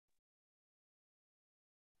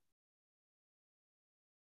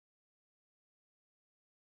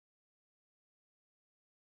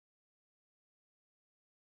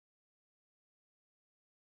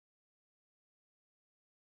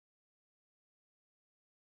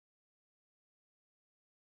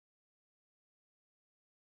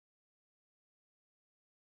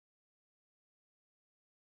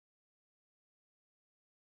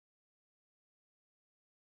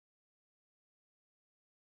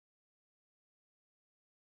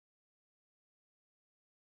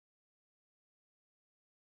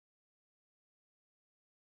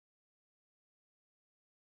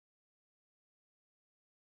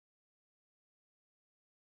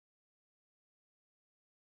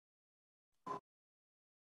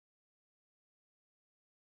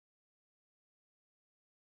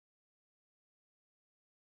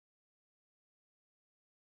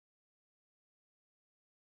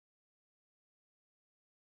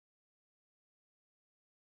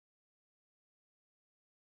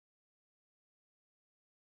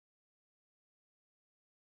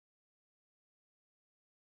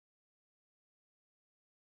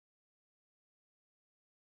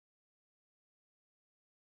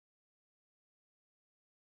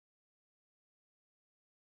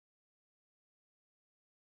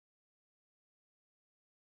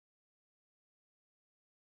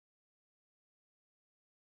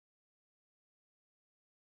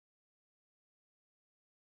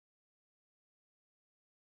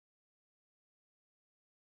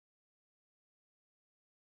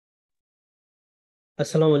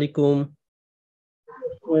আসসালামু আলাইকুম।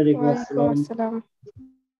 ওয়ালাইকুম ওয়ালাইকুম আসসালাম। আসসালাম।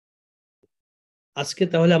 আজকে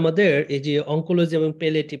তাহলে আমাদের এই যে অনকোলজি এবং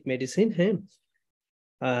প্যালিয়েটিভ মেডিসিন, হ্যাঁ,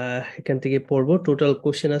 এখান থেকে পড়বো। টোটাল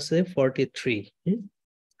কোশ্চেন আছে 43।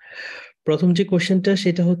 প্রথম যে কোশ্চেনটা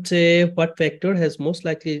সেটা হচ্ছে, what factor has most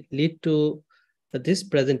likely lead to this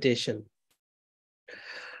presentation?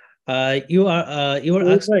 You আর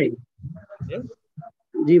শরীফ ভাই,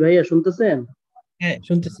 জি ভাইয়া শুনতেছেন? হ্যাঁ,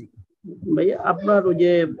 শুনতেছি। ভাইয়া আপনার ওই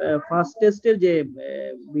যে ফার্স্ট টেস্টের যে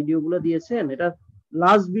ভিডিওগুলো দিয়েছেন, এটা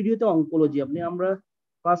লাস্ট ভিডিওতে অঙ্কোলজি। আমরা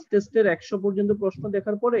ফার্স্ট টেস্টের 100 পর্যন্ত প্রশ্ন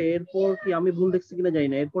দেখার পরে এরপর কি আমি ভুল দেখছি কিনা জানি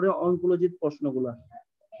না, এরপরে অঙ্কোলজির প্রশ্নগুলা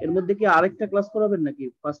এর মধ্যে কি আরেকটা ক্লাস করাবেন নাকি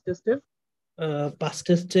ফার্স্ট টেস্টের? পাস্ট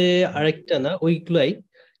টেস্টে আরেকটা না, ওইগুলাই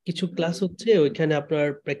কিছু ক্লাস হচ্ছে, ওইখানে আপনার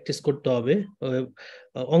প্র্যাকটিস করতে হবে।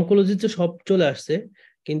 অঙ্কোলজিতে সব চলে আসছে,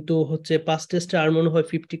 কিন্তু হচ্ছে পাস্ট টেস্টে আর মনে হয়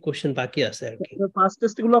 50 কোশ্চেন বাকি আছে আর কি। ফার্স্ট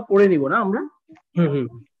টেস্ট গুলো পড়ে নিব না আমরা? হুম হুম,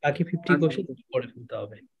 বাকি 50 আচ্ছা কোশ্চেন পড়ে ফেলতে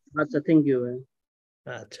হবে। আচ্ছা, থ্যাংক ইউ ভাই।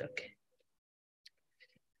 আচ্ছা, ওকে।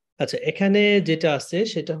 আচ্ছা, এখানে যেটা আছে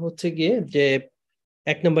সেটা হচ্ছে গিয়ে যে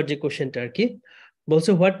 1 নম্বর যে কোশ্চেনটা আর কি,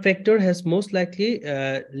 বলছে what factor has most likely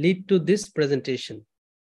lead to this presentation?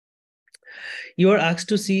 You are asked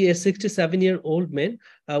to see a 67-year-old man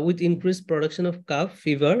with increased production of cough,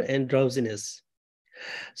 fever, and drowsiness.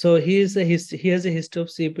 So he has a history of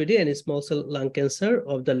COPD and small cell lung cancer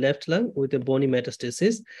of the left lung with a bony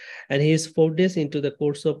metastasis, and he is 4 days into the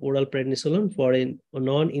course of oral prednisolone for a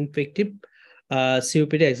non-infective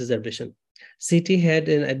COPD exacerbation. CT had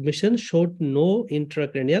an admission showed no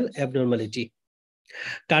intracranial abnormality.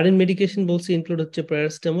 Current medication বলছে include হচ্ছে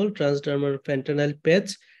paracetamol, transdermal fentanyl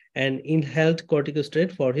patch, and inhaled corticosteroid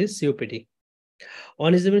for his COPD.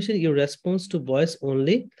 On examination, your response to voice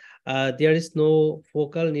only. There is no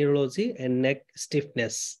focal neurology and neck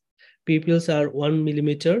stiffness. Pupils are 1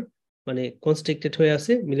 millimeter, মানে constricted হয়ে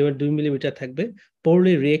আছে, millimeter 2 millimeter থাকবে,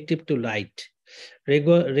 poorly reactive to light.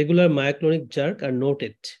 Regular myoclonic jerk are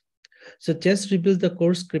noted. So chest reveals the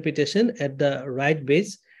coarse crepitation at the right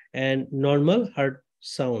base and normal heart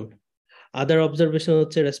sound. Other observation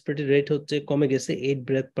হচ্ছে respiratory rate হচ্ছে কমে গেছে 8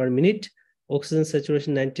 breath per minute, oxygen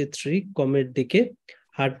saturation 93 কমের দিকে,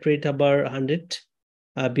 heart rate আবার 100,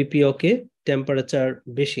 BP okay, temperature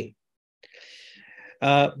বেশি.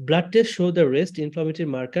 Blood test show the rest inflammatory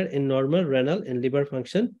marker in normal renal and liver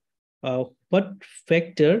function. What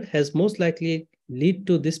factor has most likely lead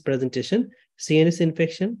to this presentation? CNS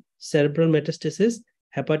infection, cerebral metastasis,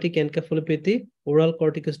 hepatic encephalopathy, oral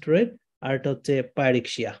corticosteroid, আর এটা হচ্ছে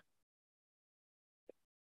pyrexia.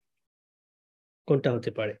 কোনটা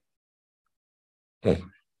হতে পারে?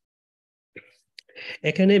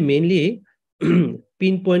 এখানে mainly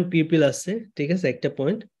pin point pupil আছে, ঠিক আছে, একটা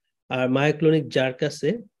পয়েন্ট, আর মায়োক্লোনিক জার্ক আছে,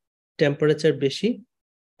 টেম্পারেচার বেশি,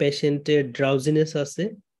 পেশেন্টের ড্রাউজিনেস আছে,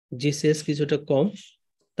 জিসিএস কিছুটা কম,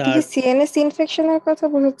 তার সিএনএস ইনফেকশনের কথা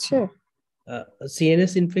বলছে।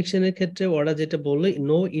 সিএনএস ইনফেকশনের ক্ষেত্রে ওরা যেটা বললো,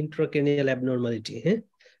 নো ইন্ট্রাক্রেনিয়াল অ্যাবনর্মালিটি, হ্যাঁ,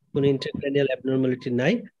 কোনো ইন্ট্রাক্রেনিয়াল অ্যাবনর্মালিটি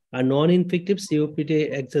নাই, আর নন ইনফেক্টিভ সিওপিডি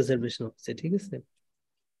এক্সাজারবেশন হচ্ছে, ঠিক আছে।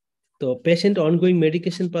 তো পেশেন্ট অনগোয়িং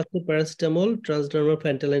মেডিকেশন পাচ্ছে, প্যারাসিটামল, ট্রান্সডার্মাল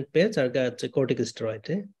ফ্যান্টালাইন প্যাচ, আর হচ্ছে কর্টিকোস্টেরয়েড।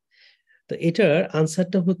 তো এটার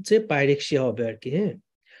আনসারটা হচ্ছে পাইরেক্সিয়া হবে আর কি। হ্যাঁ,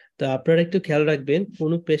 তো আপনারা একটু খেয়াল রাখবেন,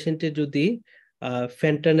 কোনো পেশেন্টে যদি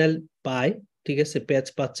ফ্যান্টানাল পায়, ঠিক আছে, প্যাচ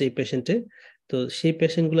পাচ্ছে এই পেশেন্টে, তো সেই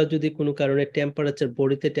পেশেন্ট গুলা যদি কোনো কারণে টেম্পারেচার,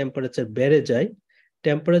 বডিতে টেম্পারেচার বেড়ে যায়,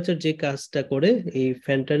 টেম্পারেচার যে কাজটা করে এই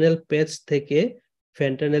ফ্যান্টানাল প্যাচ থেকে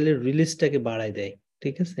ফ্যান্টানালের রিলিজটাকে বাড়ায় দেয়,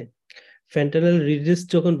 ঠিক আছে। ফ্যান্টানাল রিলিজ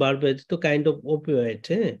যখন বাড়বে, তো কাইন্ড অফ ওপিওয়েড,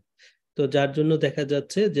 হ্যাঁ, তো যার জন্য দেখা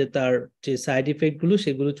যাচ্ছে যে তার যে সাইড ইফেক্ট গুলো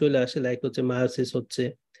সেগুলো চলে আসে, লাইক হচ্ছে মায়োসিস হচ্ছে,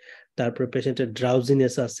 তারপর পেশেন্টের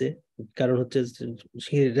ড্রাউজিনেস আছে, কারণ হচ্ছে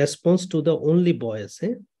response to the only voice,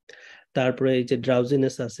 হ্যাঁ, তারপরে এই যে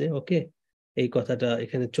ড্রাউজিনেস আছে, ওকে, এই কথাটা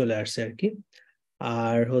এখানে চলে আসছে আর কি।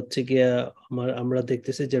 আর হচ্ছে গিয়া আমরা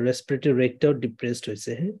দেখতেছি যে রেসপিরেটরি রেটটাও ডিপ্রেসড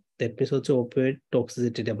হয়েছে, হ্যাঁ, দ্যাট মিনস হচ্ছে ওপিওয়েড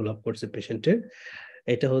টক্সিসিটি ডেভেলপ করছে পেশেন্টের।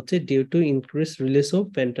 এটা হচ্ছে due to increase release of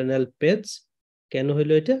ফ্যান্টানাল page. কেন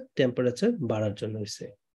হইলো এটা? টেম্পারেচার বাড়ার জন্য হয়েছে।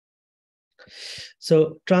 So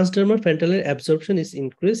transdermal fentanyl absorption is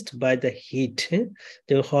increased by the heat.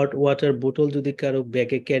 যে হট ওয়াটার বোতল যদি কারো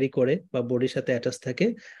ব্যাগে ক্যারি করে বা বডির সাথে অ্যাটাচ থাকে,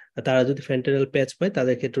 তারা যদি ফেন্টানাল প্যাচ পায়,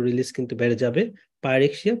 তাদের ক্ষেত্রে রিলিজ কিন্তু বেড়ে যাবে।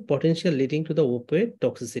 Pyrexia, potential leading to the opioid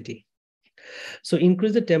toxicity. So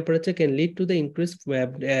increase the temperature can lead to the increased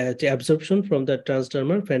absorption from the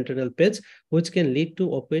transdermal fentanyl patch, which can lead to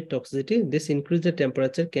opioid toxicity. This increase the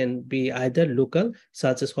temperature can be either local,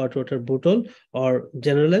 such as hot water bottle, or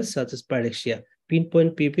generalized, such as pyrexia.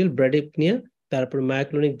 Pinpoint pupil, bradypnea, তারপর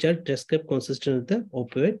myoclonic jar describe consistent with the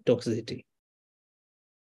opioid toxicity.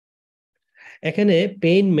 এখানে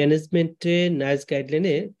pain ম্যানেজমেন্টে nice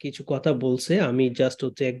গাইডলাইনে কিছু কথা বলছে, আমি just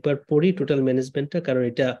হচ্ছে একবার পড়ি টোটাল ম্যানেজমেন্টটা, কারণ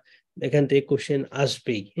এটা এখান থেকে কোশ্চেন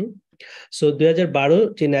আসবেই। সো 2012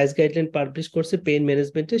 যে নাইস গাইডলাইন পাবলিশ করছে পেইন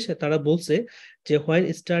ম্যানেজমেন্টে, তারা বলছে যে when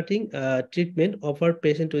starting treatment of R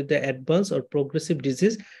patient with the advance or progressive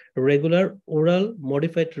disease, regular oral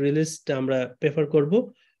modified রিলিজটা আমরা প্রেফার করব,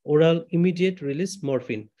 ওরাল ইমিডিয়েট রিলিজ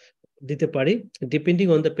মরফিন দিতে পারি depending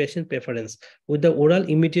on the patient preference, with the oral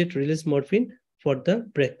immediate release morphine for the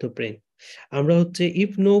breakthrough pain. আমরা হচ্ছে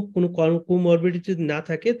if no কোনো comorbidity না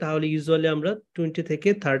থাকে তাহলে ইউজুয়ালি আমরা 20 থেকে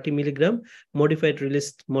 30 মিলিগ্রাম মডিফাইড রিলিজ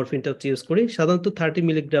মরফিনটা ইউজ করি, সাধারণত 30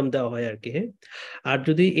 মিলিগ্রাম দেওয়া হয় আর কি। হ্যাঁ, আর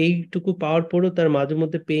যদি এইটুকু পাওয়ার পরেও তার মাঝে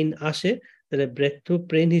মধ্যে পেইন আসে, তাহলে ব্রেকথ্রু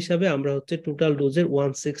পেইন হিসাবে আমরা হচ্ছে টোটাল ডোজের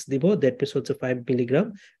 1/6 দিব, দ্যাট মিনস হচ্ছে 5 মিলিগ্রাম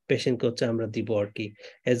পেশেন্টকে হচ্ছে আমরা দিব আর কি,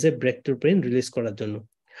 as a breakthrough pain release করার জন্য।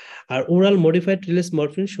 আর oral modified release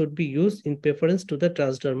morphine should be use in preference to the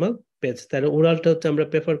transdermal প্যাচ, তাহলে ওরালটা হচ্ছে আমরা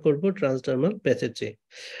প্রেফার করব ট্রান্সডার্মাল প্যাচের চেয়ে।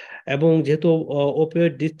 এবং যেহেতু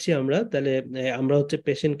ওপিওয়েড দিচ্ছি আমরা, তাহলে আমরা হচ্ছে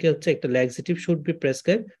পেশেন্টকে হচ্ছে একটা laxative should be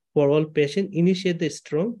prescribe for all patient initiate the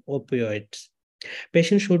strong opioids.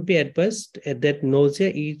 Patient should be advised that nausea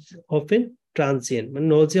is often transient, মানে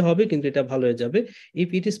nausea হবে কিন্তু এটা ভালো হয়ে যাবে। If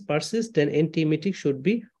it is persist, then antiemetic should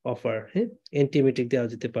be offered, হ্যাঁ, antiemetic দেওয়া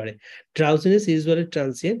যেতে পারে। Drowsiness is usually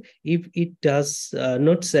transient. If it does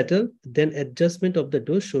not settle, then adjustment of the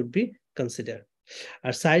dose should be considered.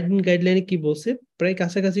 R side গাইডলাইনে কি বলছে, প্রায়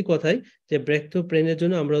কাছাকাছি কথাই, যে ব্রেকথ্রু পেইনের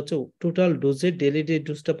জন্য আমরা হচ্ছে টোটাল ডোজের ডেইলি যে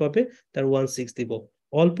ডোজটা পাবে তার 1/6 দিব।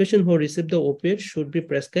 All patients who receive the opioid should be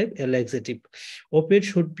prescribed a laxative. Opioid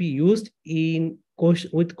should be used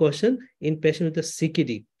with caution in patient with the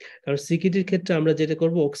CKD. কারণ CKD এর ক্ষেত্রে আমরা যেটা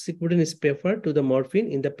করব, oxycodone is preferred to the morphine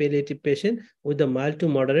in the palliative patient with the mild to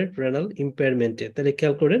moderate renal impairment. তাহলে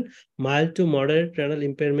খেয়াল করেন, mild to moderate renal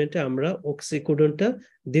impairment আমরা oxycodone-টা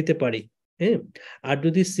দিতে পারি। হ্যাঁ, আর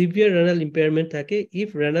যদি সিভিয়ার রেনাল ইম্পেয়ারমেন্ট থাকে, if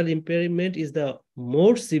renal impairment is the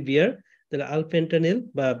more severe, তাহলে আলফেন্টানিল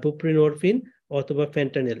বা বুপ্রিনরফিন অথবা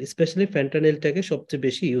ফ্যান্টানিল, স্পেশালি ফ্যান্টানিলটাকে সবচেয়ে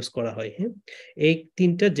বেশি ইউজ করা হয়। হ্যাঁ, এই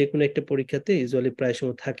তিনটা যে কোনো একটা পরীক্ষাতে ইউজুয়ালি প্রায়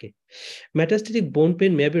সময় থাকে। মেটাস্টেটিক বোন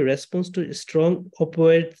pain may be response to strong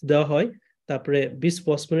opioid দেওয়া হয়, তারপরে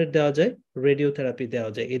বিসফসফোনেট দেওয়া যায়, রেডিওথেরাপি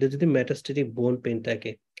দেওয়া যায়, এটা যদি মেটাস্টেটিক বোন পেইন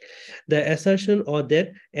থাকে। The assertion or that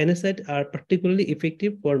NSAID are particularly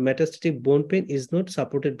effective for metastatic bone pain is not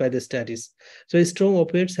supported by the studies. So strong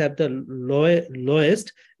opioids have the lowest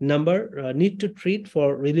number need to treat for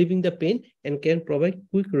relieving the pain and can provide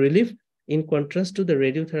quick relief in contrast to the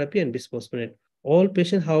radiotherapy and bisphosphonate. All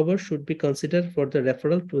patients, however, should be considered for the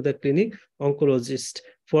referral to the clinic oncologist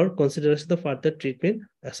for consideration of further treatment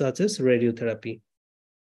such as radiotherapy.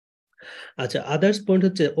 আচ্ছা, others point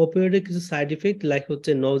হচ্ছে ওপিওয়েডের কিছু side effect like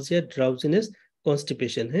হচ্ছে Nazia, drowsiness,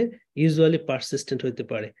 constipation, হ্যাঁ, usually persistent হতে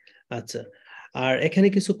পারে। আচ্ছা, আর এখানে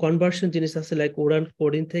কিছু কনভার্সন জিনিস আছে, লাইক ওরাল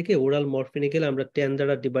কোডিন থেকে ওরাল মরফিনে গেলে আমরা 10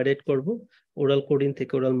 দ্বারা ডিভাইডেড করব, ওরাল কোডিন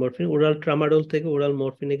থেকে ওরাল মরফিন, ওরাল ট্রামাডোল থেকে ওরাল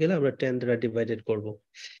মরফিনে গেলে আমরা 10 দ্বারা ডিভাইডেড করব।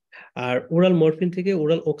 আর ওরাল মরফিন থেকে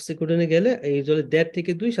ওরাল অক্সিকোডনে গেলে ইউজুয়ালি 1.5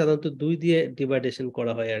 থেকে 2, সাধারণত 2 দিয়ে ডিভাইডেশন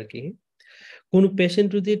করা হয় আর কি। কোন পেশেন্ট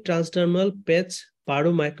যদি ট্রান্সডার্মাল প্যাচ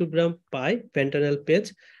 12 মাইক্রোগ্রাম পায় ফ্যান্টানিল প্যাচ,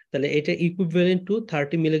 তাহলে এটা equivalent to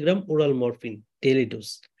 30 milligram oral morphine daily dose.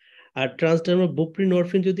 R transdermal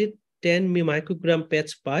বুপ্রিনরফিন যদি 10 মাইক্রোগ্রাম প্যাচ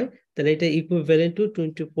পায়, তাহলে এটা equivalent to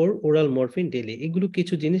 24 oral morphine daily. এগুলো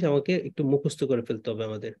কিছু জিনিস আমাকে একটু মুখস্থ করে ফেলতে হবে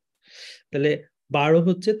আমাদের। তাহলে 12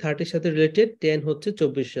 হচ্ছে 30 সাথে রিলেটেড, 10 হচ্ছে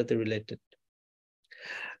 24 সাথে রিলেটেড।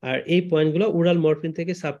 আর এই পয়েন্টগুলো ওরাল মরফিন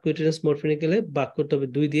থেকে সাবকিউটেনিয়াস মরফিনে গেলে ভাগ করতে হবে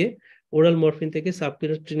 2 দিয়ে, ওরাল মরফিন থেকে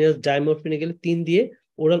সাবকিউটেনিয়াস ডাইমরফিনে গেলে 3 দিয়ে,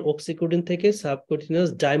 ওরাল অক্সিকোডিন থেকে সাবকিউটেনিয়াস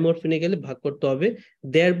ডাইমরফিনে গেলে ভাগ করতে হবে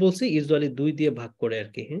 1.5 বলছি, ইউজুয়ালি 2 দিয়ে ভাগ করে আর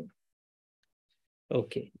কি। হ্যাঁ,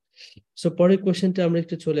 ওকে। সো পরের কোশ্চেনটা আমরা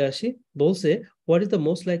একটু চলে আসি, বলছে what is the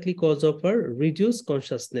most likely cause of R reduce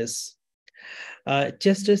consciousness?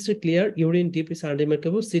 Chest test is clear, urine dip is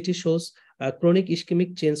unremarkable, CT shows chronic ischemic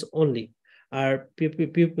change only. R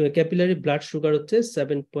capillary blood sugar হচ্ছে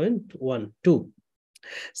 7.12.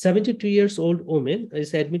 72 years old woman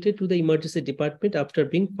is admitted to the emergency department after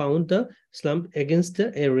being found the slump against the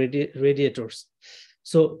radiators.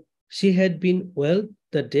 So she had been well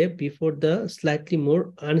the day before, the slightly more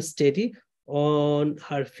unsteady on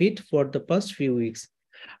her feet for the past few weeks.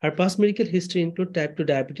 Her past medical history include type 2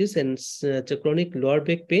 diabetes and chronic lower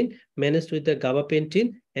back pain managed with the gabapentin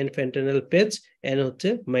and fentanyl patch and হচ্ছে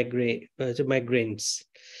migraines.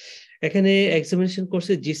 এখানে examination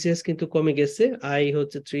করছে GCS কিন্তু কমে গেছে, I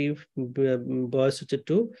হচ্ছে 3, বয়স হচ্ছে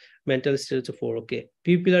 2, mental state হচ্ছে 4। ওকে,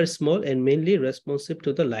 pupil R small and mainly responsive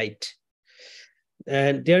to the light.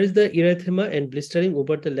 And there is the erythema and blistering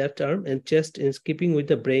over the left arm and chest in keeping with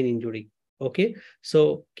the brain injury. Okay, so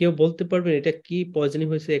কেউ বলতে পারবেন এটা কি poisoning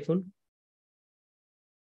হয়েছে এখন?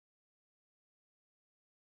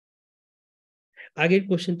 আগের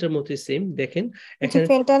কোশ্চেনটার মতোই same, দেখেন এখানে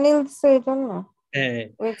ফেন্টানিল এর জন্য হ্যাঁ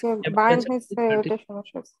ওই যে বার্ন হয়েছে ওটা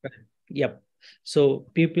সমস্যা হচ্ছে। ইয়াপ, সো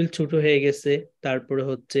পিপিল ছোট হয়ে গেছে, তারপরে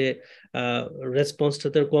হচ্ছে রেসপন্সটা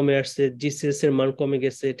তার কমে আসছে, জিসিএস এর মান কমে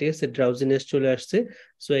গেছে, ঠিক আছে, ড্রাউজিনেস চলে আসছে।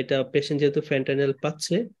 সো এটা পেশেন্ট যেহেতু ফ্যান্টানিল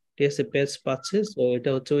পাচ্ছে, ঠিক আছে, প্যাচ পাচ্ছে, সো এটা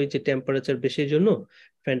হচ্ছে ওই যে টেম্পারেচার বেশির জন্য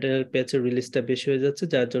ফ্যান্টানিল প্যাচের রিলিজটা বেশি হয়ে যাচ্ছে,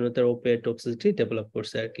 যার জন্য তার ওপিয়েড টক্সিসিটি ডেভেলপ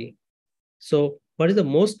করছে আর কি। So, what is the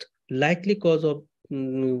most likely cause of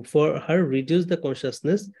for her reduce the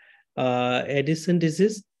consciousness? Addison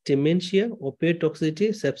disease, dementia, opioid toxicity,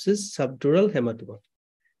 sepsis, subdural hematoma.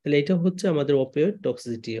 তাহলে এটা হচ্ছে আমাদের opioid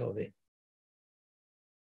toxicity হবে,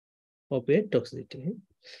 opioid toxicity।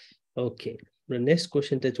 Okay, next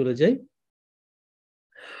questionটা চলে যাই।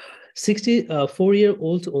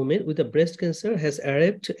 64-year-old woman with a breast cancer has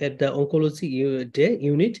arrived at the oncology day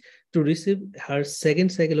unit to receive her second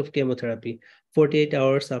cycle of chemotherapy. 48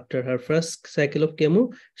 hours after her first cycle of chemo,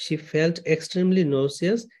 she felt extremely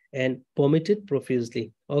nauseous and vomited profusely.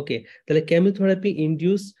 Okay, তাহলে chemotherapy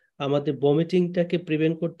induce আমাদের ভমিটিংটাকে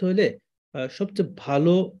prevent করতে হলে সবচেয়ে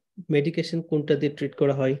ভালো medication কোনটা দিয়ে treat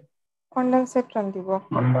করা হয়? অনডানসেট্রান দিব।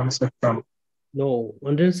 নো,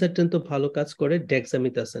 অনডানসেট্রান তো ভালো কাজ করে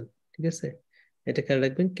ডেক্সামিথাসোন, ঠিক আছে, এটা খেয়াল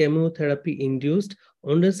রাখবেন। কেমোথেরাপি ইনডিউসড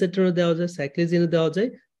অনডানসেট্রানও দেওয়া যায়, সাইক্লোজিনও দেওয়া যায়,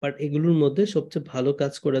 বাট এগুলোর মধ্যে সবচেয়ে ভালো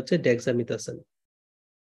কাজ করে হচ্ছে ডেক্সামিথাসোন।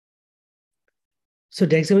 So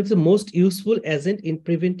dexamethasone is the most useful agent in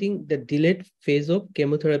preventing the delayed phase of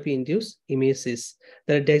chemotherapy-induced emesis.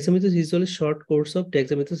 The dexamethasone is usually short course of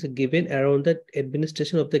dexamethasone is given around the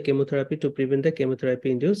administration of the chemotherapy to prevent the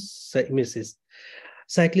chemotherapy-induced emesis.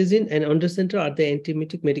 Cyclizine and ondansetron are the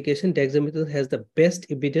antiemetic medication. Dexamethasone has the best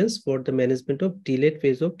evidence for the management of delayed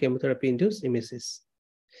phase of chemotherapy-induced emesis.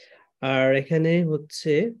 আর এখানে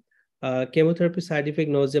হচ্ছে chemotherapy side effect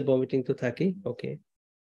nausea vomiting তো থাকেই। Okay.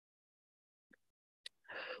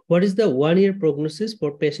 What is the 1-year prognosis for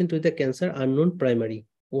patient with a cancer unknown primary?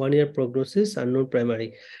 1-year prognosis unknown primary.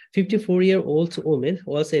 54-year-old woman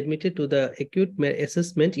was admitted to the acute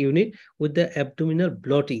assessment unit with the abdominal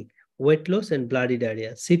bloating, weight loss, and bloody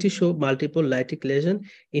diarrhea. CT showed multiple lytic lesions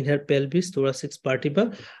in her pelvis, thoracic vertebra.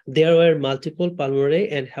 There were multiple pulmonary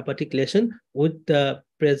and hepatic lesions with the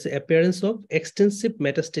appearance of extensive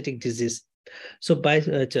metastatic disease. So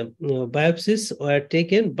biopsies were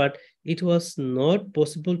taken, but it was not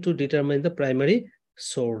possible to determine the primary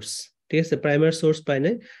source. ঠিক আছে, primary source পাই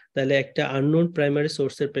নাই, তাহলে একটা unknown primary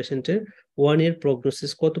সোর্সের পেশেন্টের 1-year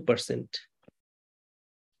prognosis কত percent?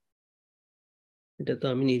 এটা তো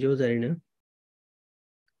আমি নিজেও জানি না,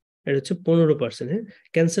 এটা হচ্ছে 15%। হ্যাঁ,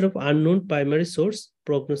 cancer of unknown primary source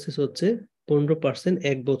prognosis হচ্ছে 15%,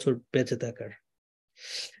 1 বছর বেঁচে থাকার।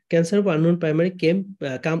 Cancer of unknown primary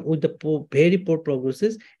come with the very poor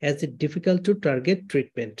prognosis as it difficult to target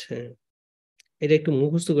treatment. এটা একটু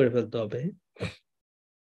মুখস্থ করে ফেলতে হবে।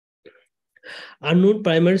 আননোন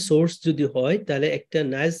প্রাইমারি সোর্স যদি হয় তাহলে একটা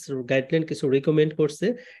নাইস গাইডলাইন কিছু রিকমেন্ড করছে,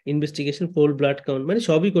 ইনভেস্টিগেশন, পোল ব্লাড কাউন্ট, মানে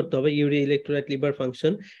সবই করতে হবে, urea, electrolyte, liver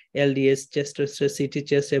function, LDS, chest stress, city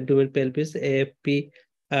chest, abdomen, pelvis, AFP,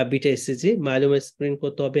 beta SCG, myeloma screen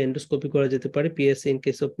করতে হবে, এন্ডোস্কোপি করা যেতে পারে, PSC in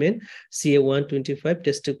case of main, CA 125,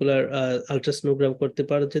 testicular ultrasonogram করতে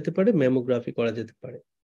পারা যেতে পারে, ম্যামোগ্রাফি করা যেতে পারে।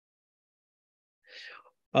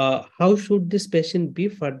 How should this patient be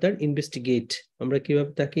further investigate? আমরা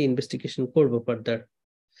কিভাবে তাকে ইনভেস্টিগেশন করব further?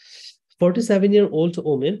 47-year-old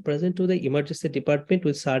woman present to the emergency department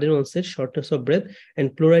with sudden onset shortness of breath and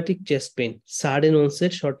pleuritic chest pain. Sudden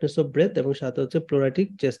onset shortness of breath এবং সাথে হচ্ছে pleuritic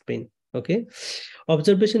chest pain. Okay.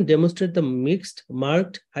 Observation demonstrate the mixed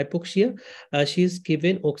marked hypoxia. She is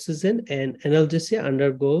given oxygen and analgesia,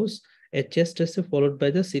 undergoes a chest test followed by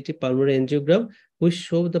the CT pulmonary angiogram which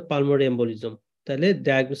show the pulmonary embolism. তাহলে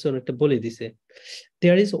diagnosis অনেকটা বলে দিছে।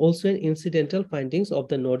 There is also an incidental findings of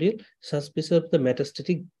the nodule suspicious of the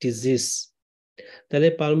metastatic disease. তাহলে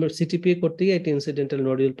Palmer সিটিপিএ করতে গিয়ে একটা incidental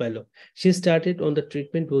nodule পাইলো। She started on the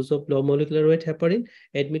treatment dose of low molecular weight heparin,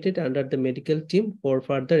 admitted under the medical team for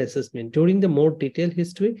further assessment. During the more detailed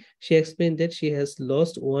history, she explained that she has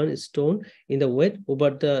lost 1 stone in the weight over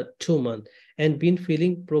the 2 months and been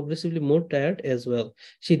feeling progressively more tired as well.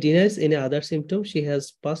 She denies any other symptoms. She has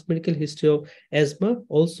past medical history of asthma,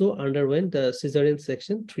 also underwent the cesarean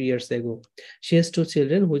section 3 years ago. She has 2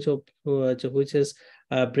 children which has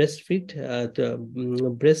breastfeed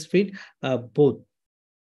both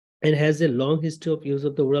and has a long history of use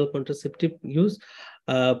of the oral contraceptive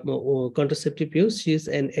use. She is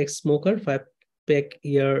an ex-smoker, pack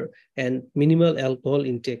year and minimal alcohol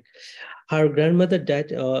intake. Her grandfather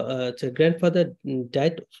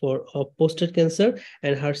died of prostate cancer,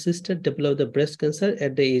 and her sister developed the breast cancer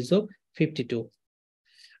at the age of 52.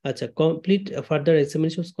 Complete further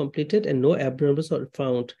examination was completed and no abnormalities were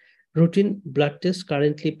found. Routine blood test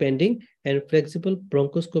currently pending, and flexible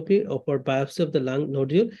bronchoscopy or biopsy of the lung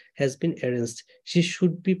nodule has been arranged. She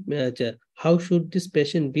should be. How should this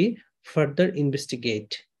patient be further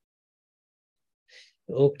investigate?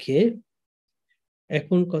 Okay.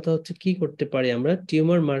 এখন কথা হচ্ছে কি করতে পারি আমরা?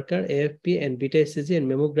 Tumour marker, AFP and beta ECG and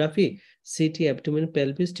mammography, CT abdomen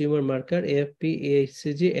pelvis, tumor marker, AFP,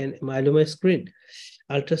 ECG and myeloma screen,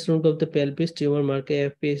 ultrasound of the pelvis, tumor marker,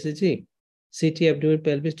 AFP, ECG, CT abdomen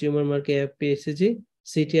pelvis, tumor marker, AFP, ECG,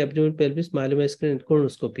 CT abdomen pelvis, myeloma screen and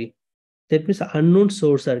colonoscopy. That means unknown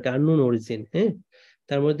source আর কি, unknown origin, হ্যাঁ?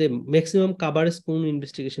 তার মধ্যে maximum coverage কোন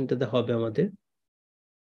ইনভেস্টিগেশনটাতে হবে আমাদের?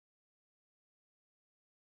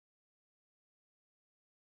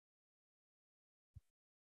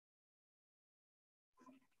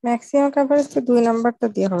 Maximum coverage তো 2 নাম্বারটা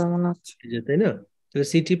দিয়ে হবে মনে হচ্ছে, তাই না? তাহলে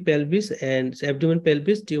city pelvis and abdomen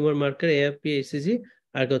pelvis, tumour marker, AFP, ACG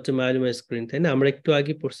আর হচ্ছে মায়োলোমা স্ক্রিন, তাই না? আমরা একটু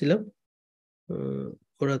আগে পড়ছিলাম।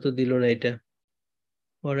 ওরা তো দিল না এটা,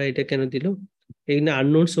 ওরা এটা কেন দিল? এখানে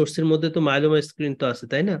আননোন সোর্সের মধ্যে তো মায়োলোমা স্ক্রিন তো আছে,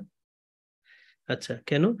 তাই না? আচ্ছা,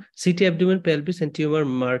 কেন? City abdomen pelvis and tumour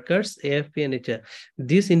markers, AFP and এটা,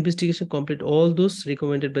 this investigation complete all those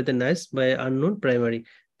recommended by the NICE by unknown primary.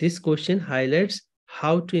 This question highlights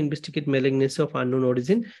how to investigate malignancy of unknown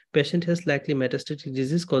origin. Patient has likely metastatic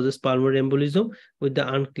disease, causes pulmonary embolism with the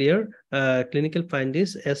unclear clinical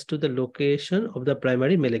findings as to the location of the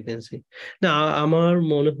primary malignancy. না, আমার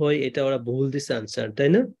মনে হয় এটা ওরা ভুল দিছে answer, তাই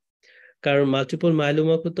না? কারণ মাল্টিপল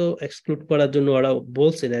মাইলোমাকে তো এক্সক্লুড করার জন্য ওরা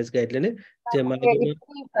বলছে নাইস গাইডলাইনে যে মাইলোমা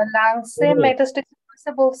লাংসে মেটাস্টেসিস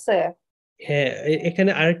বলছে। হ্যাঁ,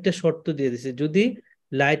 এখানে আরেকটা শর্ত দিয়ে দিছে, যদি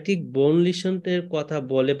লাইটিক বোন লিশনের কথা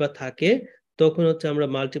বলে বা থাকে তখন হচ্ছে আমরা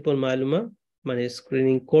মাল্টিপল মাইলোমা মানে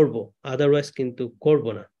স্ক্রিনিং করব, আদারওয়াইজ কিন্তু করব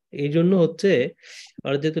না। এই জন্য হচ্ছে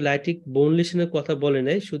আর যেহেতু লাইটিক বোন লিশনের কথা বলে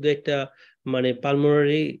নাই, শুধু একটা মানে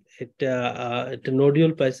পালমোনারি একটা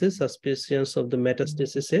নোডিউল পাইছে সাসপিশিয়াস অফ দ্য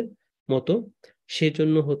মেটাস্টেসিসের মতো, সেই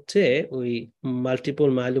জন্য হচ্ছে ওই মাল্টিপল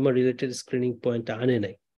মাইলোমা রিলেটেড স্ক্রিনিং পয়েন্টটা আনে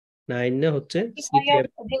নাই। না হচ্ছে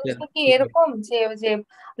জিনিসটা কি এরকম যে যে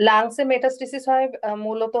লাংসে মেটাস্টেসিস হয়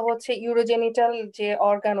মূলত হচ্ছে ইউরোজেনিটাল যে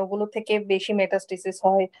অর্গান ওগুলো থেকে বেশি মেটাস্টেসিস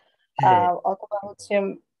হয়, অথবা হচ্ছে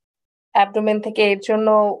অ্যাবডোমেন থেকে, এর জন্য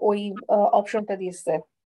ওই অপশনটা দিয়েছে।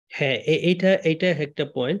 হ্যাঁ, এইটা একটা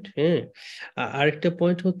পয়েন্ট। হ্যাঁ, আরেকটা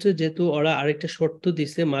পয়েন্ট হচ্ছে যেহেতু ওরা আরেকটা শর্ত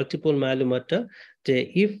দিছে মাল্টিপল মায়োলোমাটা, যে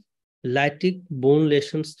ইফ লাইটিক বোন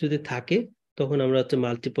লেশনস যদি থাকে তখন আমরা হচ্ছে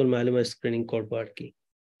মাল্টিপল মায়োলোমা স্ক্রিনিং করবো আর কি,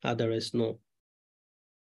 আদারওয়াইজ নো।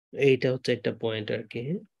 এইটা হচ্ছে একটা পয়েন্ট আর কি।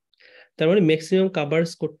 হ্যাঁ, তার মানে ম্যাক্সিমাম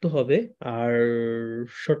কাভারেজ করতে হবে আর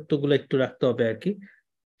শর্তগুলো একটু রাখতে হবে আর কি।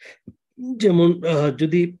 যেমন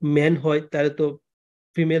যদি ম্যান হয় তাহলে তো,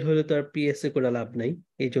 ফিমেল হলে তো আর পিএসএ করে লাভ নাই,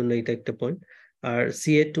 এই জন্য এটা একটা point. R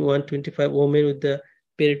CA-125 women with the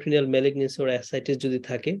peritoneal malignancy or ascites যদি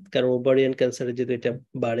থাকে, কারণ ওভারিয়ান ক্যান্সারে যদি এটা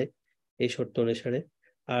বাড়ে এই শর্ত অনুসারে।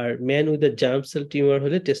 আর man with the germ cell tumour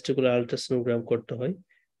হলে টেস্টিকুলার আলট্রাসোনোগ্রাম করতে হয়।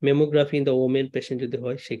 Mammography in the women patient যদি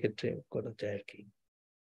হয় সেক্ষেত্রে করা যায় আর কি।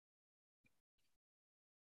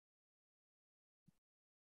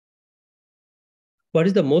 What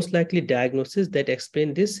is the most likely diagnosis that explain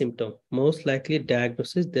this symptom? Most likely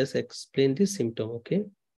diagnosis that explain this symptom. Okay.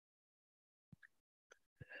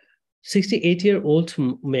 68-year-old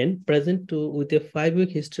man present with a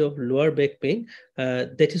 5-week history of lower back pain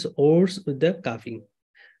that is worse with the coughing.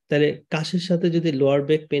 তাহলে কাশির সাথে যদি lower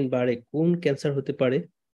back pain বাড়ে, কোন cancer হতে পারে?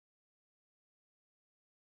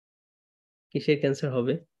 কিসের cancer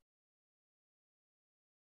হবে?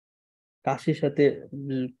 কাশির সাথে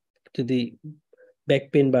যদি ব্যাক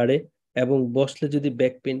পেইন বাড়ে এবং বসলে যদি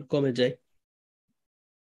ব্যাক পেইন কমে যায়,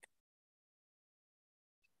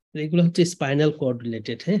 এগুলো হচ্ছে স্পাইনাল কর্ড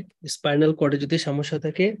রিলেটেড। হ্যাঁ, স্পাইনাল কর্ডে যদি সমস্যা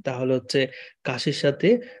থাকে তাহলে হচ্ছে কাশির সাথে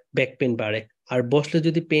ব্যাক পেইন বাড়ে, আর বসলে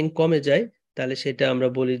যদি পেইন কমে যায় তাহলে সেটা আমরা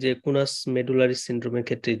বলি যে কুনাস মেডুলারি সিনড্রোমের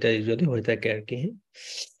ক্ষেত্রে এটা ইউজুয়ালি হয়ে থাকে আর কি।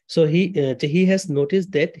 So he has noticed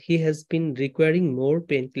that he has been requiring more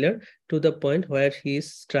painkiller to the point where he is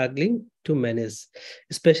struggling to manage,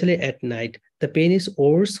 especially at night. The pain is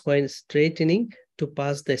worse when straightening to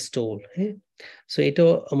pass the stool. So এটাও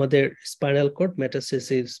আমাদের spinal cord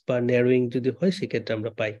metastasis বা narrowing যদি হয় সেক্ষেত্রে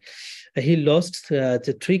আমরা পাই। He lost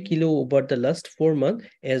the 3 kilo over the last 4 months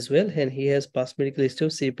as well, and he has past medical history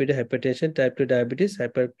of COPD, hypertension, type 2 diabetes,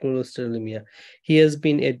 hypercholesterolemia. He has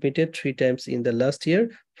been admitted 3 times in the last year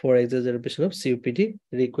for exacerbation of COPD,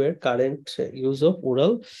 require current use of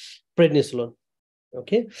oral prednisolone.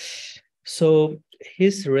 Okay, so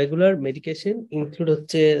his regular medication include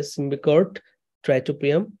হচ্ছে Symbicort,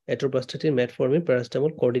 Tritopium, Atorvastatin, Metformin,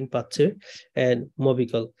 Paracetamol, Codeine Patch, and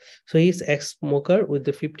Movicol. So he is ex-smoker with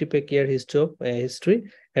the 50-pack year history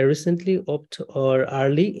and recently opted or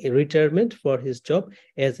early retirement for his job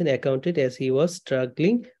as an accountant as he was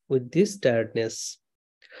struggling with this tiredness.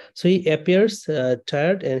 So he appears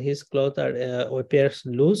tired and his clothes are appears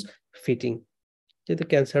loose fitting. The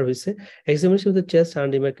cancer হয়েছে, examination of the chest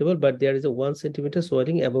unremarkable, but there is a 1 centimeter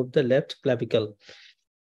swelling above the left clavicle.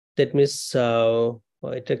 That means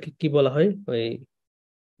এটাকে কি বলা হয়, ওই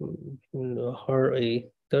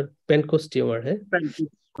Penco's tumor.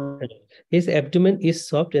 His abdomen is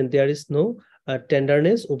soft and there is no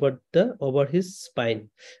tenderness over his spine.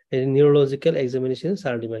 Neurological examinations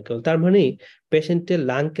are remarkable. তার মানে পেশেন্টের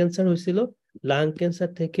lung cancer হয়েছিল, lung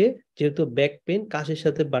cancer থেকে যেহেতু ব্যাক পেন কাশির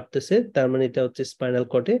সাথে বাড়তেছে, তার মানে এটা হচ্ছে স্পাইনাল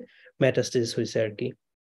কর্ডে মেটাস্টেসিস হয়েছে আর কি।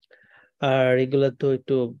 আর এগুলা তো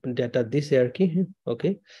একটু ডেটা দিছে আর কি। ওকে,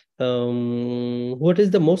 what is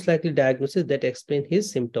the most likely diagnosis that explain his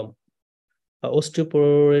symptom?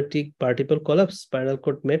 Osteoporotic particle collapse, spinal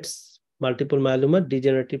cord mets, multiple myeloma,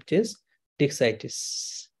 degenerative change, dixitis.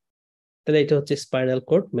 তাহলে এটা হচ্ছে spinal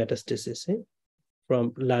cord metastasis from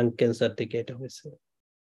lung cancer থেকে এটা হয়েছে।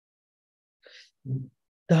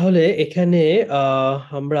 তাহলে এখানে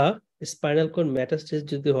আমরা স্পাইনাল কর্ড মেটাস্টেসিস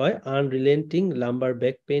যদি হয়, আনরিলেন্টিং লাম্বার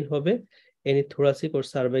ব্যাক পেইন হবে, এনি থোরাসিক ও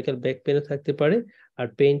সার্ভাইকাল ব্যাক পেইনও থাকতে পারে, আর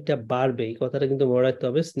পেইনটা বাড়বে। এই কথাটা কিন্তু মনে রাখতে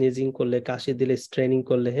হবে, স্নিজিং করলে, কাশি দিলে, স্ট্রেনিং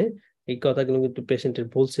করলে, এই কথাগুলো কিন্তু পেশেন্টের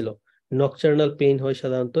ভুল ছিল। নকটার্নাল পেইন হয়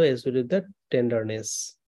সাধারণত as well as the tenderness.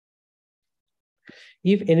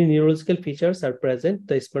 If any neurological features are present,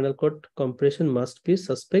 the spinal cord compression must be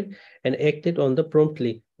suspect and acted on the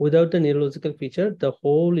promptly. Without the neurological feature, the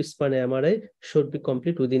whole spine MRI should be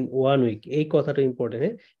complete within 1 week. এই কথাটা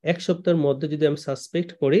important. এক সপ্তাহের মধ্যে যদি আমি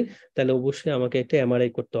suspect করি, তাহলে অবশ্যই আমাকে একটা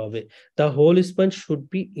এমআরআই করতে হবে। The whole spine should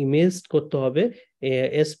be imaged করতে হবে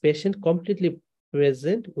as patient completely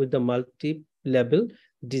present with the multi-level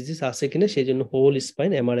disease আছে কিনা, সেই জন্য হোল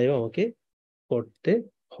স্পাইন এমআরআই আমাকে করতে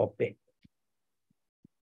হবে।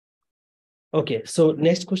 Okay, so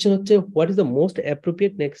next question হচ্ছে, what is the most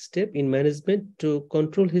appropriate next step in management to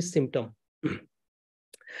control his symptom?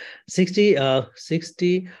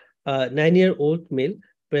 69-year-old male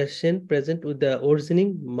patient present with the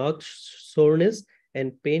worsening mouth soreness and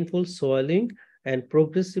painful swallowing and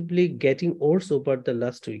progressively getting worse over the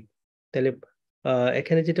last week. তাহলে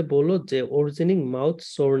এখানে যেটা বললো যে worsening mouth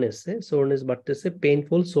soreness, soreness বাড়তেছে,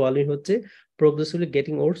 painful swallowing হচ্ছে, progressively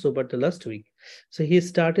getting worse over the last week. So he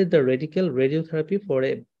started the radical radiotherapy for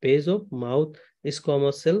a base of mouth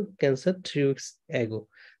squamous cell cancer 3 weeks ago.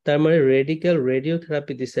 তার মানে radical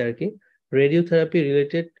radiotherapy দিছে আর কি। Radiotherapy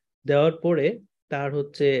related দেওয়ার পরে তার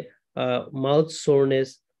হচ্ছে মাউথ সোরনেস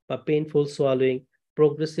বা পেইনফুল সোয়ালোয়িং,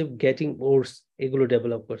 প্রোগ্রেসিভ গেটিং ওর্স, এগুলো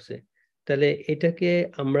ডেভেলপ করছে। তাহলে এটাকে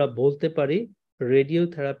আমরা বলতে পারি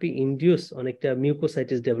রেডিওথেরাপি ইনডিউস অনেকটা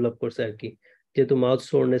মিউকোসাইটিস ডেভেলপ করছে আর কি, যেহেতু মাউথ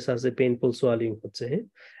সোরনেস আছে, পেইনফুল সোয়ালোয়িং হচ্ছে,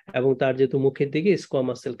 এবং তার যেহেতু মুখের দিকে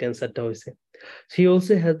স্কোয়ামাস সেল ক্যান্সারটা হয়েছে। He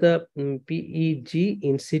also has the PEG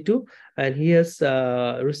in situ, and he has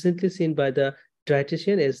recently seen by the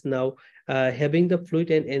dietitian is now having the fluid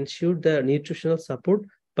and ensured the nutritional support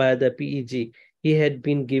by the PEG. He had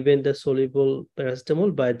been given the soluble paracetamol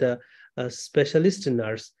by the specialist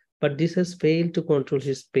nurse, but this has failed to control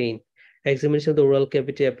his pain. Examination of the oral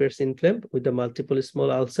cavity appears inflamed with the multiple small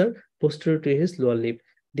ulcer posterior to his lower lip.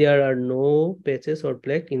 There are no patches or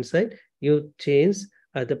plaque inside. You change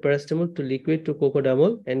the paracetamol to liquid to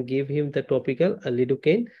cocodamol and give him the topical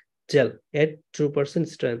lidocaine gel at 2%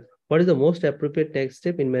 strength. What is the most appropriate next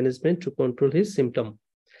step in management to control his symptom?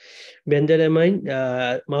 Benzodiazepine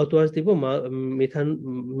mouthwash দিব,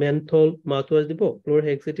 menthol mouthwash দিব,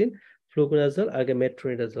 chlorhexidine, fluconazole, আগে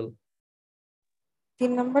metronidazole।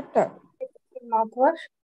 3 নাম্বারটা mouthwash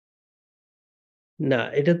না,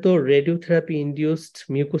 এটা তো radiotherapy induced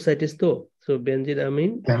mucositis, তো so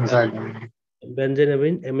Benjamin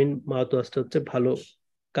মাউথওয়াশটা হচ্ছে ভালো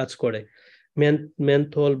কাজ করে।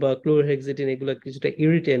 মেনথল বা ক্লোরহেক্সিডিন এগুলো কিছুটা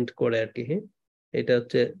ইরিটেন্ট করে আর কি, এটা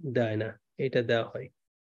হচ্ছে দেয় না, এটা দেওয়া হয়।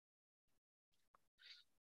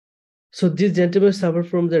 So this gentleman suffer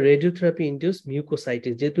from the radiotherapy induced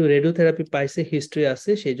mucositis. যেহেতু radiotherapy পাইছে history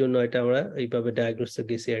আছে সেই জন্য এটা আমরা এইভাবে diagnosis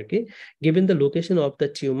গেছি আর কি. Given the location of the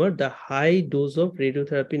tumor, the high dose of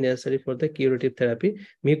radiotherapy necessary for the curative therapy,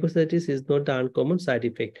 mucositis is not the uncommon side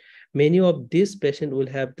effect. Many of these patients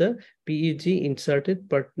will have the PEG inserted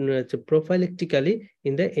prophylactically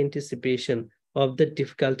in the anticipation of the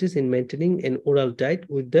difficulties in maintaining an oral diet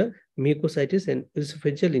with the mucositis and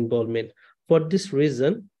esophageal involvement. For this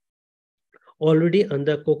reason, already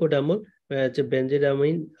under cocodamol, the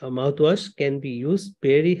benzodiazepine mouthwash can be used,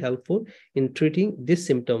 very helpful in treating these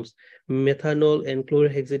symptoms. Methanol and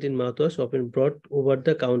chlorhexidine mouthwash often brought over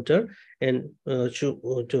the counter and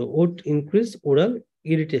would increase oral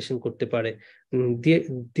irritation করতে পারে.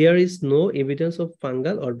 There is no evidence of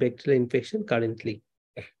fungal or bacterial infection currently.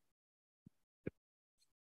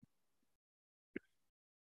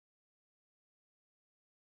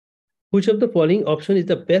 Which of the following option is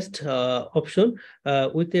the best option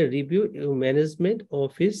with a review management of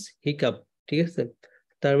his hiccup? ঠিক আছে,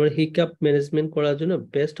 তার মানে hiccup management করার জন্য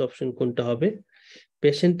best option কোনটা হবে?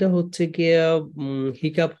 পেশেন্টটা হচ্ছে কি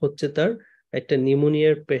হিকাপ হচ্ছে তার একটা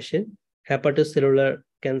নিউমোনিয়ার পেশেন্ট, হ্যাপাটোসেলুলার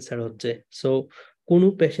ক্যান্সার হচ্ছে। সো কোন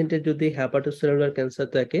পেশেন্টের যদি হ্যাপাটোসেলুলার ক্যান্সার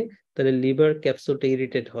থাকে তাহলে লিভার ক্যাপসুলটা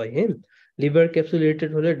ইরিটেট হয়। হ্যাঁ, লিভার ক্যাপসুল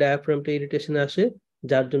ইরিটেট হলে ডায়াফ্রামটা ইরিটেশন আসে,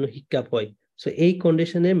 যার জন্য হিকাপ হয়। সো এই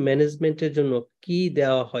কন্ডিশনে ম্যানেজমেন্টের জন্য কি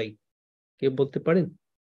দেওয়া হয় কেউ বলতে পারেন?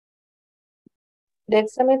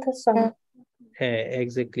 ডেক্সামেথাসোন। হ্যাঁ,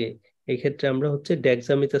 এক্স্যাক্টলি। এই ক্ষেত্রে আমরা হচ্ছে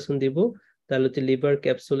ডেক্সামেথাসোন দিব, তাহলে হচ্ছে লিভার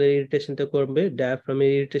ক্যাপসুলের ইরিটেশনটা কমবে,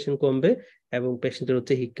 ডায়াফ্রামের ইরিটেশন কমবে এবং পেশেন্টের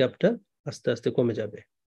হচ্ছে হিকাপটা আস্তে আস্তে কমে যাবে।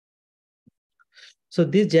 So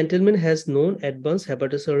this gentleman has known advanced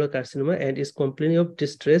hepatocellular carcinoma and is complaining of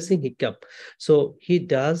distressing hiccup. So he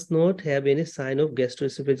does not have any sign of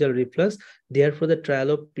gastroesophageal reflux. Therefore, the trial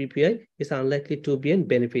of PPI is unlikely to be an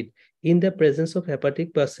benefit. In the presence of hepatic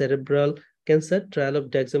or cerebral cancer, trial of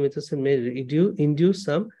dexamethasone may induce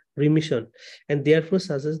some remission, and therefore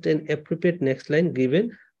suggest an appropriate next line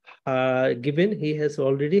given he has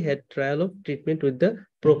already had trial of treatment with the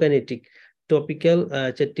prokinetic. Typical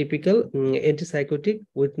antipsychotic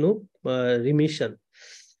with no remission.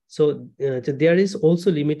 So there is also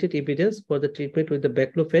limited evidence for the treatment with the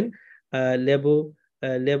baclofen,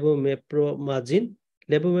 levomepramazine.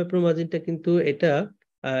 Levomepramazine কিন্তু এটা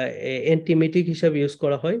antiemetic হিসাবে use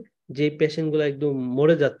করা হয়, যে patient গুলো একদম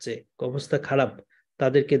মরে যাচ্ছে, অবস্থা খারাপ,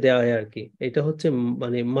 তাদেরকে দেওয়া হয় আর কি। এটা হচ্ছে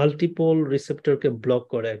মানে মাল্টিপল রিসেপ্টরকে ব্লক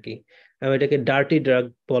করে আর কি, এটাকে ডার্টি ড্রাগ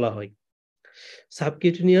বলা হয়।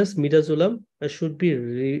 Subcutaneous midazolam should be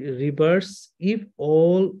reversed if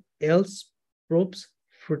all else proves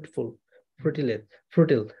fertile.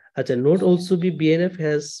 Note also BNF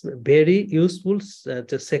has very useful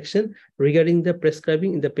section regarding the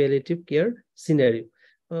prescribing in the palliative care scenario.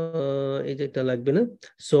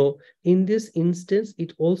 So in this instance,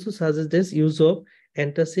 it also suggests this use of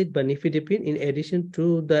antacid বা nifedipine in addition to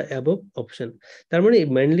the above option. তার মানে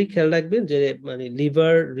mainly খেয়াল রাখবেন যে মানে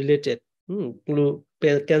liver related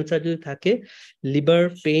cancer যদি থাকে, liver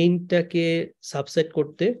পেইনটাকে subside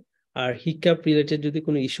করতে আর হিকাপ রিলেটেড যদি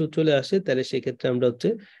কোনো ইস্যু চলে আসে, তাহলে সেক্ষেত্রে আমরা হচ্ছে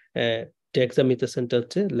ডেক্সামেথাসোনটা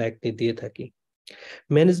হচ্ছে লাইকলি দিয়ে থাকি।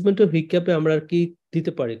 ম্যানেজমেন্ট অফ হিকাপে আমরা আর কি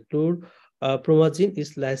দিতে পারি? Promazine is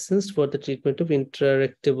licensed for the treatment of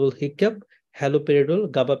intractable hiccup. Haloperidol,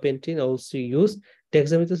 gabapentin are also used.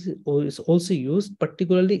 Dexamethasone is also used,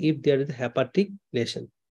 particularly if there is a hepatic lesion.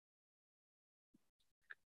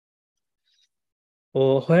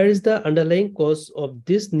 Where is the underlying cause of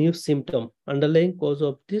this new symptom? Underlying cause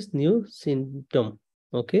of this new symptom.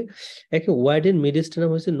 Okay, এখানে widen মিডিস্টানাম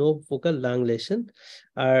হচ্ছে no focal lung lesson,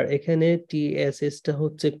 আর এখানে TSS টা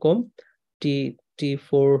হচ্ছে কম,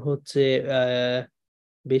 T4 হচ্ছে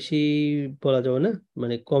বেশি বলা যাবে না,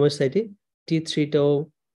 মানে কমের সাইডে, T3 টাও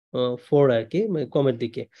 4 আর কি, মানে কমের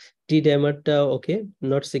দিকে, T ডাইমারটা okay,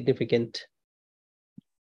 not significant.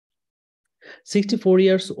 64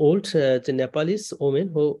 years old, the Nepalese woman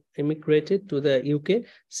who immigrated to the UK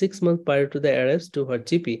 6 months prior to the arrival to her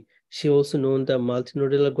GP. She also known the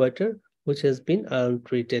multinodular goiter, which has been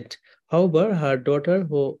untreated. However, her daughter,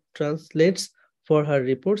 who translates for her,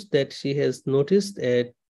 reports that she has noticed a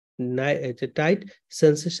tight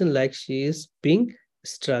sensation like she is being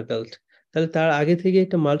struggled. তাহলে তার আগে থেকে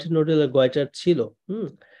একটা মাল্টিনোডুলার goitre ছিল,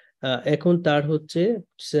 এখন তার হচ্ছে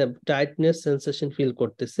tightness sensation feel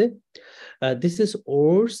করতেছে। This is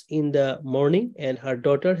worse in the morning, and her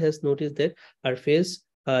daughter has noticed that her face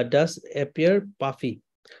does appear puffy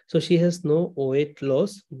So she has no weight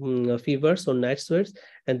loss, fevers or night sweats,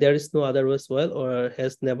 and there is no other as well, or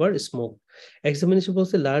has never smoked. Examination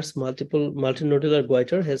was a large multinodular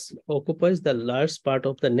goiter has occupies the large part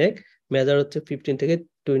of the neck, measure 15 to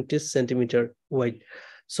 20 centimeter wide.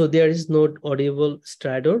 So there is no audible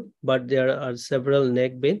stridor, but there are several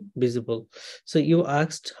neck vein visible. So you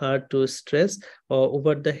asked her to stress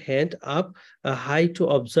over the hand up high to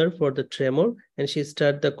observe for the tremor, and she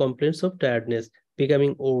started the complaints of tiredness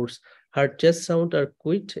becoming worse. Her chest sound are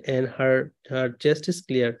quick and her chest is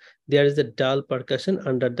clear. There is a dull percussion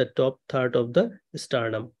under the top third of the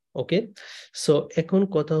sternum. Okay, so এখন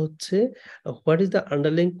কথা হচ্ছে what is the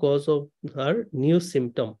underlying cause of her new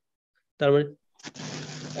symptom? তার মানে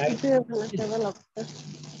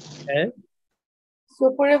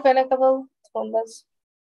superior vena cava thrombus.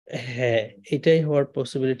 হ্যাঁ, এটাই হওয়ার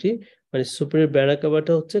possibility, মানে superior vena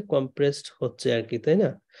কাভাটা হচ্ছে কম্প্রেসড হচ্ছে আর কি, তাই না?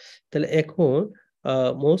 তাহলে এখন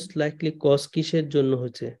মোস্ট লাইকলি কজ কিসের জন্য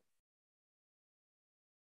হচ্ছে?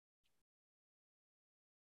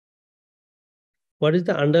 What is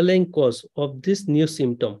the underlying cause of this new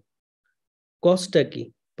symptom? কজটা কি?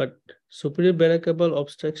 বাট সুপিরিয়র ভেনা কাভাল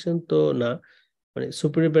অবস্ট্রাকশন তো না, মানে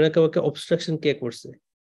সুপিরিয়র ভেনা কাভাকে অবস্ট্রাকশন কে করছে?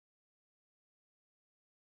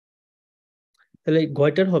 তাহলে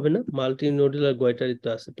গয়টার হবে না, মাল্টিনোডুলার গয়টারই তো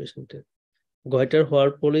আছে পেশেন্টের। গয়টার হওয়ার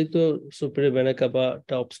পরেই তো সুপিরিয়র ভেনা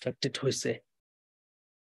কাভাটা অবস্ট্রাক্টেড হয়েছে।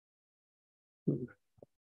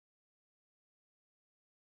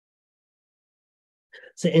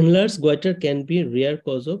 So enlarged goiter can be rare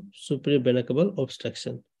cause of superior vena cava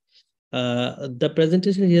obstruction. The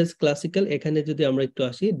presentation here is classical. এখানে যদি আমরা একটু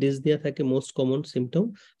আসি, dyspnea থাকে most common symptom,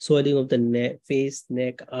 swelling of the neck, face,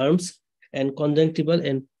 neck, arms, and conjunctival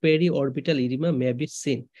and periorbital edema may be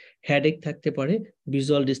seen. Headache থাকতে পারে,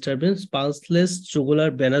 visual disturbance, pulseless jugular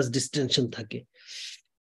venous distension থাকে।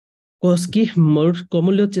 Cause কি?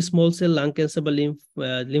 কমনলি হচ্ছে স্মল সেল লাং ক্যান্সার বা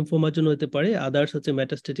লিম্ফোমার জন্য হতে পারে। Others হচ্ছে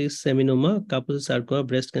metastatic সেমিনোমা, Kapusi sarcoma,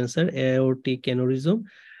 breast cancer, aortic aneurysm,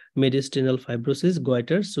 মেডিস্টিনাল fibrosis,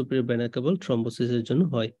 goitre, superior vena কাভাল থ্রম্বোসিসের জন্য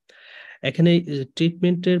হয়। এখানে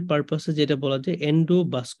ট্রিটমেন্টের পারপাসে যেটা বলা যায়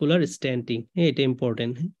এন্ডোভাস্কুলার স্ট্যান্টিং, এটা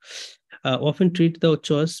important. often treat the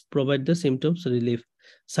choice, provide the symptoms relief.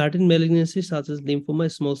 Certain malignancies such as lymphoma,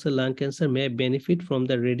 small cell lung cancer may benefit from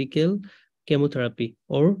the radical chemotherapy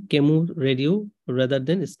or chemo radio rather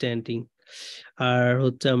than stenting. আর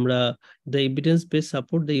হচ্ছে আমরা the evidence based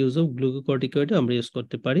support the use of glucocorticoid আমরা use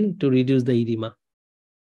করতে পারি to reduce the edema.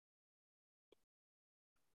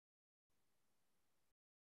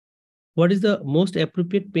 What is the most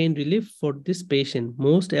appropriate pain relief for this patient?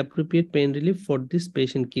 Most appropriate pain relief for this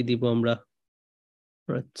patient কি দিব আমরা?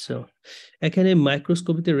 আচ্ছা, এখানে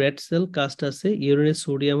মাইক্রোস্কোপিতে রেড সেল কাস্ট আছে, ইউরিনের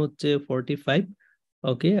sodium হচ্ছে 45,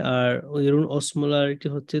 ওকে, আর ইউরিন অসমোলারিটি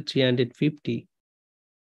হচ্ছে 350,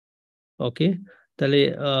 ওকে। তাহলে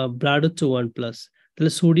ব্লাড হচ্ছে 1+,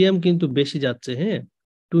 তাহলে সোডিয়াম কিন্তু বেশি যাচ্ছে, হ্যাঁ,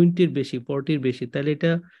 20-র বেশি, 40-র বেশি। তাহলে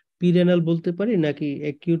এটা পিরেনাল বলতে পারি নাকি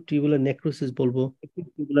অ্যাকিউট টিউবুলার নেক্রোসিস বলবো?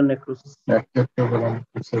 Tubular necrosis.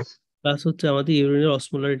 প্লাস হচ্ছে আমাদের ইউরিনের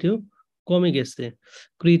অসমোলারিটিও কমে গেছে,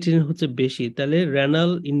 ক্রিয়েটিনিন হচ্ছে বেশি, তাহলে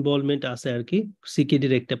রেনাল ইনভলভমেন্ট আছে আর কি।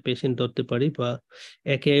 সিকেডির একটা পেশেন্ট ধরতে পারি বা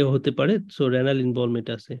একে হতে পারে, সো রেনাল ইনভলভমেন্ট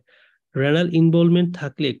আছে। রেনাল ইনভলভমেন্ট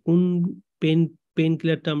থাকলে কোন পেইন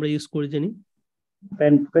কিলারটা আমরা ইউজ করি জানি?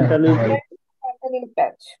 ফ্যান্টানিল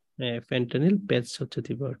প্যাচ। হ্যাঁ, ফ্যান্টানিল প্যাচ হচ্ছে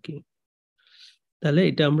দিব আর কি। তাহলে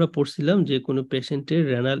এটা আমরা পড়ছিলাম যে কোনো পেশেন্টের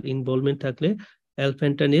রেনাল ইনভলভমেন্ট থাকলে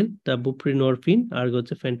অ্যালফেন্টানিল, তা বুপ্রিনরফিন আর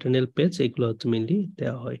হচ্ছে ফ্যান্টানিল প্যাচ, এগুলো হচ্ছে মেইনলি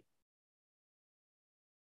দেওয়া হয়।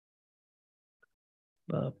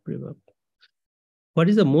 বাপরে বাপ। What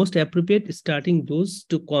is the most appropriate starting dose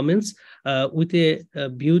to commence with a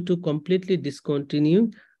view to completely discontinue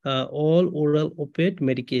all oral opiate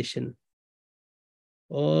medication?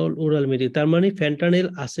 All oral medication, তার মানে ফ্যান্টানিল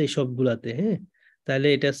আছে সবগুলাতে, হ্যাঁ, তাহলে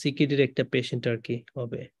এটা সিকেডির একটা পেশেন্ট আর কি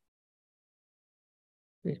হবে।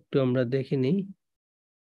 একটু আমরা দেখে নিই।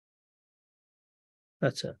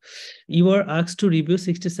 আচ্ছা, you are asked to review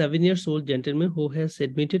 67-year-old gentleman who has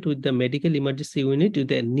admitted with the medical emergency unit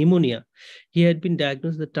with a pneumonia. He had been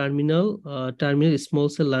diagnosed with terminal small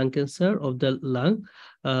cell lung cancer of the lung,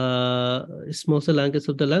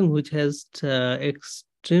 which has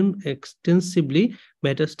extensively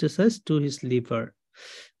metastasized to his liver,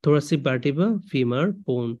 thoracic vertebra, femur,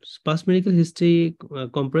 bones. Past medical history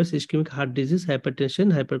comprised ischemic heart disease, hypertension,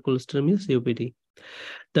 hypercholesterolemia, COPD.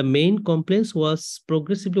 The main complaint was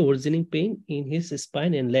progressively worsening pain in his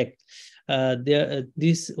spine and leg.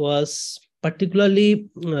 This was particularly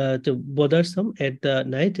bothersome at the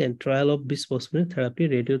night, and trial of bisphosphonates therapy,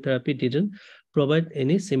 radiotherapy didn't provide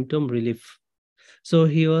any symptom relief. So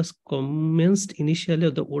he was commenced initially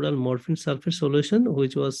of the oral morphine sulfate solution,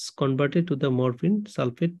 which was converted to the morphine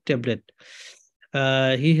sulfate tablet.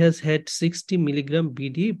 He has had 60 milligram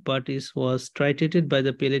BD, but was titrated by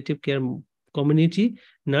the palliative care community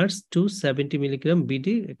nurse to 70 milligram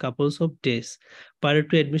BD a couple of days prior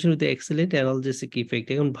to admission with the excellent analgesic effect.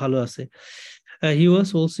 এখন ভালো আছে। He was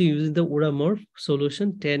also using the Uramorph solution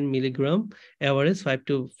 10 milligram average 5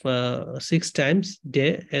 to 6 times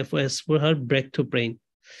day as per her breakthrough brain.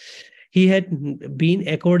 He had been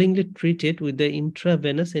accordingly treated with the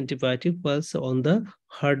intravenous antibiotic whilst on the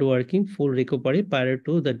hard-working full recovery prior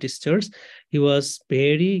to the discharge. He was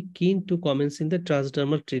very keen to commencing the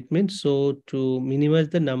transdermal treatment, so to minimize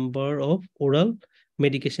the number of oral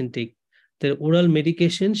medication take. The oral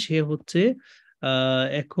medication সে হচ্ছে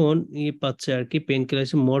এখন পাচ্ছে আর কি pain killer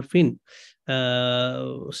morphine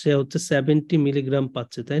সে হচ্ছে 70 milligram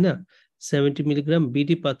পাচ্ছে, তাই না? 70 milligram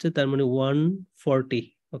BD পাচ্ছে, তার মানে 140,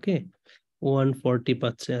 ওকে 140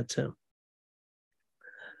 পাচ্ছে। আচ্ছা,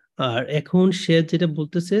 আর এখন সে যেটা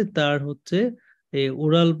বলতেছে তার হচ্ছে এই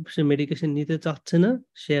ওরাল সে মেডিকেশন নিতে চাচ্ছে না,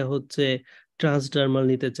 সে হচ্ছে ট্রান্সডার্মাল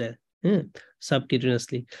নিতে চায়, হ্যাঁ,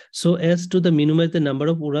 subcutaneously. So as to the minimize the number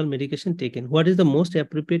of oral medication taken, what is the most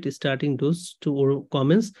appropriate starting dose to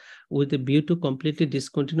commence with a view to completely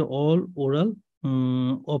discontinue all oral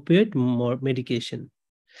opioid medication?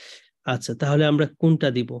 আচ্ছা, তাহলে আমরা কোনটা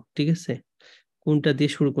দিব, ঠিক আছে, কোনটা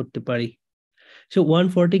দিয়ে শুরু করতে পারি? সে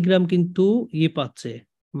 140 গ্রাম কিন্তু পাচ্ছে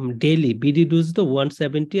ডেইলি, বিডি ডোজ তো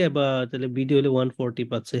 170, বা তাহলে বিডি হলে 140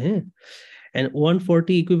 পাচ্ছে, হ্যাঁ। এন্ড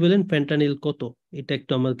 140 ইকুইভ্যালেন্ট ফেন্টানিল কত, এটা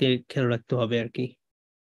একটু আমাকে খেয়াল রাখতে হবে আর কি।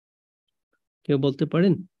 কেউ বলতে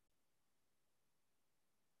পারেন?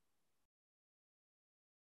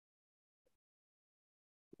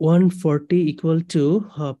 $140 ইকুয়াল টু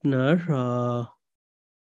আপনার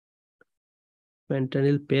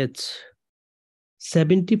ফেন্টানিল পেজ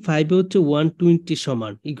 75 হচ্ছে 120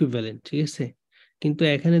 সমান ইকুইভ্যালেন্ট, ঠিক আছে, কিন্তু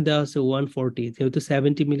এখানে দেওয়া আছে 140, যেহেতু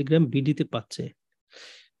 70 মিলিগ্রাম বিডিতে পাচ্ছে।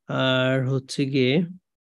 আর হচ্ছে গিয়ে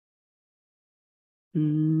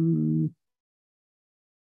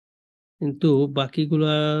কিন্তু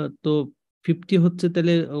বাকিগুলা তো 50 হচ্ছে,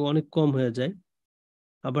 তাহলে অনেক কম হয়ে যায়,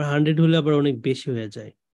 আবার 100 হলে আবার অনেক বেশি হয়ে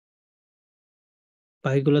যায়।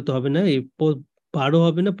 বাকিগুলো তো হবে না, এই 12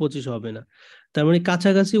 হবে না, 25 হবে না, তার মানে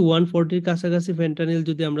কাছাকাছি 140 কাছাকাছি ফেন্টানিল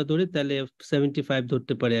যদি আমরা ধরি তাহলে 75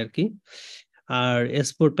 ধরতে পারি আর কি। আর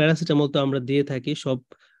এসপোর প্যারাসিটামল তো আমরা দিয়ে থাকি সব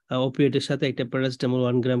ওপিয়েটের সাথে, একটা প্যারাসিটামল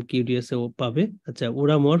 1 গ্রাম কিউডিএস ও পাবে। আচ্ছা,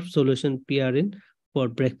 ওরামরফ solution PRN for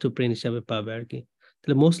break two brain হিসাবে পাবে আর কি।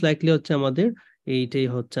 তাহলে মোস্ট লাইকলি হচ্ছে আমাদের এইটাই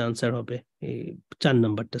হচ্ছে আনসার হবে, এই 4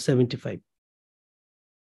 নাম্বারটা 75।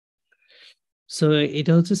 সো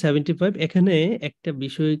এটা হচ্ছে 75। এখানে একটা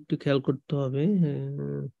বিষয় একটু খেয়াল করতে হবে,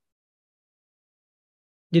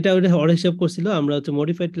 যেটা ওরা হিসাব করছিল, আমরা হচ্ছে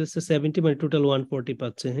মডিফাইড 70 মানে টোটাল 140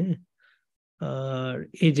 পাচ্ছে, হ্যাঁ। আর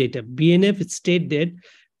এই যেটা BNF state that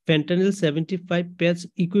fentanyl 75 pairs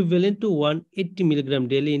equivalent to 180 milligram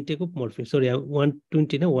daily intake of morphine, sorry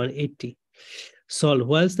 120 না 180 sol,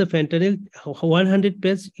 whilst the fentanyl 100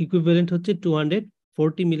 pairs equivalent হচ্ছে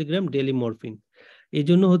 240 milligram daily morphine। এই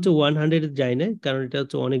জন্য হচ্ছে 100 যায় না, কারণ এটা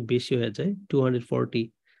হচ্ছে অনেক বেশি হয়ে যায়, 240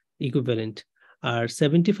 ইকুইভ্যালেন্ট। আর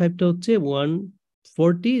 75টা হচ্ছে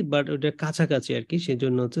 140 বাট ওটা কাছাকাছি আর কি,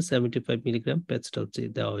 সেজন্য হচ্ছে 75 মিলিগ্রাম প্যাচটা হচ্ছে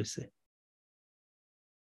দেওয়া হয়েছে।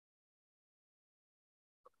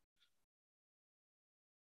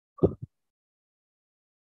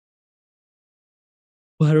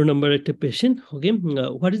 12 number একটা patient, okay,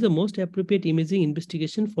 what is the most appropriate imaging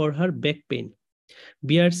investigation for her back pain?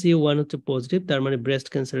 BRCA1 হচ্ছে পজিটিভ, তার মানে ব্রেস্ট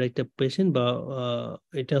ক্যান্সার একটা পেশেন্ট, বা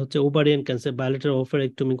এটা হচ্ছে ওভারিয়ান ক্যান্সার, বায়োলেটার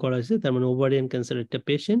ওভারেক্টমি করা হয়েছে, তার মানে ওভারিয়ান ক্যান্সার একটা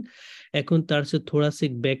পেশেন্ট। এখন তার হচ্ছে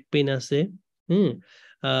থোরাসিক ব্যাক পেইন আছে,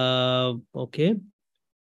 ওকে,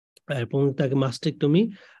 এবং তাকে মাস্টেক্টমি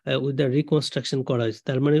উইথ দ্য রিকনস্ট্রাকশন করা হয়েছে,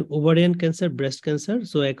 তার মানে ovarian cancer, breast cancer.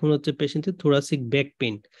 So এখন হচ্ছে পেশেন্টের থোরাসিক ব্যাক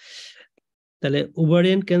পেইন, তাহলে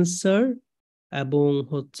ওভারিয়ান ক্যান্সার এবং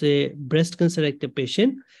হচ্ছে ব্রেস্ট ক্যান্সার একটা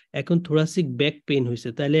পেশেন্ট, এখন থোরাসিক ব্যাক পেইন হয়েছে,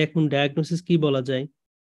 তাহলে এখন ডায়াগনোসিস কি বলা যায়?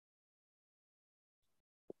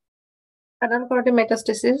 Spinal কর্ডে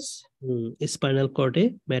metastasis. স্পাইনাল কর্ডে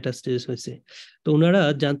মেটাস্টেসিস হয়েছে। তো ওনারা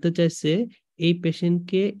জানতে চাইছে এই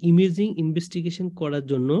পেশেন্টকে ইমেজিং ইনভেস্টিগেশন করার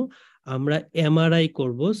জন্য আমরা এমআরআই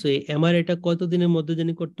করব, সো এই এমআরআইটা কতদিনের মধ্যে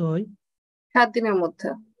জানি করতে হয়? 7 দিনের মধ্যে।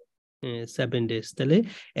 7 days। তাহলে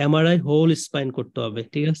এমআরআই হোল স্পাইন করতে হবে,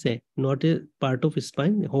 ঠিক আছে, not a part of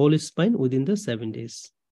spine, whole spine within the 7 days,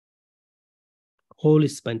 whole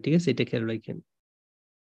spine, ঠিক আছে, এটা খেয়াল রাখেন।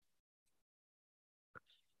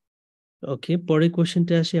 Okay, পরের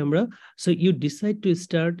কোশ্চেনটা আসি আমরা। So you decide to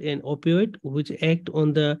start an opioid which act on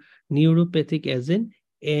the neuropathic agent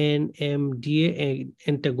NMDA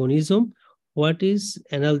antagonism. What is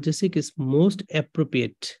analgesic is most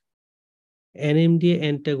appropriate? NMDA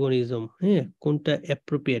antagonism, হ্যাঁ, কোনটা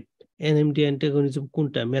appropriate? NMDA antagonism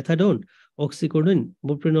কোনটা? Methadone, oxycodone,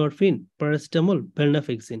 buprenorphine, paracetamol,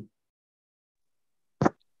 venlafaxine.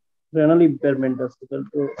 Renal impairment আছে, তাহলে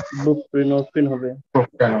তো buprenorphine হবে।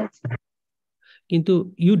 কিন্তু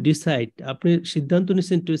you decide, আপনি সিদ্ধান্ত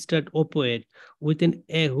নিচ্ছেন to start opioid with an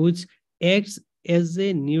which acts as a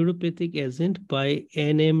neuropathic agent by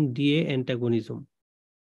NMDA antagonism.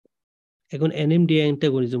 এখন NMDA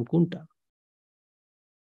antagonism কোনটা?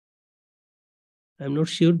 I am not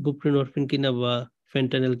sure buprenorphine কিনা বা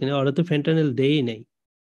ফেন্টানিল কিনা, ওরা তো ফেন্টানিল দেয়ই নাই।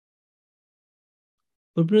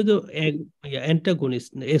 বুপ্রেন তো antagonist,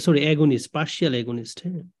 sorry against, partial against,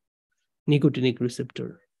 হ্যাঁ, নিকোটিনিক রিসেপ্টর।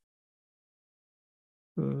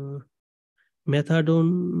 মেথাডন,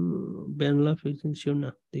 বেনলাফেক্সিন শিওর না,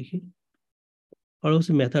 দেখি। Or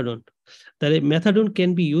also methadone. That methadone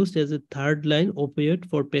can be used as a third line opioid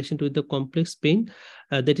for patient with the complex pain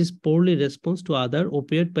that is poorly response to other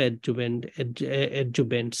opioid by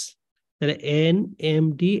adjuvants. তাহলে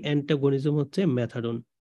NMD antagonism হচ্ছে methadone,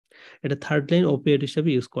 এটা third line ওপিয়েড হিসেবে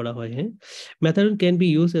use করা হয়। হ্যাঁ, methadone can be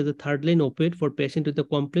used as a third line opioid for patient with a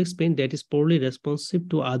complex pain that is poorly responsive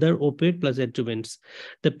to other opioid plus adjuvants.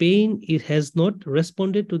 The pain it has not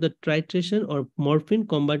responded to the titration or morphine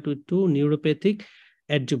combined with two neuropathic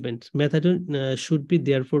adjuvants. Methadone should be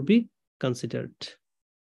therefore be considered.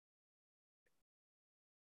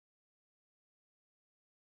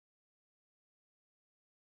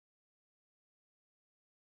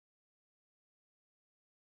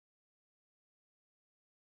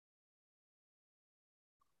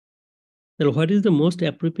 Now, what is the most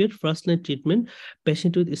appropriate first line treatment?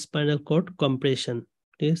 Patient with spinal cord compression.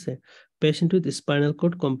 ঠিক আছে, patient with spinal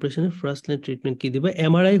cord কম্প্রেশনের first line treatment কি দিবে?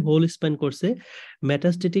 MRI whole spine করছে,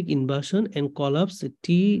 metastatic inversion and collapse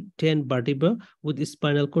T10 vertebra with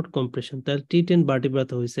spinal cord compression, তাহলে T10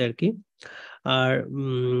 ভার্টিব্রাতে হয়েছে আর কি। আর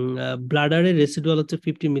ব্লাডারের residual হচ্ছে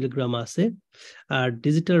 50 milligram আছে। আর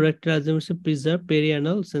digital rectal preserve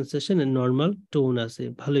perianal sensation and normal tone আছে,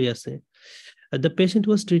 ভালোই আছে। The patient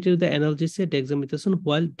was treated with the analgesia dexamethasone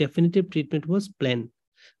while definitive treatment was planned.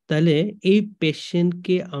 তাহলে এই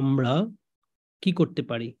পেশেন্টকে আমরা কি করতে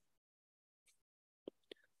পারি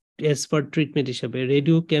as for treatment হিসেবে?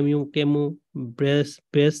 Radio, chemo,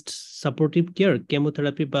 breast supportive care,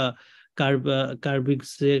 chemotherapy বা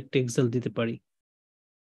কার্বিক্সেটেক্সাল দিতে পারি।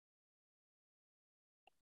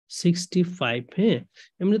 65, হ্যাঁ,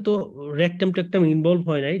 এমনি তো রেকটাম টেকটাম ইনভলভ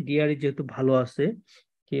হয় নাই, ডিআরই যেহেতু ভালো আছে,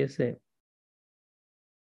 ঠিক আছে।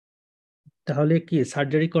 তাহলে কি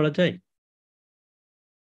সার্জারি করা যায়?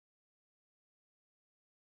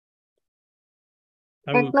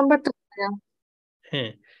 এক নম্বরটা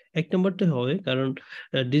হ্যাঁ, এক নম্বরটা হবে, কারণ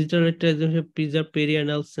ডিজিটাল একটা preserve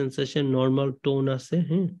perianal sensation, normal tone আছে,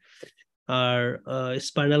 হ্যাঁ। আর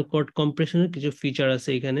স্পাইনাল কর্ড কম্প্রেশনের কিছু ফিচার আছে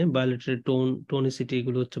এখানে, বায়োলেটারি টোনিসিটি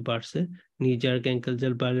এগুলো হচ্ছে বাড়ছে, নিজার ক্যাঙ্কেল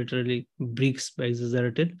জেল বায়োলেটারি ব্রিক্স বা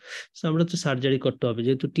এক্সাজারেটেড। সো আমরা হচ্ছে সার্জারি করতে হবে,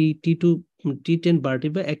 যেহেতু T10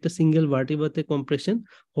 ভার্টিব্রা একটা single ভার্টিব্রাতে compression,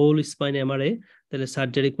 whole spine MRI, তাহলে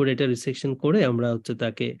সার্জারি করে এটা রিসেকশন করে আমরা হচ্ছে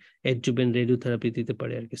তাকে adjuvant radiotherapy দিতে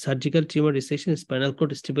পারি আর কি। Surgical tumour resection, spinal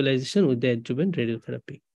cord stabilisation with the adjuvant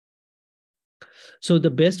radiotherapy. So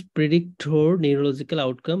the best predictor neurological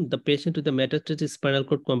outcome, the patient with the metastatic spinal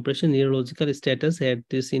cord compression neurological status at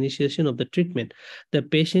this initiation of the treatment. The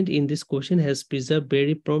patient in this question has preserved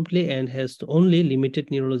very promptly and has only limited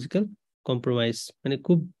neurological compromise. মানে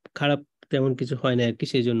খুব খারাপ তেমন কিছু হয় না আর কি,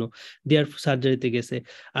 সেই জন্য দেয়ার সার্জারিতে গেছে।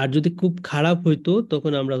 আর যদি খুব খারাপ হইতো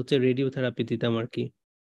তখন আমরা হচ্ছে রেডিওথেরাপি দিতাম আর কি।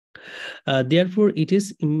 Therefore, it is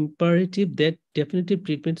imperative that definitive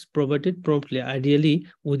treatment is provided promptly, ideally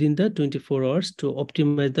within the 24 hours to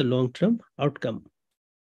optimize the long-term outcome.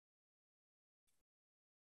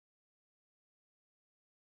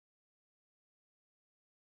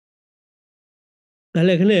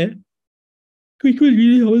 তাহলে এখানে কিছু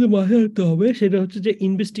জিনিস আমাদের মাথায় রাখতে হবে, সেটা হচ্ছে যে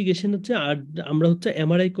ইনভেস্টিগেশন হচ্ছে, আর আমরা হচ্ছে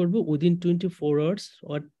এমআরআই করব within 24 hours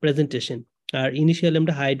or presentation. R initially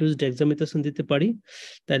আমরা হাই ডোজ ডেক্সামেথাসোন দিতে পারি,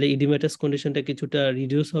 তাহলে ইডিমেটাস কন্ডিশনটা কিছুটা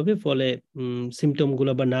রিডিউস হবে, ফলে সিমটম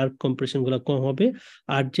গুলো বা নার্ভ কম্প্রেশন গুলো কম হবে।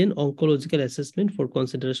 Urgent oncological assessment for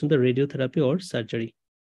consideration the radiotherapy or surgery.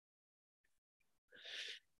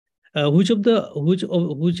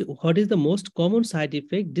 What is the most common side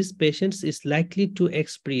effect this patient is likely to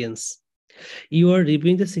experience? You are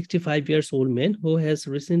reviewing the 65 years old man who has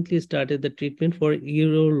recently started the treatment for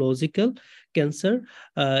urological cancer,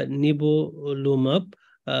 nivolumab,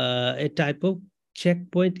 a type of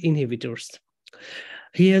checkpoint inhibitors.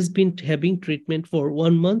 He has been having treatment for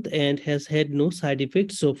 1 month and has had no side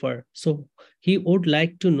effects so far. So he would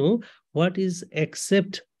like to know what is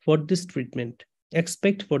expect for this treatment.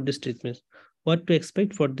 What to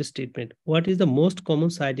expect for this treatment? What is the most common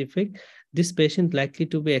side effect this patient likely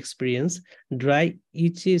to be experience? Dry,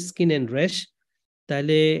 itchy skin and rash.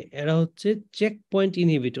 তাহলে এরা হচ্ছে check point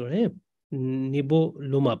inhibitor, হ্যাঁ,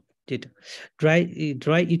 নিবোলুমাব যেটা।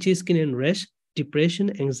 Dry itchy skin and rash, depression,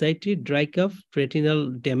 anxiety, dry calf, retinal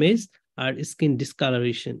damage R skin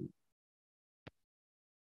discolouration.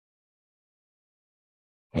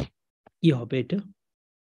 কি হবে এটা?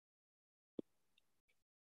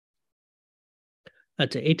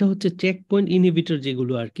 আচ্ছা, এটা হচ্ছে চেক পয়েন্ট ইনহিবিটর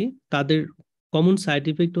যেগুলো আর কি, তাদের কমন সাইড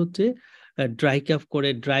ইফেক্ট হচ্ছে ড্রাই কাফ করে,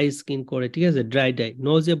 ড্রাই স্কিন করে, ঠিক আছে, ড্রাই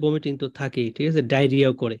নজিয়া ভমিটিং তো থাকেই, ঠিক আছে,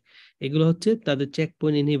 ডায়রিয়াও করে। এগুলো হচ্ছে তাদের চেক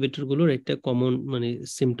পয়েন্ট ইনহিবিটর গুলোর একটা কমন মানে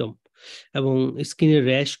সিমটম। এবং স্কিনে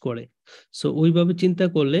র্যাশ করে। সো ওইভাবে চিন্তা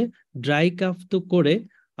করলে ড্রাই কাফ তো করে,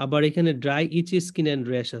 আবার এখানে dry itchy skin and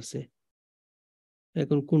rash আছে।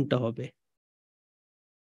 এখন কোনটা হবে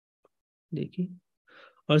দেখি।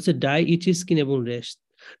 আর হচ্ছে ড্রাই ইচি স্কিন এবং র্যাশ।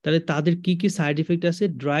 তাহলে তাদের কি কি সাইড ইফেক্ট আছে?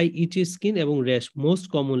 ড্রাই ইচি স্কিন এবং র্যাশ মোস্ট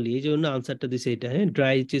কমনলি, এই জন্য আনসারটা দিছে এটা, হ্যাঁ,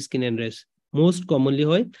 dry itchy skin and rash most commonly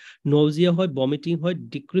হয়। নজিয়া হয়, ভমিটিং হয়,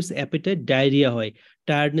 ডিক্রিজ অ্যাপিটাইট, ডায়রিয়া হয়,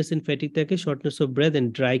 টায়ার্ডনেস এন্ড ফ্যাটিক থাকে, shortness of breadth and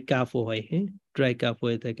dry কাফও হয়, হ্যাঁ, ড্রাই কাফ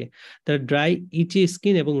হয়ে থাকে। তাহলে ড্রাই ইচি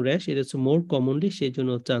স্কিন এবং র্যাশ এটা হচ্ছে মোর কমনলি, সেই জন্য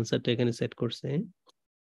হচ্ছে আনসারটা এখানে সেট করছে, হ্যাঁ।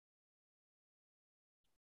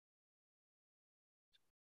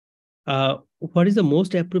 What is the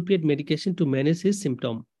most appropriate medication to manage his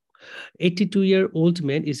symptom? 82-year-old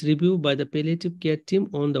man is reviewed by the palliative care team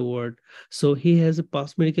on the ward. So he has a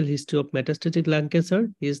past medical history of metastatic lung cancer.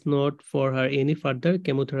 He is not for her any further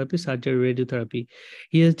chemotherapy, surgery, radiotherapy.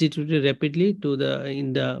 He has deteriorated rapidly in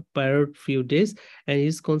the prior few days and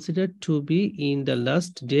is considered to be in the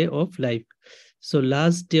last day of life. So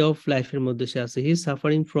last day of life এর মধ্যে সে আছে। He is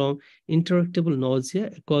suffering from intractable nausea,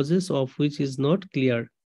 causes of which is not clear.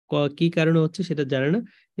 কি কারণে হচ্ছে সেটা জানে না,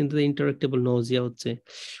 কিন্তু ইন্টারেক্টেবল নাউজিয়া হচ্ছে।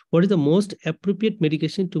 What is the most appropriate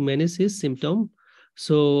medication to manage his symptom?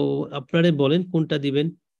 So আপনারা বলেন কোনটা দিবেন।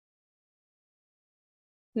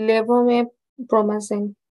 লেভোমেপ্রোমাজিন।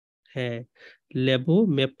 হ্যাঁ,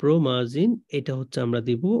 লেভোমেপ্রোমাজিন এটা হচ্ছে আমরা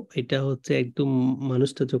দিব। এটা হচ্ছে একদম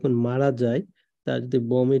মানুষটা যখন মারা যায়, তার যদি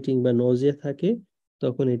ভমিটিং বা নজিয়া থাকে,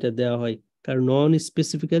 তখন এটা দেওয়া হয়। কারণ নন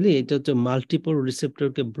স্পেসিফিক্যালি এটা হচ্ছে মাল্টিপল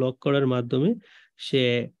রিসেপ্টরকে ব্লক করার মাধ্যমে সে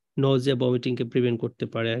নজিয়া ভমিটিং কে প্রিভেন্ট করতে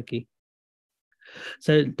পারে আর কি।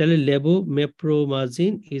 তাহলে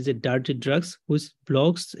লেভোমেপ্রোমাজিন is a dirty drugs which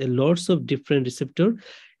blocks a lots of different receptor,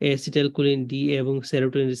 acetylcholine D এবং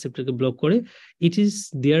serotonin receptor কে ব্লক করে। It is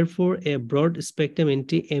therefore a broad spectrum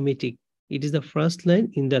antiemetic. It is the first line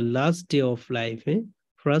in the last day of life,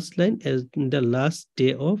 first line as in the last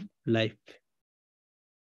day of life.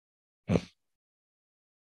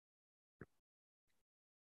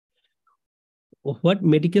 What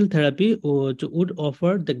medical therapy would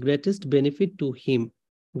offer the greatest benefit to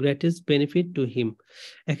him?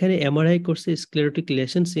 এখানে MRI করছে sclerotic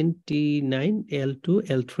lessons in T9, L2,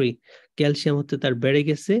 L3। Calcium হচ্ছে তার বেড়ে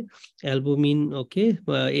গেছে, albumin ওকে,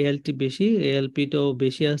 ALT বেশি, ALP টাও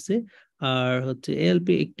বেশি আছে, আর হচ্ছে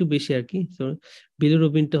এএলপি একটু বেশি আর কি,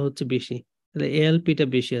 বিলিরুবিনটা হচ্ছে বেশি, তাহলে এএলপি টা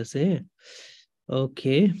বেশি আছে, হ্যাঁ,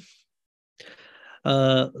 ওকে।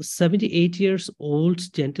 78 years old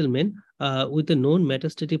gentleman with a known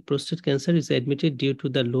metastatic prostate cancer is admitted due to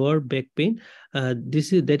the lower back pain.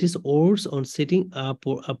 That is worse on sitting up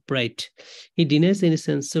or upright. He denies any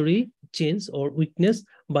sensory change or weakness,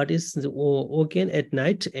 but is woken at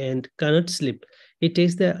night and cannot sleep. He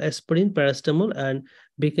takes the aspirin, paracetamol, and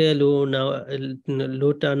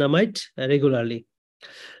bicalotamide regularly.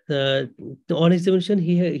 On examination,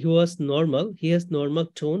 he was normal. He has normal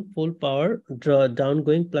tone, full power,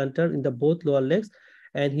 downgoing plantar in the both lower legs,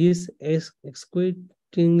 and he is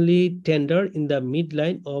exquisitely tender in the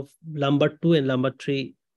midline of lumbar 2 and lumbar 3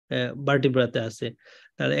 vertebrae আছে।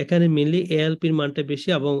 তাহলে এখানে mainly এএলপির মানটা বেশি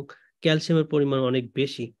এবং ক্যালসিয়ামের পরিমাণ অনেক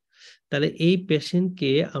বেশি। তাহলে এই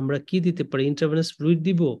পেশেন্টকে আমরা কি দিতে পারি? ইন্ট্রাভেনাস ফ্লুইড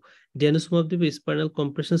দিব, ডেনোসোমাব দিব, স্পাইনাল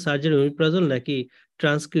কম্প্রেশন সার্জারি, ওমিপ্রাজল, নাকি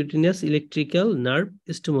ট্রান্সকিউটিনিয়াস ইলেকট্রিক্যাল নার্ভ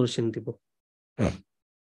স্টিমুলেশন দিব?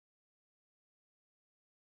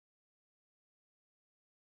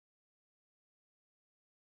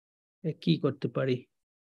 কি করতে পারি?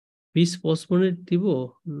 বিসফসফোনেট দিব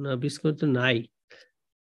না? বিসফসফোনেট নাই,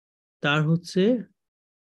 তার হচ্ছে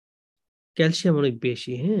ক্যালসিয়াম অনেক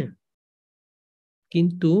বেশি, হ্যাঁ,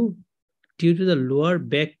 কিন্তু due to the lower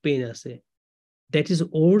back pain আছে, that is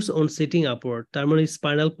ওর্স on sitting upward, তার মানে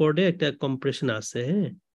স্পাইনাল কর্ডে একটা কম্প্রেশন আছে, হ্যাঁ।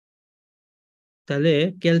 তাহলে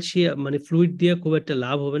ক্যালসিয়াম মানে ফ্লুইড দিয়ে খুব একটা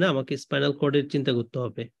লাভ হবে না, আমাকে স্পাইনাল কর্ডের চিন্তা করতে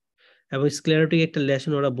হবে, এবং স্ক্লেরোটিক একটা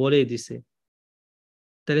লেশন ওরা বলেই দিছে।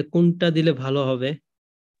 তাহলে কোনটা দিলে ভালো হবে?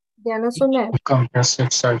 Compressive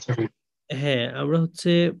surgery. হ্যাঁ, আমরা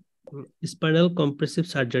হচ্ছে স্পাইনাল কম্প্রেসিভ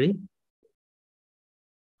সার্জারি,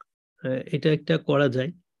 এটা একটা করা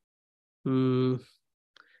যায়।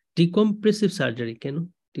 ডিকম্প্রেসিভ সার্জারি কেন?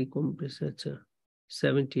 ডিকম্প্রেসিভ, আচ্ছা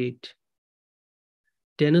 78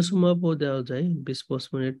 টেনোসোমাপও দেওয়া যায়,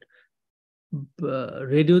 বিসফসফোনেট,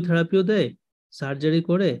 রেডিওথেরাপিও দেয়, সার্জারি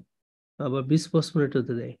করে, আবার বিসফসফোনেটও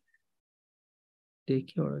দেয়।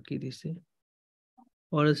 দেখি ওরা কি দিছে,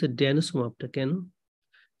 ওরা হচ্ছে ডেনোসোমাপটা কেন?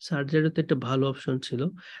 সার্জারিতে একটা ভালো অপশন ছিল।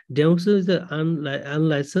 ডেনোসোমাপ ইজ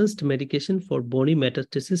আনলাইসেন্সড মেডিকেশন ফর বনি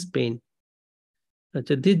মেটাস্টেসিস পেইন।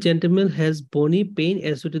 আচ্ছা, this gentleman has bony pain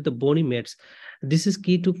associated with the bony mets. This is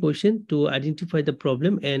key to question to identify the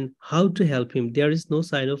problem and how to help him. There is no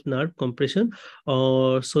sign of nerve compression, or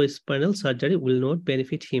so spinal surgery will not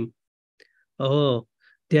benefit him. Oh,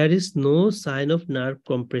 there is no sign of nerve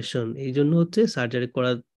compression. এই জন্য হচ্ছে surgery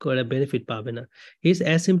করা benefit পাবে না। He is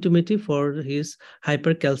asymptomatic for his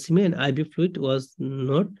hypercalcemia and IV fluid was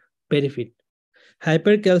not benefit.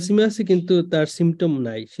 Hyper calcaemia আছে কিন্তু তার symptom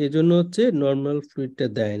নাই, সেজন্য হচ্ছে নর্মাল ফ্লুইডটা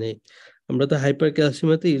দেয় নাই। আমরা তো হাইপার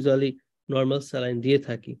ক্যালসিমিয়াতে ইউজুয়ালি নর্মাল স্যালাইন দিয়ে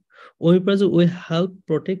থাকি। Omeprazole will help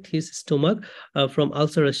protect his stomach from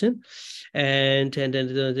ulceration and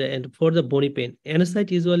for the bony pain. NSAID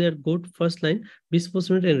usually are good first line.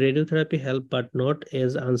 Bisphosphonate and radiotherapy help, but not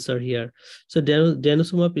as answer here. So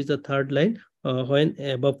denosumab is the third line. When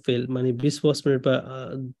above fail, মানে bisphosphonate বা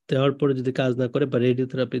দেওয়ার পরে যদি কাজ না করে বা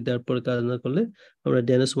radiotherapy দেওয়ার পরে কাজ না করলে আমরা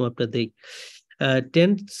ডেনোসোমাপটা দেই।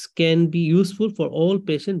 Tents can be useful for all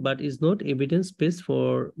patient but is not evidence based for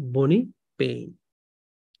bony pain.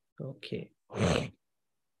 Okay.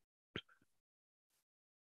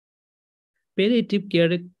 Palliative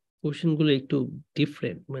care question গুলো একটু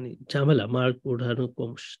ডিফারেন্ট, মানে ঝামেলা, মার্ক ওঠানো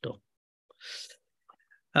কষ্ট।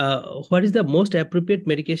 What is the most appropriate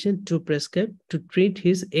medication to prescribe to treat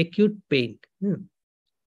his acute pain?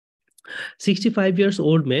 65 years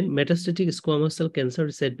old man, metastatic squamous cell cancer,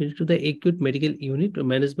 is admitted to the acute medical unit for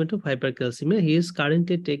management of hypercalcemia. He is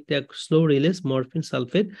currently taking the slow release morphine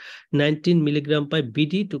sulfate 19 milligram by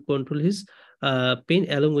BD to control his pain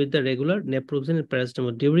along with the regular naproxen and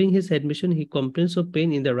paracetamol. During his admission, he complains of pain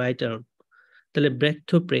in the right arm. তাহলে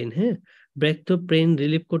ব্রেকথোপ্রেন, হ্যাঁ, ব্রেকথোপ্রেন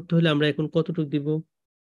relieve করতে হলে আমরা এখন কতটুকু দিব?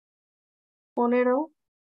 15।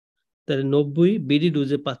 তাহলে 90 BD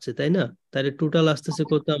ডোজে পাচ্ছে, তাই না? তাহলে টোটাল আসতেছে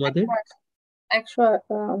কত আমাদের?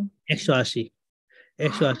 180,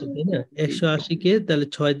 180, তাই না? 180 কে তাহলে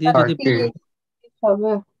 6 দিয়ে যদি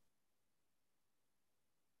হবে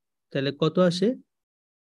তাহলে কত আসে?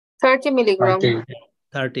 30 মিলিগ্রাম।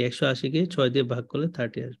 30, 180 কে 6 দিয়ে ভাগ করলে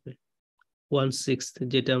 30 আসবে, 1/6,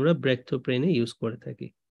 যেটা আমরা ব্রেকথোপ্রেনে ইউজ করে থাকি।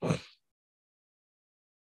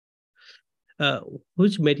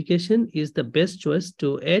 Which medication is the best choice to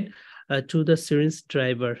add to the syringe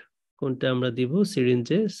driver? কোনটা আমরা দিব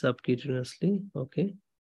সিরিঞ্জে সাবকিউটেনিয়াসলি? ওকে,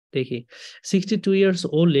 দেখি। 62 years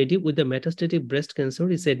old lady with the metastatic breast cancer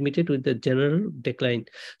is admitted with the general decline.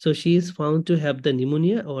 So she is found to have the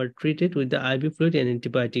pneumonia or treated with the IV fluid and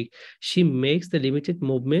antibiotic. She makes the limited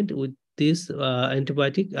movement with this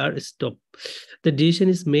antibiotic are stopped. The decision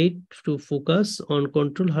is made to focus on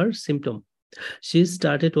control her symptom. She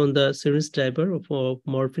started on the syringe driver for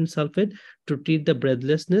morphine sulfate to treat the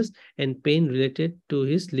breathlessness and pain related to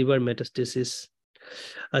his liver metastasis.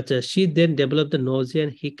 She then developed the nausea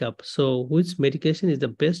and hiccup. So which medication is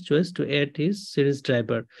the best choice to add his syringe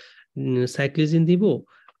driver? Cyclizine দিব,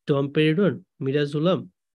 domperidone, midazolam,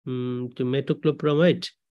 to metoclopramide,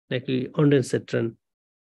 নাকি ondansetron?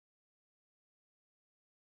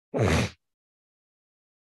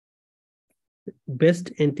 Best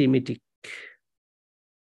antiemetic.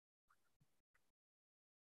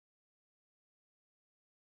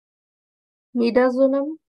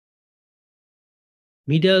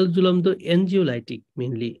 Midazolam তো এনজিওলাইটিক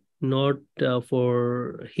mainly, not for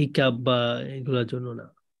hiccup বা এগুলোর জন্য না।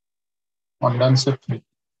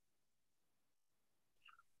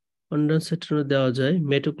 অন্ডানসেট্রনও দেওয়া যায়,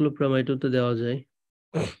 মেটোক্লোপ্রামাইডও তো দেওয়া যায়।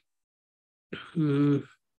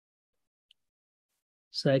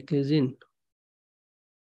 সাইক্লিজিন,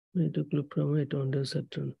 মেটোক্লোপ্রামাইড,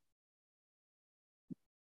 অন্ডানসেট্রন,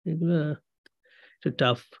 এগুলা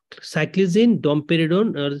tough. Cyclizine,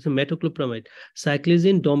 domperidone, metoclopramide.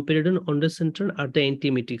 Cyclizine, domperidone, ondansetron are the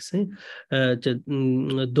antiemetics.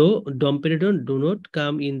 Though domperidone do not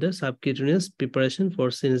come in the subcutaneous preparation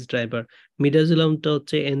for sinus driver. Midazolam ta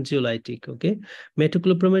hocche anxiolytic. Okay.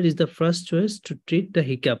 Metoclopramide is the first choice to treat the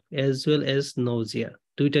hiccup as well as nausea.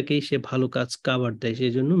 দুইটাকেই সে ভালো কাজ cover দেয়,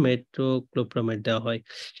 সেই জন্য মেট্রোক্লোপ্রামাইড দেওয়া হয়।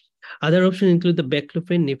 আদার option include the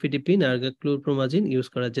baclofen, nifedipine R chlorpromazine use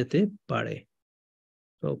করা যেতে পারে।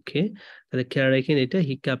 ওকে, তাহলে খেয়াল রাখেন এটা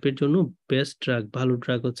হিকাপের জন্য বেস্ট ড্রাগ, ভালো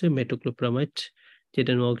ড্রাগ হচ্ছে মেটোক্লোপ্রামাইড,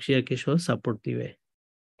 যেটা নক্সিয়াকে সহ সাপোর্ট দিবে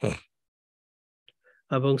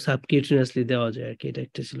এবং সাবকিউটেনিয়াসলি দেওয়া যায় আর কি। এটা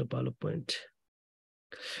একটা ছিল ভালো point.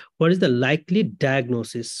 What is the likely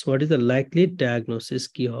diagnosis? What is the likely diagnosis?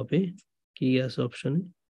 কি হবে, কি আছে অপশনে?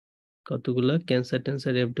 কতগুলা ক্যান্সার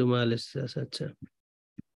ট্যান্সার অ্যাবডোমিনালিসিস আছে। আচ্ছা,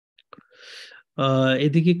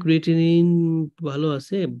 এদিকে ক্রিয়েটিনিন ভালো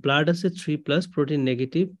আছে, ব্লাড আছে 3+, প্রোটিন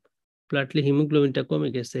নেগেটিভ, প্লাটলি হিমোগ্লোবিনটা কমে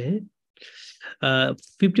গেছে। হ্যাঁ,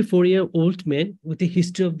 54-year-old man with a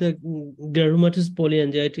history of the dermatitis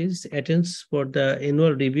polyangiitis attends for the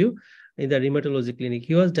annual review in the rheumatology clinic.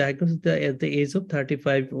 He was diagnosed at the age of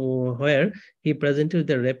 35, where he presented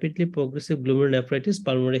with a rapidly progressive glomerulonephritis,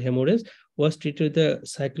 pulmonary hemorrhage, was treated with the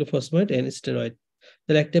cyclophosphamide and steroid.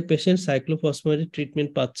 তাহলে একটা patient সাইক্লোফসফেট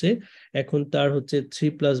treatment পাচ্ছে, এখন তার হচ্ছে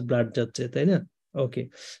 3+ blood যাচ্ছে, তাই না? ওকে,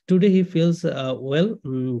 today he feels well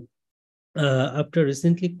after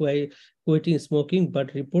recently quitting smoking, but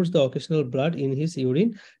reports the occasional blood in his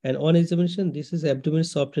urine, and on examination this is abdomen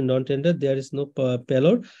soft and non-tender. There is no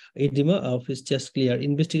pallor, edema of his chest clear.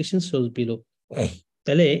 Investigation shows below.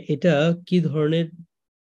 তাহলে এটা কি ধরনের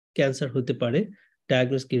cancer হতে পারে?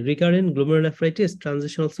 Diagnose কি? Recurrent glomerulonephritis,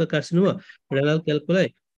 transitional cell carcinoma, renal calculi,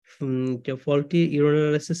 faulty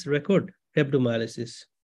urinalysis record, অ্যাবডোমিনালাইসিস।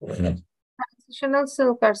 Transitional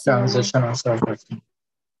cell carcinoma.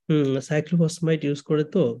 Cyclophosphamide use করে,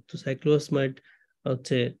 তো cyclophosphamide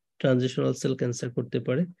হচ্ছে ট্রানজিশনাল সেল ক্যান্সার করতে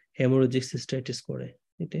পারে, হেমোরেজিক সিস্টাইটিস করে,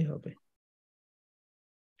 এটাই হবে।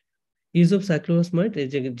 ইউজ অফ সাইক্লোফসফামাইড এই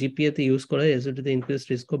যে জিপিএ তে ইউজ করা হয় age to the increased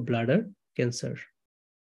risk of bladder cancer.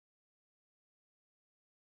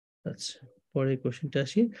 আচ্ছা, পরের কোশ্চেনটা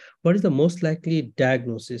আসি। What is the most likely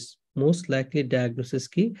diagnosis? Most likely diagnosis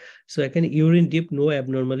কি? সো এখানে ইউরিন ডিপ, নো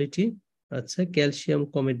অ্যাবনর্মালিটি। আচ্ছা, ক্যালসিয়াম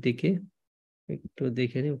কমের দিকে একটু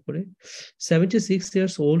দেখে নিই উপরে। 76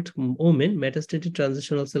 years old woman, metastatic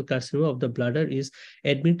transitional cell carcinoma of the bladder, is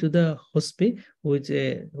admitted to the hospital with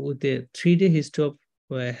a 3-day history of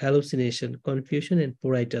hallucination, confusion and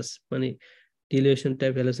pruritus, মানে delusion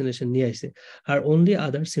type hallucination নিয়ে আসে। Her only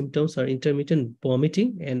other symptoms are intermittent vomiting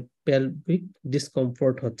and pelvic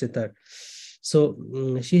discomfort হচ্ছে তার। So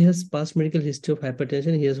she has past medical history of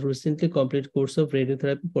hypertension. He has recently completed course of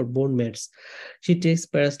radiotherapy for bone mets. She takes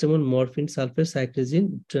paracetamol, morphine, sulfate, cyclizine,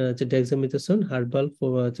 dexamethasone, herbal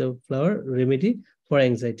flower remedy for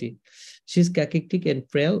anxiety. She's cachectic and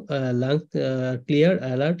frail, lung clear,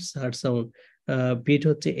 alert, heart sound. Beat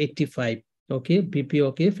হচ্ছে 85. Okay, BP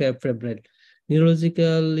okay, febrile.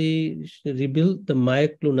 Neurologically reveal the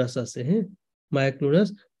myoclonus আছে, হ্যাঁ, myoclonus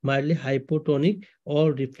mildly hypotonic, all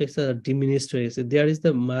reflexes are diminished হয়ে গেছে। There is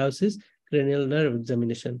the meiosis, cranial nerve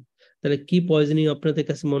examination. তাহলে কি poisoning আপনাদের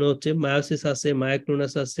কাছে মনে হচ্ছে? মায়োসিস আছে,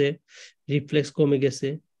 মায়োক্লোনাস আছে, রিফ্লেক্স কমে গেছে,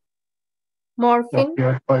 মরফিন,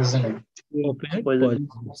 ওপিয়েট পয়জনিং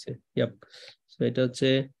আছে। ইয়াপ, সো এটা হচ্ছে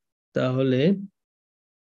তাহলে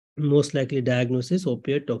most likely diagnosis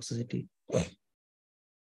opiate toxicity.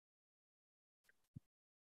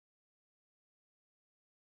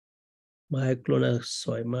 মায়োক্লোনাস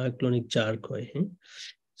হয়, মায়োক্লোনিক জার্ক হয়। হ্যাঁ,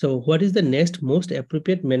 so what is the next most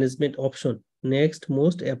appropriate management option? Next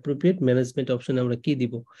most appropriate management option আমরা কি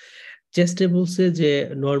দিব? চেস্টে বলছে যে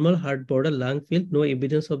normal heart border, lung feel, no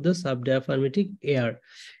evidence of the সাবডায়াফ্রাগমেটিক air,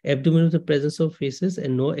 abdomen with the presence of faces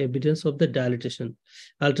and no evidence of the dilatation,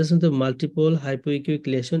 ultrasound of multiple হাইপোইকিউক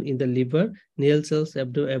lesson in the liver, নিয়েল sales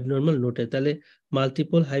abnormal noted. তাহলে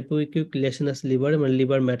multiple হাইপোইকিউক lesson আছে লিভারে, মানে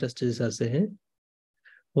liver metastasis আছে। হ্যাঁ,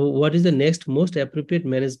 what is the next most appropriate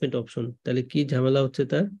management option? তাহলে কি ঝামেলা হচ্ছে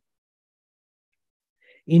তার?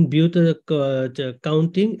 In view to the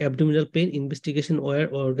counting abdominal pain, investigation were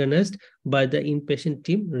organized by the inpatient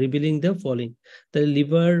team revealing the following. The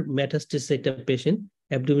liver metastasis একটা পেশেন্ট,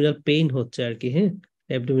 abdominal pain হচ্ছে আর কি। হ্যাঁ,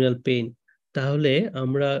 abdominal pain, তাহলে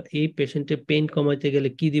আমরা এই পেশেন্টের পেইন কমাইতে গেলে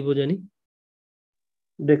কি দিব জানি?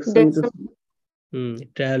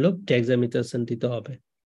 ট্রায়াল অফ ডেক্সামিথাসোন দিতে হবে,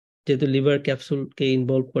 যেহেতু লিভার ক্যাপসুলকে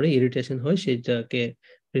ইনভলভ করে ইরিটেশন হয়, সেটাকে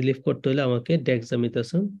রিলিফ করতে হলে আমাকে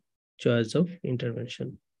ডেক্সামিথাসোন চয়েস অফ ইন্টারভেনশন।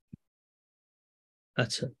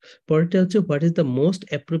 আচ্ছা, পরেরটা হচ্ছে what is the most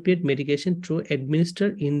appropriate medication two administer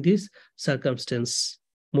in this circumstance?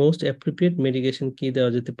 Most appropriate medication কি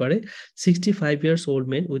দেওয়া যেতে পারে? 65 years old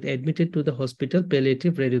man with admitted to the hospital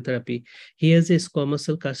palliative radiotherapy. He has a squamous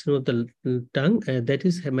cell carcinoma of the tongue that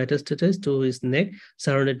is metastatized to his neck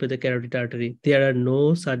surrounded by the carotid artery. There are no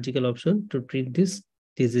surgical options to treat this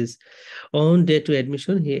disease. On day to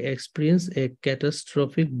admission, he experienced a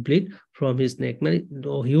catastrophic bleed from his neck. মানে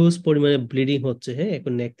huge পরিমাণে bleeding হচ্ছে, হ্যাঁ,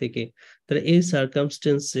 এখন নেক থেকে। তাহলে এই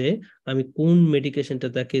সার্কামস্টেন্সে আমি কোন মেডিকেশনটা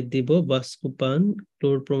তাকে দিব? বাস্কুপান,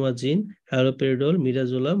 chlorpromazine, haloperidol,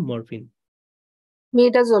 midazolam, morphine.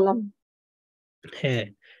 Midazolam. হ্যাঁ,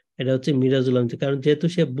 এটা হচ্ছে মিডাজোলাম, কারণ যেহেতু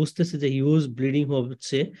সে বুঝতেছে যে হিউজ ব্লিডিং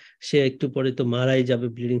হচ্ছে, সে একটু পরে তো মারাই যাবে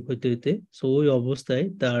ব্লিডিং হইতে হইতে। সো ওই অবস্থায়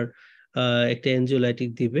তার একটা এনজিওলাইটিক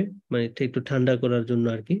দিবে, মানে একটু ঠান্ডা করার জন্য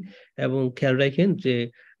আর কি। এবং খেয়াল রাখেন যে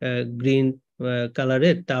গ্রিন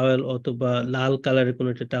কালারের টাওয়েল অথবা লাল কালারের কোনো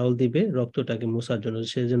একটা টাওয়েল দিবে রক্তটাকে মোছার জন্য,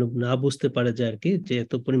 সে যেন না বুঝতে পারে যে আর কি যে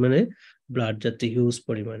এত পরিমাণে ব্লাড যাচ্ছে হিউজ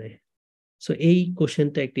পরিমাণে। সো এই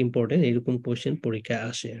কোশ্চেনটা একটা ইম্পর্টেন্ট, এরকম কোশ্চেন পরীক্ষায়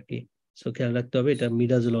আসে আর কি। সো খেয়াল রাখতে হবে, এটা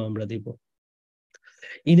মিডাজোলাম আমরা দিব।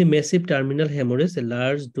 In a massive terminal hemorrhage, a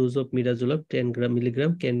large dose of midazolam 10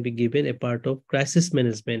 milligram can be given a part of crisis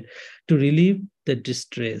management to relieve the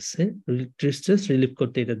distress. Distress relief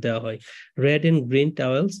করতে এটা দেওয়া হয়। Red and green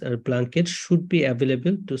towels or blankets should be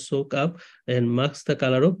available to soak up and mask the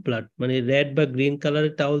color of blood. মানে red বা green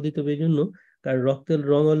কালারের towel দিতে হবে এই জন্য, কারণ রক্তের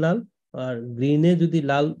রঙও লাল, আর গ্রিনে যদি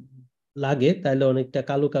লাল লাগে তাহলে অনেকটা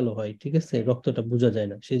কালো কালো হয়, ঠিক আছে, রক্তটা বোঝা যায়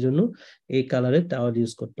না, সেই জন্য এই কালারের টাওয়াল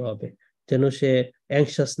ইউজ করতে হবে যেন সে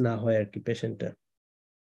অ্যাংশাস না হয় আর কি পেশেন্টটা।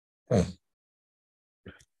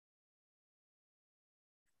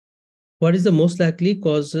 What is the most likely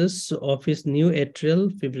causes of his new atrial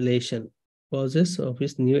fibrillation? Causes of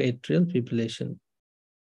his new atrial fibrillation.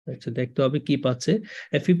 আচ্ছা, দেখতে হবে কি পাচ্ছে।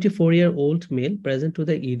 A 54-year-old male present to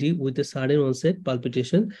the ED with a sudden onset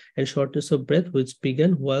palpitation and shortness of breath which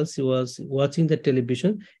began whilst he was watching the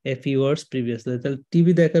television a few hours previously. তাহলে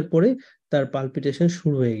TV দেখার পরে তার palpitation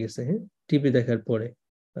শুরু হয়ে গেছে, হ্যাঁ, টিভি দেখার পরে।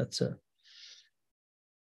 আচ্ছা,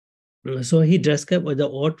 so he described with the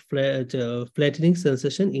odd flattening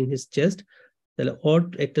sensation in his chest. তাহলে odd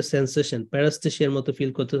একটা sensation প্যারাস্থেশিয়ার মতো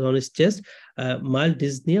ফিল করতে on his chest, mild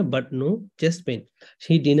dyspnea but no chest pain.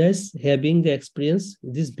 He denies having the experience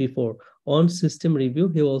this before. On system review,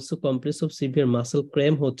 he also complains of severe muscle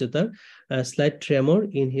cramp হচ্ছে তার, slight tremor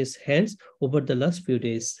in his hands over the last few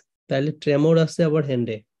days. তাহলে tremor আছে আবার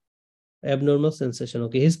হ্যান্ডে, abnormal sensation.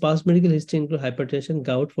 Okay, his past medical history include hypertension,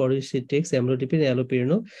 gout, for which he takes amlodipine and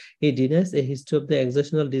allopurinol. He denies a history of the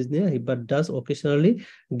exertional dyspnea, but does occasionally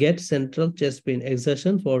get central chest pain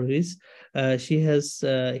exertion for which he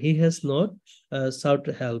has not sought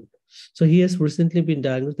help. So he has recently been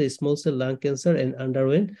diagnosed with small cell lung cancer and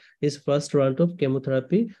underwent his first round of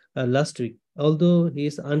chemotherapy last week, although he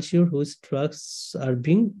is unsure which drugs are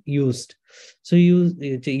being used. So he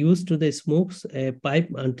used to the smokes a pipe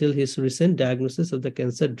until his recent diagnosis of the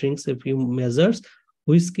cancer, drinks a few measures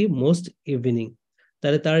whiskey most evening.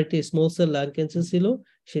 তাহলে তার একটা small cell lung cancer ছিল,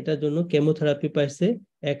 সেটার জন্য chemotherapy পাইছে,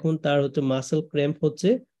 এখন তার হচ্ছে মাসেল ক্র্যাম্প হচ্ছে,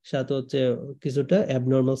 সাথে হচ্ছে কিছুটা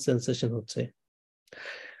অ্যাবনর্মাল সেন্সেশন হচ্ছে।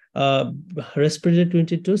 Respiratory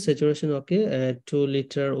 22, saturation okay, 2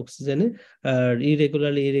 liter অক্সিজেনে,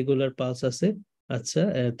 irregular pulse আছে। আচ্ছা,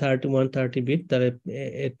 130 beat, তাহলে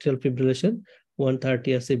atrial fibrillation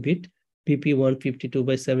 130 আছে beat, BP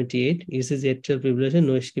 152/78, ECG atrial fibrillation,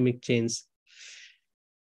 no ischemic change.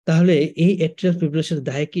 তাহলে এই atrial fibrillation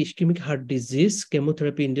দায় কি ischemic heart disease,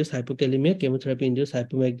 chemotherapy induced hypokalemia, chemotherapy induced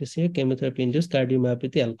hypomagnesemia, chemotherapy induced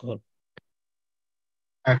cardiomyopathy, alcohol?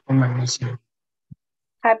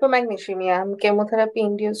 হাইপোম্যাগনেসিমিয়া, chemotherapy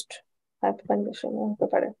induced হাইপোম্যাগনেসিমিয়া হতে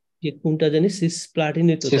পারে। কোনটা জানি,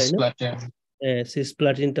 সিসপ্লাটিনই তো, তাই না?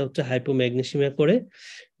 সিসপ্লাটিনটা হচ্ছে হাইপোম্যাগনেসিমিয়া করে,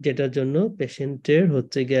 যেটার জন্য পেশেন্টের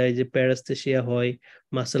হচ্ছে গিয়ে এই যে প্যারাস্থেশিয়া হয়,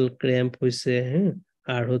 মাসল ক্র্যাম্প হইছে, হ্যাঁ,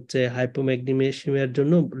 আর হচ্ছে হাইপোম্যাগনেসিমিয়ার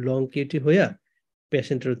জন্য লং কিউটি হইয়া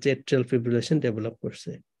পেশেন্টের হচ্ছে এট্রিয়াল ফিব্রিলেশন ডেভেলপ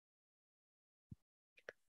করছে।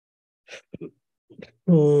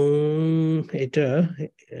 এটা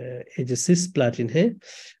এই যে সিসপ্লাটিন, হ্যাঁ,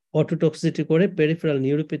 অটোটক্সিসিটি করে, পেরিফেরাল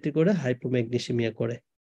নিউরোপ্যাথি করে, হাইপোম্যাগনেসিমিয়া করে।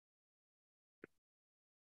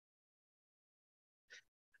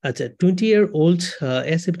 আচ্ছা, 20-year-old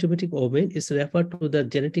asymptomatic woman is referred to the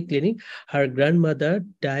genetic clinic. Her grandmother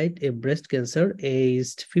died of breast cancer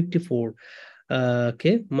aged 54.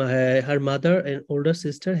 Okay, her mother and older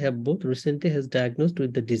sister have both recently has diagnosed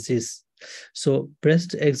with the disease. So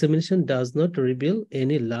breast examination does not reveal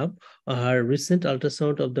any lump. Her recent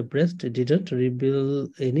ultrasound of the breast didn't reveal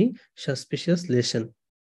any suspicious lesion.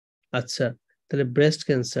 আচ্ছা, তাহলে breast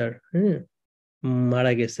cancer, হ্যাঁ,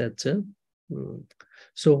 মারা গেছে। আচ্ছা,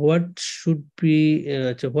 so what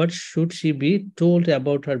should she be told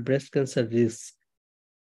about her breast cancer risk?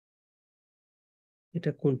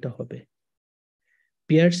 এটা কোনটা হবে?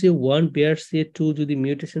 BRCA1 BRCA2 যদি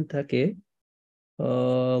মিউটেশন থাকে,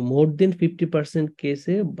 মোর দেন 50%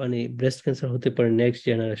 কেসে মানে ব্রেস্ট ক্যান্সার হতে পারে নেক্সট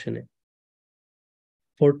জেনারেশনে,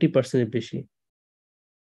 40% বেশি।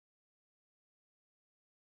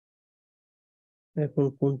 এখন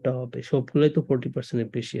কোনটা হবে? সবগুলাই তো 40%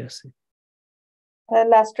 বেশি আছে।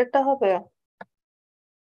 লাস্টেরটা হবে।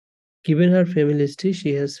 Given her family history, she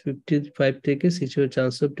has 55 থেকে 60%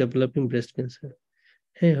 chance of developing breast cancer.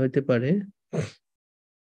 হ্যাঁ, হতে পারে।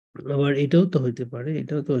 আবার এটাও তো হতে পারে,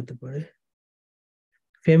 এটাও তো হতে পারে।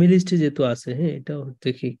 ফ্যামিলি হিস্ট্রি যেহেতু আছে, হ্যাঁ, এটাও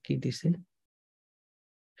দেখি কি দিছে।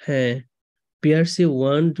 হ্যাঁ,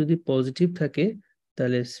 PRC1 যদি পজিটিভ থাকে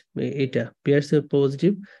তাহলে এটা PRC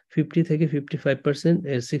পজিটিভ 50 থেকে 55%,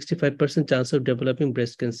 65% chance of developing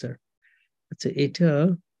breast cancer. আচ্ছা, এটা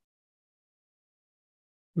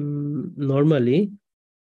নর্মালি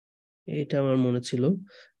এটা আমার মনে ছিল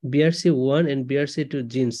BRCA1 and BRCA2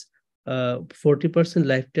 genes 40%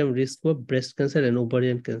 lifetime risk of breast cancer and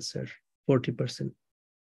ovarian cancer, 40%।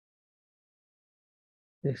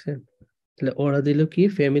 দেখছেন? তাহলে ওরা দিল কি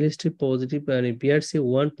ফ্যামিলি হিস্ট্রি পজিটিভ, মানে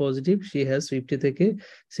BRCA1 পজিটিভ, she has 50 থেকে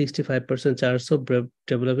 65% chance of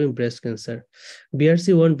developing breast cancer.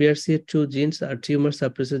 BRCA1 BRCA2 genes are tumor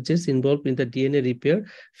suppressor genes involved in the DNA repair.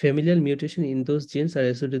 Familial mutation in those genes are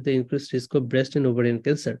associated with the increased risk of breast and ovarian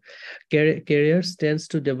cancer. Carriers tends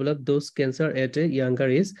to develop those cancer at a younger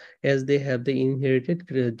age as they have the inherited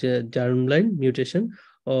germline mutation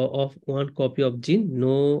of one copy of gene.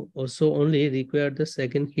 No, also only require the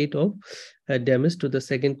second hit of damage to the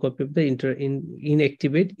second copy of the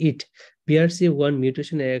inactivate it. BRCA1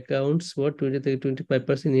 mutation accounts for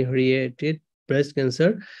 20-25% inherited breast cancer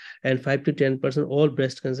and 5-10% all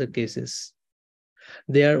breast cancer cases.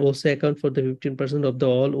 They are also account for the 15% of the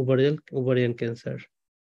all ovarian cancer.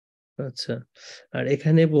 আচ্ছা, আর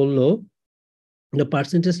এখানে বললো the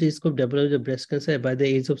percentage risk of developing the breast cancer by the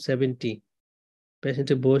age of 70.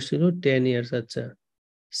 পেশেন্টের বয়স ছিল 10 years। আচ্ছা,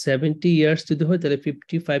 70 years যদি হয় তাহলে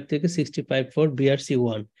 55 থেকে 65 for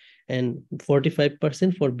BRCA1 and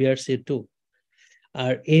 45% for BRCA2।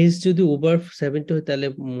 R age যদি ওভার 70 হয় তাহলে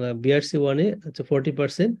BRCA1 এ হচ্ছে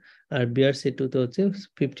 40% আর BRCA2 তে হচ্ছে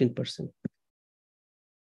 15%।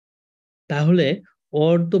 তাহলে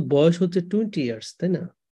ওর তো বয়স হচ্ছে 20 years, তাই না?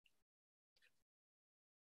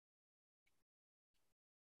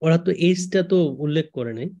 ওরা তো এজটা তো উল্লেখ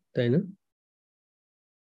করে নাই, তাই না?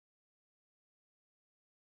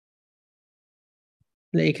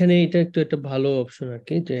 এখানে এটা একটু একটা ভালো অপশন আর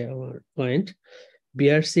কি, যে আমার পয়েন্ট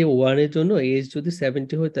BRCA1 এর জন্য এজ যদি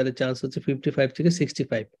 70 হয় তাহলে চান্স হচ্ছে 55 থেকে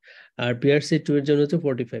 65, আর BRCA2 এর জন্য হচ্ছে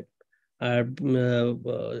 45। আর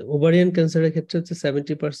ওভারিয়ান ক্যান্সারের ক্ষেত্রে হচ্ছে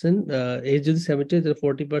 70%, এজ যদি 70 হয় তাহলে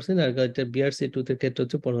 40%, আর BRCA2 এর ক্ষেত্রে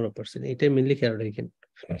হচ্ছে 15%। এটাই মেনলি খেয়াল রাখেন।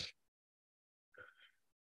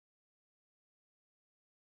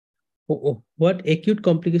 What acute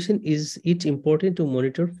complication is it important to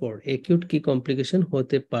monitor for? Acute কি complication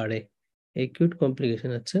হতে পারে? Acute complication,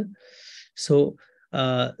 আচ্ছা। So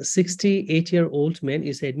 68-year-old man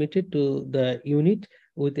is admitted to the unit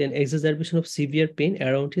with an exacerbation of severe pain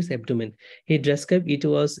around his abdomen. He described it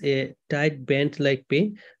was a tight band-like pain.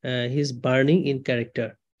 He's burning in character.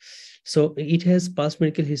 So it has past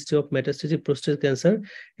medical history of metastatic prostate cancer.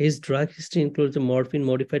 His drug history includes the morphine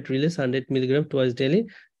modified release 100 mg twice daily,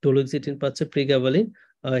 duloxetine patch pregabalin.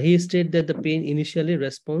 He stated that the pain initially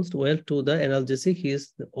responded well to the analgesic he is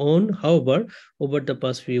on. However, over the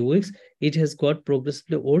past few weeks, it has got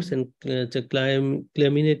progressively worse and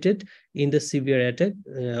culminated in the severe attack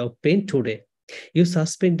of pain today. You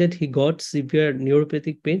suspect that he got severe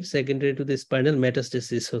neuropathic pain secondary to the spinal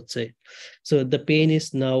metastasis. So the pain is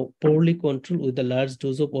now poorly controlled with a large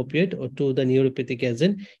dose of opioid or to the neuropathic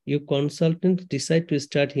agent. Your consultant decide to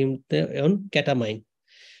start him on ketamine.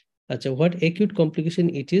 আচ্ছা, what acute complication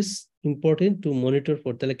it is important to monitor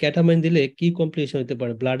for? তাহলে ketamine দিলে কি complication হতে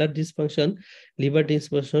পারে? Bladder dysfunction, liver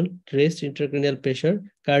dysfunction, rest intracranial pressure,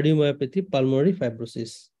 cardiomyopathy, pulmonary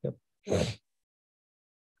fibrosis.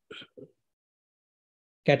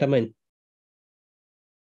 Ketamine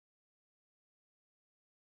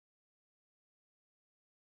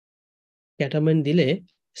ketamine দিলে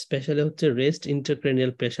specially হচ্ছে rest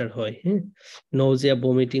intracranial pressure হয়, হ্যাঁ, নৌজিয়া,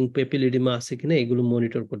 ভমিটিং, পেপিলিডিমা আছে কিনা এগুলো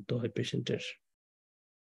মনিটর করতে হয় পেশেন্টের।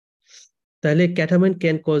 তাহলে ketamine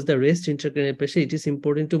can cause the rest intracranial pressure. It is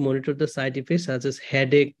important to monitor the side effects such as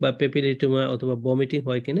headache বা পেপিলিডিমা অথবা ভমিটিং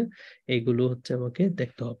হয় কিনা এগুলো হচ্ছে আমাকে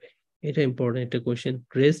দেখতে হবে। এটা ইম্পর্টেন্ট একটা কোশ্চেন,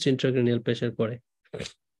 রেস্ট ইন্ট্রাক্রেনিয়াল প্রেসার করে।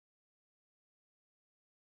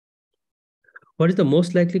 What is the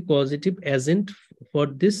most likely causative agent for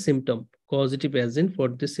this symptom? Causative agent for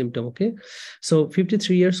this symptom, okay? So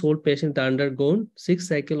 53 years old patient undergone 6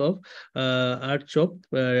 cycle of R-CHOP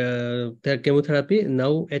their chemotherapy,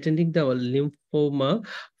 now attending the lymphoma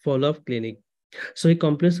follow-up clinic. So he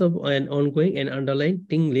complains of an ongoing and underlying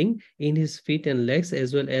tingling in his feet and legs as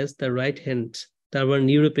well as the right hand.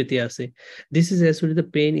 Neuropathy আছে. This is actually the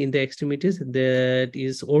pain in the extremities that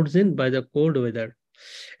is originated by the cold weather.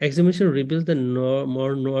 Examination reveals the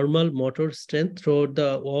more normal motor strength throughout the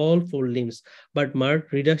all 4 limbs, but marked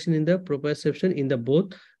reduction in the proprioception in the both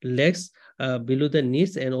legs below the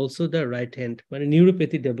knees and also the right hand. মানে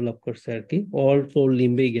neuropathy develop করছে আর কি, all 4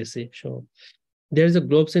 limb গেছে। So there is a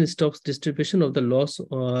globes and stocks distribution of the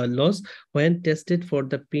loss when tested for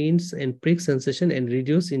the pains and prick sensation and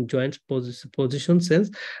reduce in joint position sense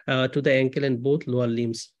to the ankle and both lower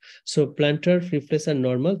limbs. So plantar reflexes are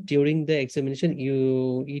normal. During the examination,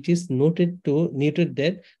 it is noted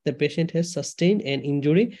that the patient has sustained an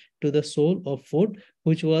injury to the sole of foot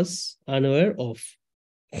which was unaware of.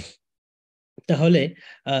 তাহলে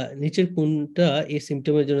নিচের কোনটা এই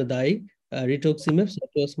সিম্পটমের জন্য দায়ী? রিটোক্সিমেব,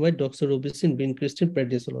 সাইক্লোসমাইড, ডক্সোরোবিসিন, vincristine,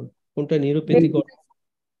 প্রেডিসোলন, কোনটা neuropathy করে?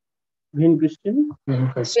 Vincristine.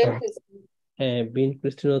 হ্যাঁ,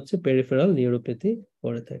 vincristine হচ্ছে পেরিফেরাল নিউরোপ্যাথি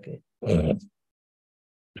করে থাকে।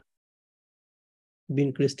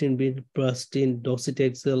 ভিনক্রিস্টিন, ভিনপ্রাস্টিন,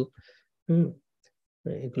 ডক্সিটেক্সেল,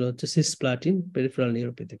 এগুলো হচ্ছে সিসপ্লাটিন, পেরিফেরাল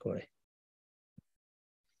নিউরোপ্যাথি করে।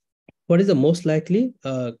 What is the most likely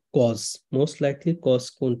cause? Most likely cause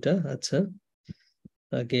কোনটা? আচ্ছা,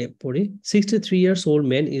 আগে পড়ি। 63 years old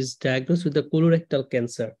man is diagnosed with the colorectal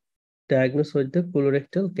cancer. Diagnosed with the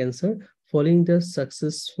colorectal cancer following the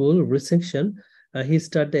successful resection. He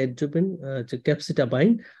started the adjuvant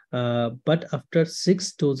capecitabine, but after 6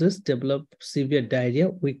 doses developed severe diarrhea,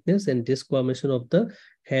 weakness, and discoloration of the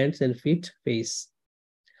hands and feet, face.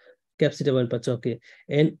 Capecitabine pacha, okay.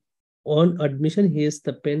 And on admission, he is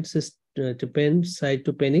the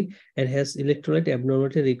pancytopenic and has electrolyte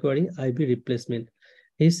abnormality requiring IV replacement.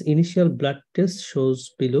 His initial blood test shows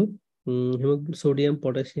below sodium,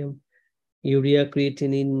 potassium, urea,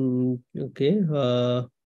 creatinine, okay,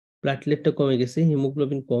 প্লাটলেটটা কমে গেছে,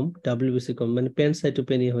 haemoglobin কম, WBC কম, মানে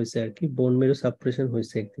pancytopenia হয়েছে আর কি, বোন মেরু suppression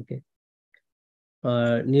হয়েছে একদিকে।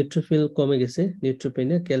 আর neutrophil কমে গেছে,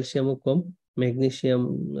 নিউট্রোপেনিয়া, ক্যালসিয়ামও কম, ম্যাগনেসিয়াম,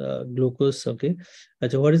 গ্লুকোজ, ওকে।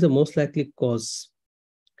 আচ্ছা, what is the most likely cause?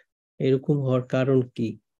 এরকম হওয়ার কারণ কি?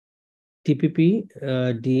 টিপিপি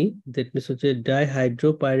ডি, দ্যাট মিনস হচ্ছে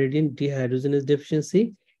dihydropyridine dehydrogenase deficiency,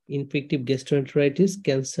 infective gastroenteritis,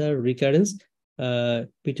 cancer recurrence,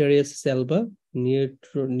 পিটারিয়াসিস Alba,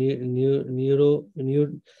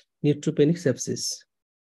 নিউট্রোপেনিক sepsis.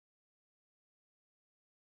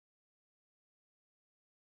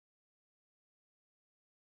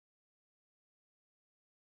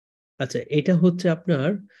 আচ্ছা, এটা হচ্ছে আপনার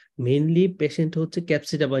মেইনলি পেশেন্ট হচ্ছে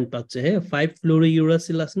ক্যাপসিটাবাইন পাচ্ছে, হ্যাঁ,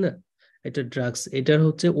 5-ফ্লুরোইউরাসিল আছে না, এটা ড্রাগস, এটার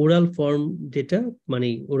হচ্ছে ওরাল ফর্ম, যেটা মানে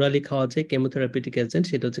ওরালি খাওয়া যায় কেমোথেরাপিউটিক এজেন্ট,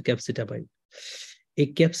 সেটা হচ্ছে ক্যাপসিটাবাইন। এই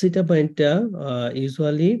ক্যাপসিটাবাইনটা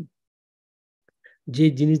ইউজুয়ালি যে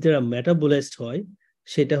জিনিস দ্বারা মেটাবোলাইজড হয়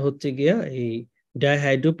সেটা হচ্ছে গিয়া এই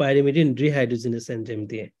ডাইহাইড্রোপাইরিমিডিন ডিহাইড্রোজেনেজ এনজাইম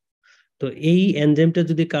দিয়ে। তো এই এনজাইমটা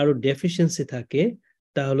যদি কারো ডেফিসিয়েন্সি থাকে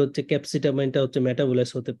তাহলে হচ্ছে ক্যাপসিটামাইনটা হচ্ছে মেটাবোলাইজ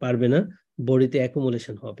হতে পারবে না, বডিতে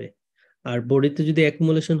অ্যাকুমুলেশন হবে। আর বডিতে যদি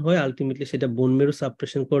অ্যাকুমুলেশন হয় আলটিমেটলি সেটা বোন মেরু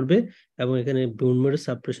সাপ্রেশন করবে, এবং এখানে বোন মেরু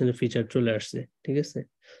সাপ্রেশনের ফিচার চলে আসছে, ঠিক আছে।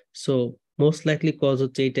 সো মোস্ট লাইকলি কজ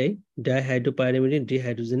হচ্ছে এটাই, ডাইহাইড্রোপাইরিমিডিন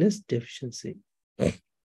ডিহাইড্রোজেনেজ ডেফিসিয়েন্সি।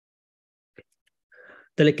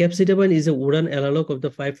 তাহলে capecitabine is a oral analog of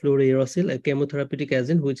the 5-fluorouracil, a chemotherapeutic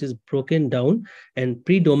agent which is broken down and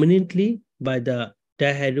predominantly by the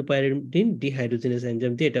dihydropyridine dehydrogenase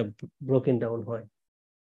enzyme দিয়ে এটা broken down হয়।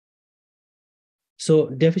 So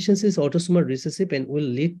deficiency is autosomal recessive and will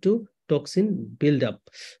lead to toxin buildup,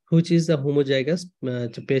 which is the homozygous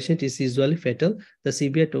patient is usually fatal. The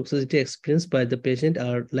severe toxicity experienced by the patient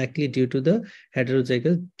are likely due to the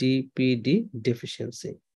heterozygous DPD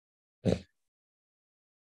deficiency.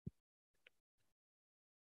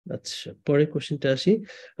 আচ্ছা, পরের কোশ্চেনটা আসি।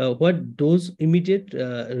 What dose immediate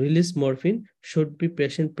release morphine should be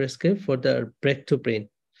patient prescribe for the breakthrough pain?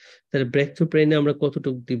 তাহলে breakthrough পেইনে আমরা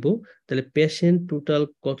কতটুকু দিব? তাহলে patient total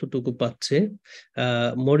কতটুকু পাচ্ছে?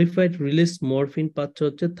 মডিফাইড রিলিজ মরফিন পাচ্ছে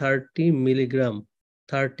হচ্ছে 30 মিলিগ্রাম,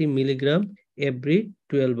 30 মিলিগ্রাম এভরি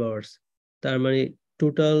 12 আওয়ার্স। তার মানে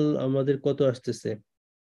টোটাল আমাদের কত আসতেছে?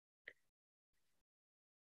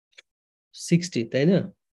 60, তাই না?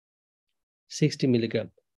 60 মিলিগ্রাম।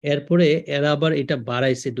 এরপরে এরা আবার এটা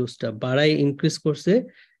বাড়াইছে, ডোজটা বাড়াই ইনক্রিজ করছে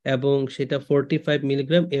এবং সেটা 45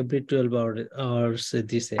 মিলিগ্রাম এভরি 12 আওয়ার্স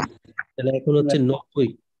দিছে। তাহলে এখন হচ্ছে 90,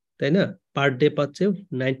 তাই না? পার ডে পাচ্ছে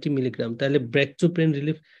 90 মিলিগ্রাম। তাহলে ব্রেক থ্রু পেইন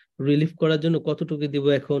রিলিফ করার জন্য কতটুকু দিব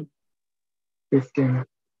এখন?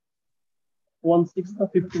 16 বা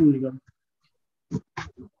 15 মিলিগ্রাম।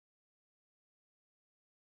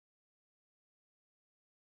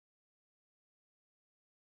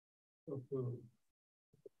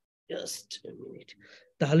 Just minute.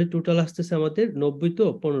 তাহলে টোটাল আসতেছে আমাদের 90 তো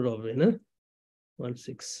 15 হবে না?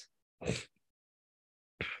 16।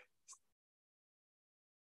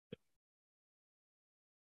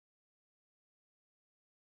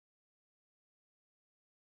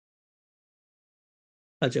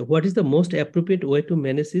 আচ্ছা, what is the most appropriate way to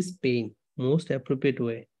manage his pain? Most appropriate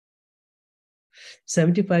way.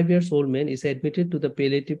 75 years old man is admitted to the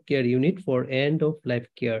palliative care unit for end of life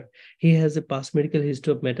care. He has a past medical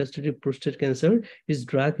history of metastatic prostate cancer. His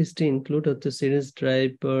drug history include the syringe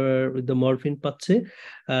driver with the morphine paচ্ছে,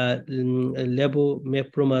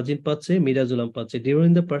 levomepramazine paচ্ছে, midazolam paচ্ছে.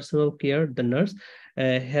 During the personal care, the nurse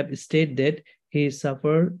have stated that he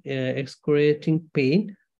suffered excruciating pain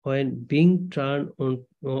when being turned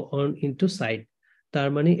on into side. তার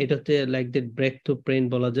মানে এটাতে like that break through pain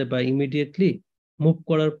বলা যায়, বা immediately move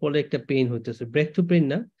করার পরে একটা pain হইতেছে। ব্রেক থ্রু পেইন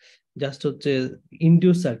না, জাস্ট হচ্ছে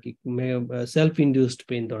ইনডিউস আর কি, সেলফ ইনডিউসড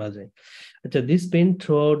পেইন ধরা যায়। আচ্ছা, this pain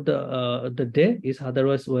through out the day is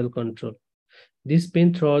otherwise well control. This pain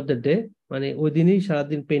through out the day মানে ওই দিনই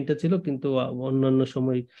সারাদিন পেইনটা ছিল, কিন্তু অন্যান্য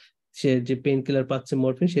সময় সে যে পেইন কিলার পাচ্ছে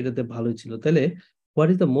মরফিন সেটাতে ভালোই ছিল। তাহলে what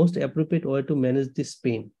is the most appropriate way to manage this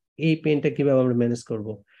pain? এই পেইনটা কিভাবে আমরা ম্যানেজ করব?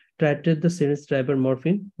 Titrate the syringe driver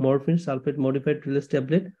morphine sulfate modified release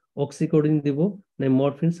tablet, oxycodone দিব, না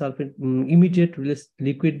morphine sulfate immediate release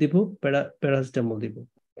liquid দিব, paracetamol দিব।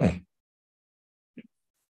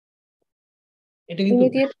 এটা কিন্তু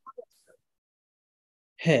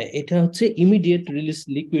হ্যাঁ, এটা হচ্ছে ইমিডিয়েট রিলিজ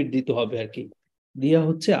লিকুইড দিতে হবে আর কি, দিয়া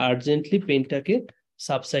হচ্ছে আর্জেন্টলি পেইনটাকে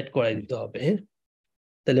সাবসাইড করাই দিতে হবে। হ্যাঁ,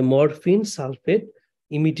 তাহলে morphine sulphate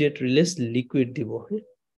immediate release liquid দিব। হ্যাঁ,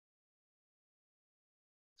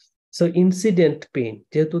 সো ইনসিডেন্ট পেইন,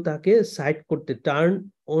 যেহেতু তাকে সাইড করতে turn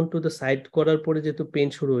on to the side করার পরে যেহেতু পেইন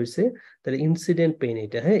শুরু হয়েছে, তাহলে ইনসিডেন্ট পেইন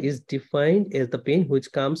এটা হ্যাঁ is defined as the pain which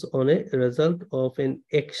comes on a result of N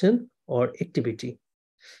action or activity.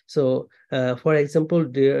 So, for example,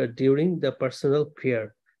 during the personal care,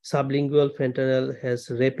 sublingual fentanyl has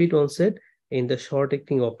rapid onset in the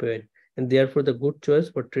short-acting opioid, and therefore the good choice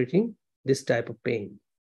for treating this type of pain.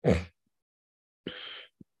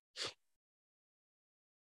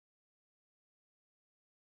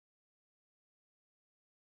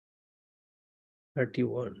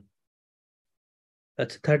 31.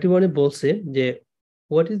 আচ্ছা, 31 এ বলছে যে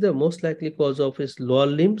what is the most likely cause of his lower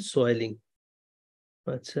limb swelling?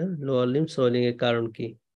 আচ্ছা, lower limb swelling এর কারণ কি?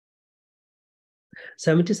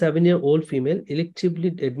 77-year-old female electively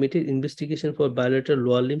admitted investigation for bilateral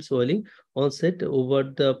lower limb swelling onset over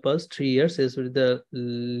the past 3 years as with the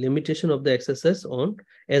limitation of the exercise on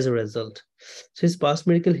as a result. So his past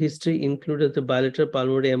medical history included the bilateral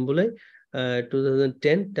pulmonary emboli,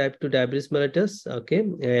 2010 type 2 diabetes mellitus, okay,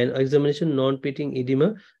 and examination non-pitting edema,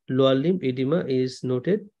 lower limb edema is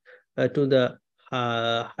noted to the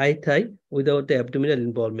high thigh without the abdominal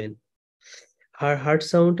involvement. Her heart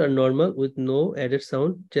sound are normal with no added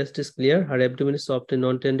sound. Chest is clear. Her abdomen is soft and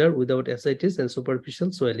non-tender without ascites and superficial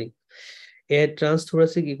swelling. A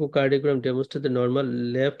transthoracic echocardiogram demonstrated the normal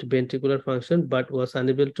left ventricular function but was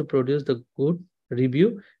unable to produce the good review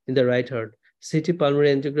in the right heart. CT pulmonary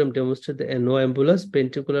angiogram demonstrated no embolus.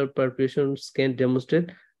 Ventricular perfusion scan demonstrated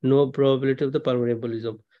no probability of the pulmonary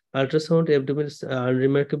embolism. Ultrasound abdomen is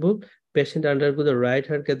unremarkable. Patient undergo the right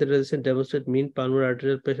heart catheterization demonstrate mean pulmonary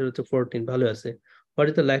arterial pressure of 14. ভালো আছে। What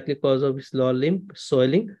is the likely cause of his lower limb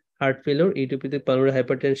swelling? Heart failure, idiopathic pulmonary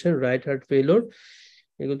hypertension, right heart failure,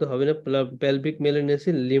 এগুলো তো হবে না, pelvic malignancy,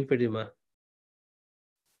 lymphedema।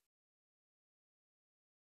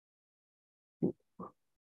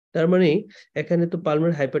 তার মানে এখানে তো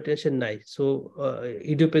পালমোনারি হাইপারটেনশন নাই, সো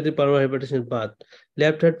ইডিওপ্যাথিক পালমোনারি হাইপারটেনশন বাদ।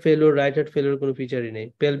 Left heart failure, right heart failure কোনো ফিচারই নেই।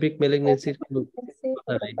 পেলভিক ম্যালিগন্যান্সির কোনো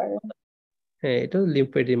কথা নাই। হ্যাঁ, এটা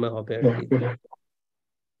লিম্ফেডিমা হবে আর কি,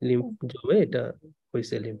 লিম্ফ জমে এটা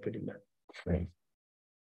হইছে লিম্ফেডিমা।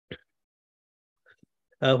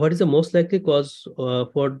 What is the most likely cause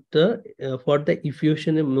for the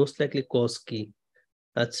effusion? Most likely cause কি?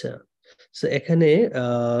 আচ্ছা, সো এখানে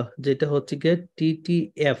যেটা হচ্ছে গিয়ে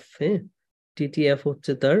টিটিএফ, হ্যাঁ, টিটিএফ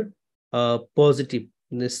হচ্ছে তার পজিটিভ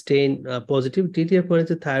স্টেইন, পজিটিভ টিটিএফ মানে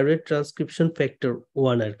হচ্ছে থাইরয়েড ট্রান্সক্রিপশন ফ্যাক্টর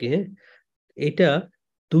 1 আর কি। হ্যাঁ, এটা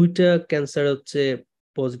দুইটা ক্যান্সার হচ্ছে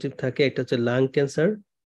পজিটিভ থাকে, একটা হচ্ছে লাং ক্যান্সার,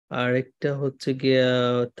 আর একটা হচ্ছে গিয়া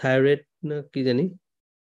থাইরয়েড না কি জানি,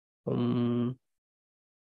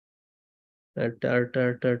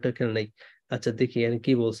 কেন নাই। আচ্ছা দেখি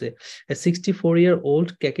কি বলছে। A 64-year-old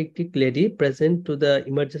cachectic lady present to the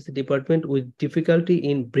emergency department with difficulty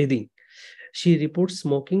in breathing. She reports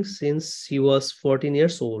smoking since she was 14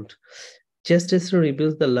 years old. Chest X-ray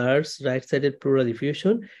reveals the large right-sided pleural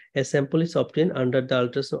effusion. A sample is obtained under the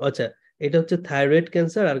ultrasound. আচ্ছা, এটা হচ্ছে thyroid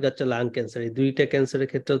cancer আর হচ্ছে lung cancer, এই দুইটা ক্যান্সারের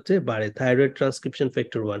ক্ষেত্রে হচ্ছে বাড়ে থাইরয়েড ট্রান্সক্রিপশন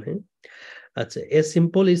ফ্যাক্টর 1। হ্যাঁ, আচ্ছা, a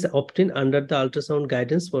sample is obtained under the ultrasound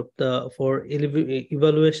guidance for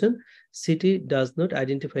evaluation. CT does not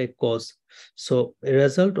identify a cause. So a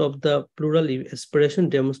result of the pleural aspiration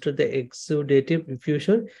demonstrate the exudative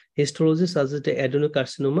effusion. Histology suggests the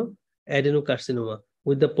adenocarcinoma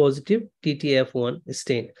with the positive TTF1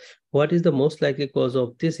 stain. What is the most likely cause of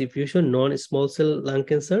this effusion? Non-small cell lung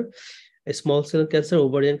cancer, small cell cancer,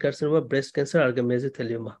 ovarian carcinoma, breast cancer, or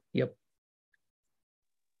mesothelioma. Yep.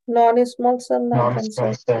 Non-small cell lung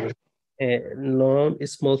cancer. Non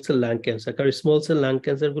small cell lung cancer, কারণ small cell lung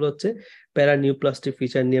cancer গুলো হচ্ছে প্যারানিউপ্লাস্টিক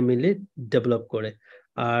feature নিয়ে মিলে develop করে।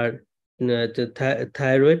 আর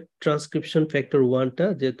thyroid transcription factor 1টা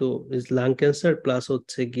যেহেতু lung cancer plus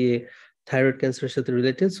হচ্ছে গিয়ে thyroid ক্যান্সারের সাথে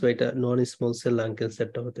রিলেটেড, সো এটা নন স্মল সেল লাং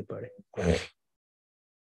ক্যান্সারটা হতে পারে,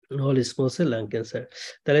 non small cell lung cancer.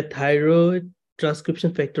 তাহলে thyroid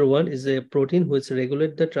transcription factor 1 is a protein which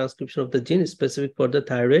regulates the transcription of the gene specific for the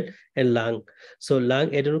thyroid and lung. So lung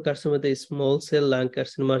adenocarcinoma, the small cell lung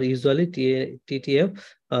carcinoma, usually TTF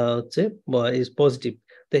is positive.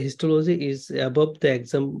 The histology is above the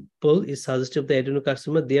example is suggestive of the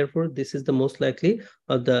adenocarcinoma. Therefore, this is the most likely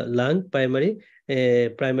of the lung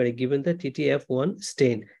primary given the TTF1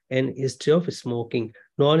 stain and history of smoking.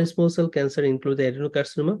 Non-small cell cancer include the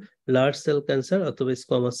adenocarcinoma, large cell cancer, অথবা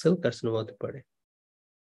squamous cell carcinoma হতে পারে।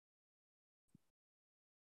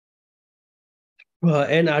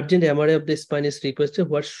 An urgent MRI of the spine is requested.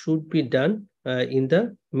 What should be done in the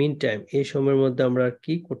meantime? এই সময়ের মধ্যে আমরা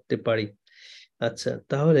কি করতে পারি? আচ্ছা,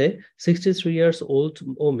 তাহলে 63 years old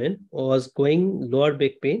woman was going lower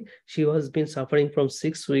back pain. She has been suffering from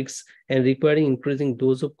 6 weeks and requiring increasing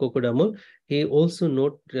dose of cocodamol. He also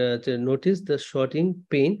noticed the shooting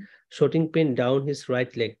pain down his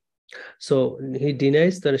right leg. So he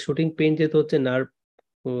denies the shooting pain যেহেতু হচ্ছে nerve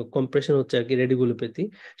compression হচ্ছে আর কি radiculopathy.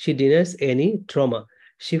 She denies any trauma.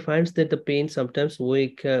 She finds that the pain sometimes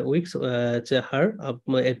wakes her up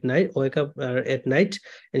wake up at night,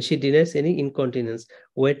 and she denies any incontinence,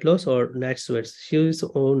 weight loss, or night sweats. She is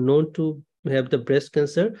known to have the breast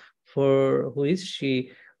cancer, for which she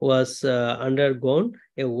was undergone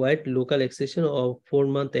a wide local excision of 4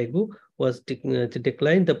 months ago, was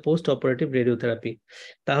declined the post-operative radiotherapy.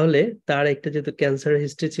 তাহলে তার একটা যেহেতু cancer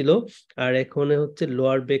history ছিল আর এখন হচ্ছে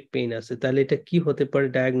lower back pain আছে, তাহলে এটা কি হতে পারে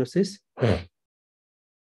diagnosis?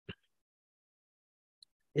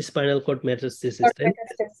 Spinal cord metastasis.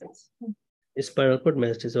 Spinal cord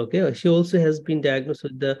metastasis. Okay. She also has been diagnosed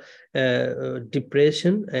with the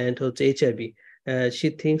depression and also HIV. She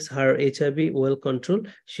thinks her HIV well controlled.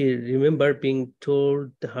 She remember being told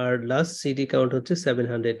her last CD count was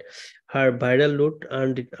 700. Her viral load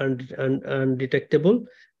undetectable.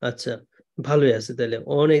 Acha, ভালোই আছে তাহলে।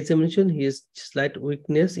 On examination, he has slight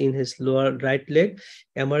weakness in his lower right leg.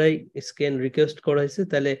 MRI scan request করা হয়েছে।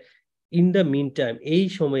 তাহলে in the meantime, এই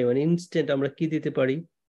সময় মানে instant আমরা কি দিতে পারি?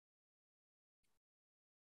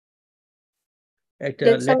 একটা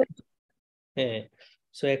হ্যাঁ,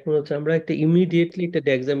 সো এখন হচ্ছে আমরা একটা ইমিডিয়েটলি একটা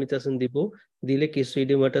ডেক্সামিথাসোন দিব, দিলে কিছু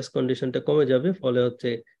ইডিমাটাস কন্ডিশনটা কমে যাবে, ফলে হচ্ছে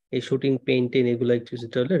এই শুটিং পেইন টেন এগুলো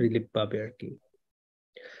কিছুটা হলে রিলিফ পাবে আর কি।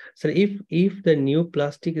 So if the new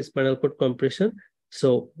plastic spinal cord compression, so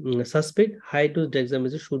suspect high dose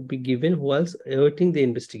dexamethasone should be given whilst awaiting the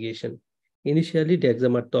investigation. Initially DEXA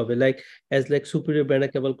মারতে হবে, like superior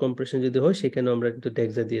branchial compression যদি হয় সেখানে আমরা কিন্তু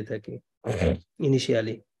ডেক্সা দিয়ে থাকি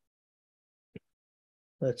ইনিশিয়ালি।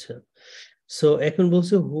 আচ্ছা, সো এখন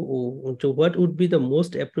বলছে what would be the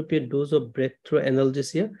most appropriate dose of breakthrough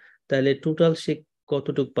analgesia? তাহলে টোটাল সে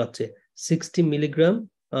কতটুক পাচ্ছে? 60 মিলিগ্রাম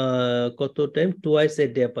কত টাইম টুয়াইস এ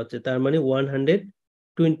ডে পাচ্ছে, তার মানে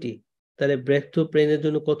 120। তাহলে ব্রেকথ্রু পেইনের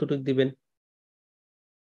জন্য কতটুক দিবেন?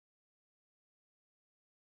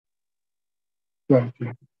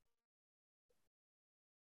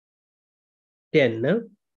 10 না?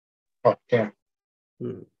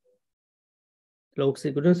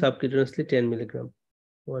 Oxycodone subcutaneously 10 milligram,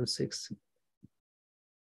 16.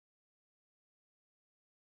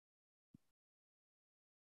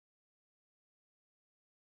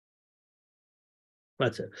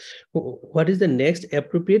 Achha. What is the next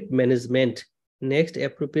appropriate management? Next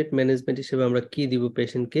appropriate management হিসেবে আমরা কি দিব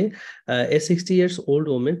পেশেন্টকে a 60 years old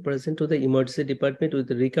woman present to the emergency department with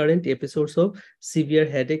recurrent episodes of severe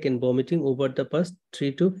headache and vomiting over the past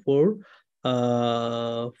 3 to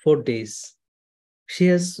 4 days. She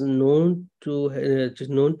has known to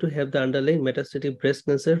have the underlying metastatic breast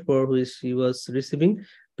cancer for which she was receiving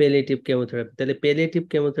palliative chemotherapy. তাহলে palliative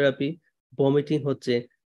chemotherapy vomiting হচ্ছে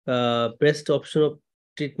best option of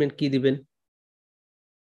treatment কি দিবেন?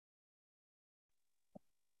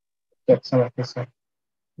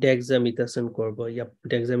 ডেক্সামিথাসোন করব।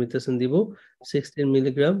 ডেক্সামিথাসোন দিব 16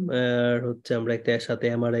 milligram আর হচ্ছে আমরা একটা সাথে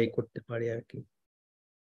এমআরআই করতে পারি আর কি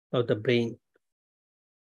অফ দ্য ব্রেইন।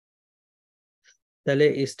 তাহলে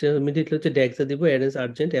ইমিডিয়েটলি হচ্ছে ডেক্সা দিব, arrange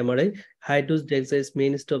urgent MRI. High dose DEXA is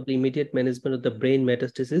মেইনস্টে of the immediate management of the brain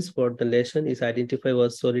metastasis for the lesson is identify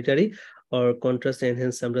was solitary or contrast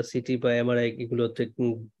enhance আমরা city বা MRI এগুলো হচ্ছে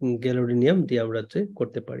গ্যালোডিনিয়াম দিয়ে আমরা হচ্ছে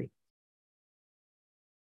করতে পারি।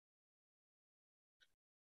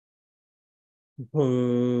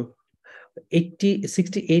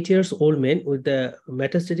 68 years old man with the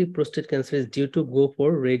metastatic prostate cancer is due to go for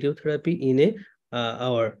radiotherapy in a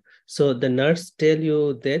hour. So the nurse tell you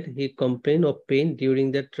that he complained of pain during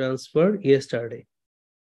the transfer yesterday.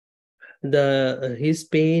 His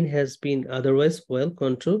pain has been otherwise well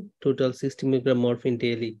controlled, total 60 milligram morphine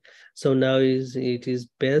daily. So now it is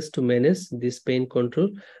best to manage this pain control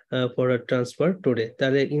for a transfer today.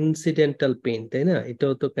 তাহলে incidental pain, তাই না?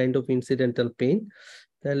 এটাও তো kind of incidental pain.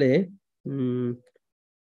 তাহলে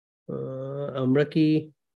আমরা কি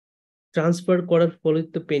transfer করার ফলে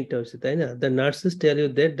তো পেইনটা হচ্ছে, তাই না? The nurses tell you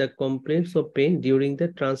that the complaints of pain during the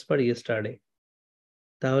transfer yesterday.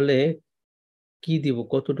 তাহলে কি দিব,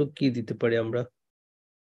 কতটুকু কি দিতে পারি আমরা?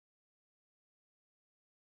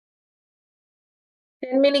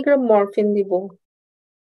 10 মিলিগ্রাম মরফিন দিব।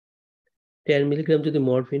 10 মিলিগ্রাম যদি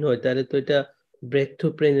মরফিন হয় তাহলে তো এটা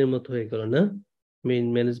ব্রেকথ্রোপ্রেনের মতো হয়ে গেল না মেইন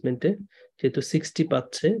ম্যানেজমেন্টে, যেহেতু 60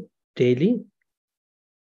 পাচ্ছে ডেইলি।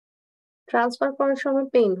 ট্রান্সফার করার সময়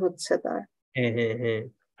পেইন হচ্ছে তার। হ্যাঁ হ্যাঁ হ্যাঁ,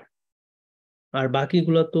 আর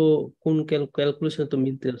বাকিগুলো তো কোন ক্যালকুলেশন তো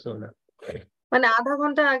মিলতেছে না, মানে আধা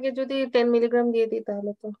ঘন্টা আগে যদি 10 মিলিগ্রাম দিয়ে দিই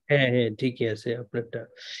তাহলে তো। হ্যাঁ হ্যাঁ ঠিকই আছে আপনারটা।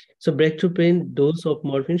 So breakthrough dose of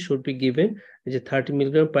morphine should be given is 30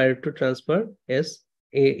 milligram prior to transfer as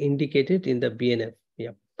indicated in the BNF.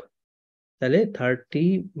 Yep. তাহলে 30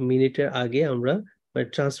 মিনিটের আগে আমরা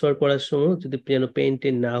ট্রান্সফার করার সময় যদি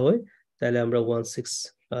পেইন না হয় তাহলে আমরা 16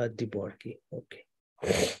 দিব আর কি। ওকে,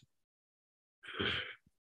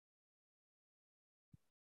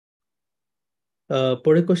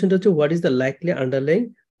 পরের কোশ্চেনটা হচ্ছে what is the likely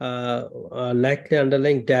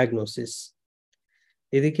underlying diagnosis.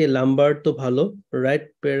 এদিকে লাম্বার তো ভালো, রাইট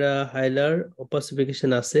প্যারাহাইলার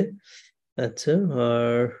ওপাসিফিকেশন আছে, আচ্ছা,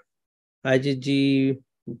 আর আইজিজি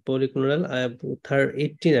পলিক্লোনাল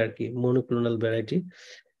 18 আর কি মনোক্লোনাল ভ্যারাইটি,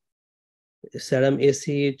 সেরাম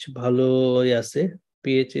এসিএইচ ভালোই আছে,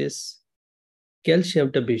 পিএইচএস,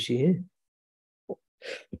 ক্যালসিয়ামটা বেশি, হ্যাঁ,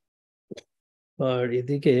 আর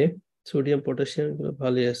এদিকে সোডিয়াম পটাশিয়াম গুলো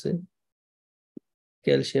ভালোই আছে,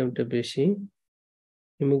 ক্যালসিয়ামটা বেশি,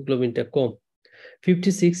 হিমোগ্লোবিনটা কম।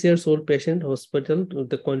 56 years old patient hospital with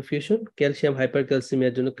the confusion, calcium hypercalcemia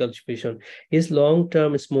জন্য confusion. His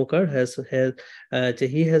long-term smoker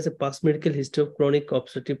he has a past medical history of chronic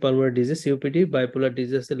obstructive pulmonary disease, COPD, bipolar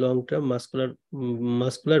disease, long-term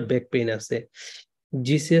muscular back pain আছে।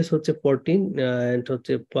 GCS হচ্ছে 14 and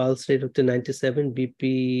হচ্ছে pulse rate হচ্ছে 97, BP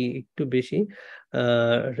একটু বেশি,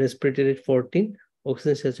 respiratory rate 14,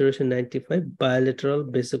 oxygen saturation 95, bilateral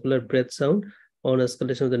vesicular breath sound on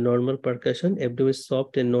escalation of the normal percussion, abdomen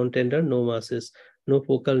soft and non-tender, no masses, no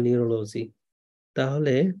focal neurology.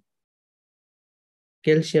 তাহলে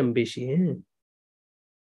calcium বেশি, হ্যাঁ,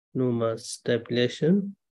 no mass dilation।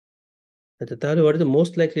 আচ্ছা, তাহলে what is the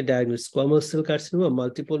most likely diagnosis? Squamous cell carcinoma,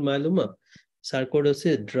 multiple myeloma,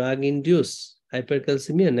 sarcoidosis, drug induced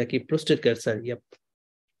hypercalcemia নাকি prostate cancer? Yep.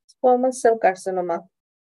 Squamous cell carcinoma.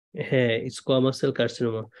 হ্যাঁ, squamous cell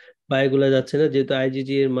carcinoma. বায়োগুলা যাচ্ছে না যেহেতু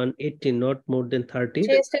আইজিজি এর মান 18, নট মোর দেন 30।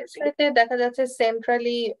 চেস্ট এক্সরেতে দেখা যাচ্ছে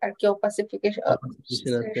সেন্ট্রালি আর কি ওপাসিফিকেশন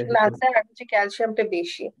আছে, আর হচ্ছে ক্যালসিয়ামটা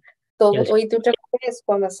বেশি, তো ওই দুটো করে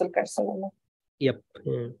স্কোয়ামাস সেল কার্সিনোমা। ইয়াপ,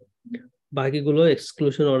 বাকিগুলো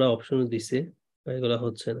এক্সক্লুশন ওরা অপশন দিছে, এগুলো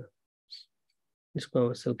হচ্ছে না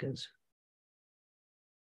স্কোয়ামাস সেল ক্যান্সার।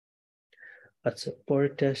 আচ্ছা,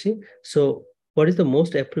 পরেরটা আসি। So what is the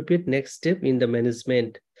most appropriate next step in the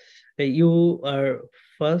management? You are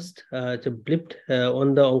first blipped on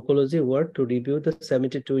the oncology ward to review the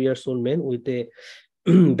 72 years old man with a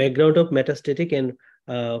background of metastatic and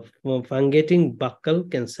fungating buccal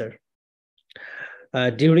cancer.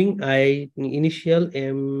 During initial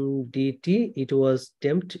MDT, it was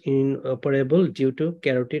deemed inoperable due to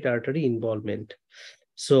carotid artery involvement.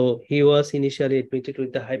 So he was initially admitted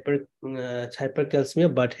with the hypercalcemia,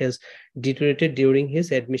 but has deteriorated during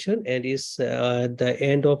his admission and is at the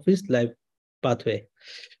end of his life pathway.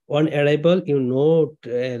 On arrival, you note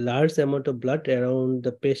a large amount of blood around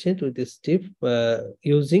the patient with the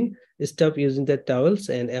using the towels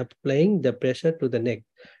and applying the pressure to the neck.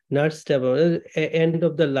 Not step end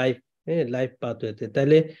of the life pathway.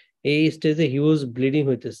 তাহলে এই স্টেজে huge bleeding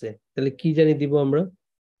হইতেছে, তাহলে কি জানি দিব আমরা?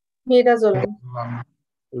 Midazolam.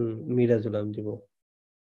 Midazolam দিব।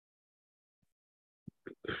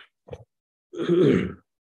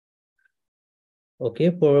 ওকে,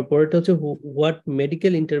 পরেরটা হচ্ছে what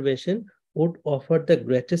medical intervention would offer the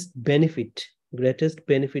greatest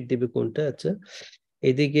benefit দিবে কোনটা? আচ্ছা,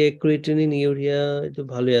 এদিকে ক্রিয়েটিনিন ইউরিয়া তো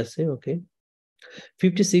ভালোই আছে। ওকে,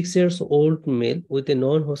 56 years old male with a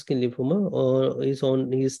non-Hodgkin lymphoma is on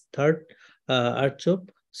his third RCHOP.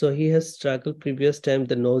 So he has struggled previous time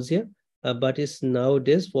the nausea, but is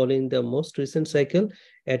nowadays following the most recent cycle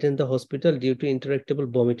attend the hospital due to interactable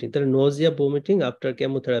vomiting. The nausea vomiting after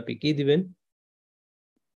chemotherapy কি দিবেন?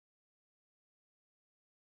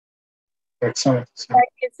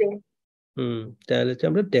 তাহলে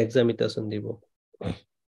আমরা dexamethasone দিব।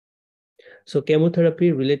 So chemotherapy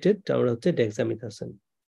related আমরা হচ্ছে dexamethasone.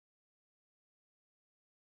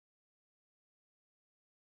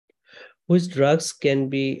 Which drugs can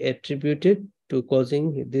be attributed to causing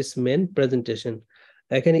this main presentation?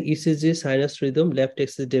 এখানে ECG, sinus rhythm, left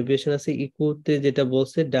axis deviation আছে, ইকোতে যেটা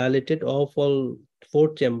বলছে dilated of all four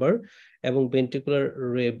chamber এবং ventricular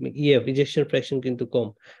EF ejection fraction কিন্তু কম।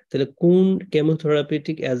 তাহলে কোন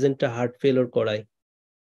কেমোথেরাপিউটিক এজেন্টটা হার্ট ফেলিওর করায়?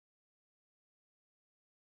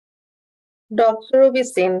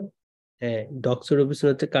 ডক্সোরোবিসিন। হ্যাঁ, ডক্সোরোবিসিন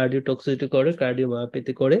হচ্ছে কার্ডিওটক্সিসিটি করে,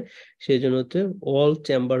 কার্ডিওমায়োপ্যাথি করে, সেই জন্য হচ্ছে অল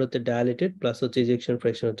চেম্বার হচ্ছে ডায়ালেটেড প্লাস হচ্ছে ইজেকশন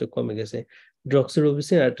ফ্র্যাকশন হচ্ছে কমে গেছে।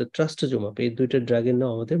 ডক্সোরোবিসিন আর একটা ট্রাস্টোজোমাপ, এই দুইটা ড্রাগের নাম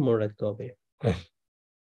আমাদের মনে রাখতে হবে।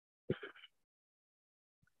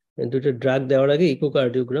 দুইটা ড্রাগ দেওয়ার আগে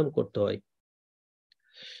ইকোকার্ডিওগ্রাম করতে হয়।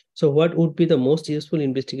 So what would be the most useful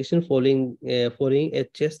investigation following a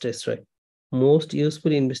chest X-ray? Most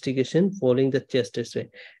useful investigation following the chest X-ray.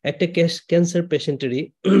 একটা cancer পেশেন্টেরই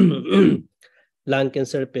lung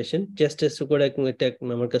cancer patient chest test করে এটা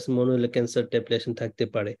আমার কাছে মনে হলো ক্যান্সার ট্যাবলেশন থাকতে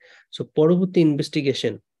পারে। সো পরবর্তী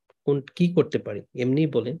ইনভেস্টিগেশন কি করতে পারি? এমনি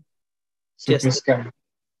বলেন,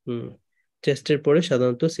 চেস্টের পরে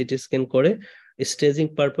সাধারণত সিটি স্ক্যান করে স্টেজিং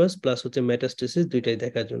পারপাস প্লাস হচ্ছে মেটাস্টেসিস দুইটাই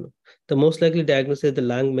দেখার জন্য। The most likely diagnosis the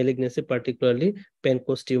lung malignancy, particularly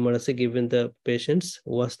pancreas tumor, is given the patient's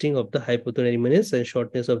wasting of the hypotonic menace and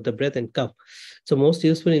shortness of the breath and cough. So most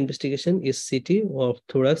useful investigation is CT of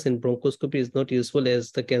thorax, and bronchoscopy is not useful as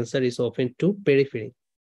the cancer is often too periphery.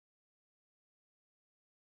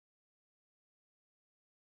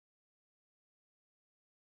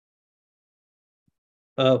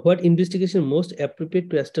 What investigation most appropriate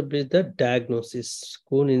to establish the diagnosis?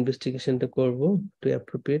 কোন ইনভেস্টিগেশনটা করব to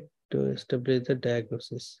appropriate to establish the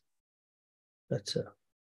diagnosis? আচ্ছা,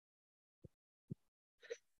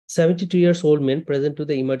 72 years old man present to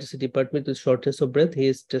the emergency department with shortness of breath. He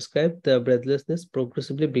is described the breathlessness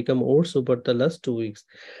progressively become worse over the last 2 weeks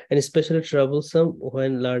and especially troublesome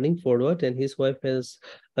when learning forward, and his wife has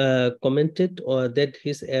commented that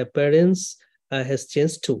his appearance has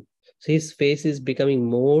changed too. So his face is becoming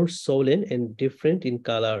more swollen and different in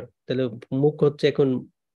color. তাহলে মুখ হচ্ছে এখন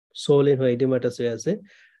swollen হয়ে এডিমাটাস হয়ে আছে,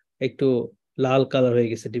 একটু লাল colour হয়ে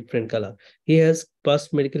গেছে, different colour. He has past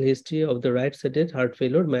medical history of the right-sided heart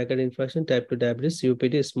failure, myocardial infarction, type 2 diabetes,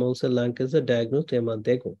 COPD, small cell lung cancer, diagnosed a month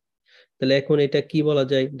ago. তাহলে এখন এটা কি বলা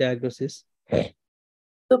যায় diagnosis?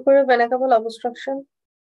 Superior vena cava obstruction।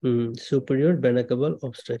 superior vena cava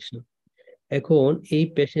obstruction। এখন এই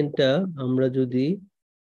পেশেন্টটা আমরা যদি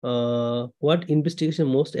what investigation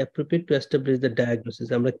most appropriate to establish the diagnosis,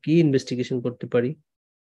 আমরা কি ইনভেস্টিগেশন করতে পারি?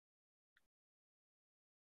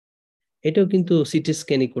 এটাও কিন্তু সিটি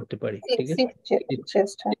স্ক্যানই করতে পারি, ঠিক আছে?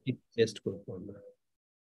 চেস্ট করব আমরা,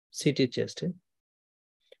 সিটি চেস্টে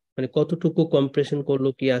মানে কতটুকু কম্প্রেশন করলো,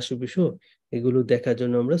 কি আসে বিষয়, এগুলো দেখার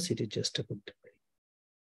জন্য আমরা সিটি চেস্টটা করতে পারি।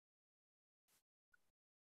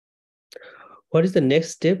 What is the next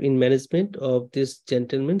step in management of this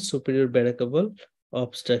gentleman's superior vena cava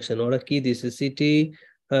obstruction? ওরা কি দিছে? City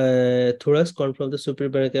thorax confirm the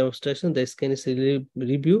superior vena cava obstruction. The scan is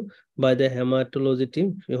reviewed by the hematology team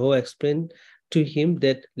who explained to him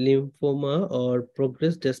that lymphoma or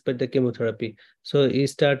progress despite the chemotherapy. So he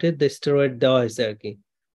started the steroid দেওয়া হয়েছে আর কি।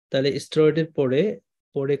 তাহলে স্টেরয়েডের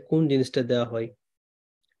পরে কোন জিনিসটা দেওয়া হয়?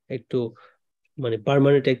 একটু মানে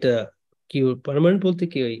পার্মানেন্ট একটা কি পার্মানেন্ট বলতে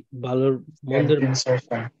কি ওই ভালোর মন্দের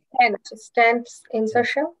stand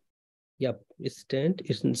insertion. Yup, stand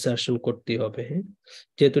insertion করতে হবে। হ্যাঁ,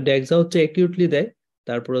 যেহেতু ডেক্সা হচ্ছে অ্যাকিউটলি দেয়,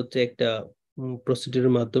 তারপর হচ্ছে একটা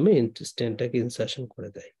প্রসিডিউরের মাধ্যমে স্ট্যান্ডটাকে ইনসারশন করে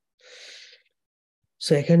দেয়।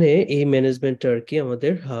 সো এখানে এই ম্যানেজমেন্টটা আর কি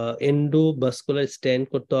আমাদের এন্ডোভাস্কুলার স্ট্যান্ড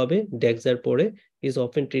করতে হবে ডেক্সার পরে, is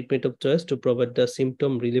often treatment of choice to provide the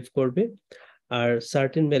symptom relief করবে। Are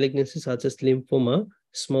certain malignancy such as lymphoma,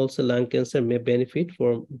 small cell lung cancer may benefit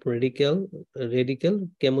from radical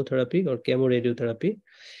chemotherapy or chemoradiotherapy.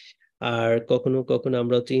 আর কখনো কখনো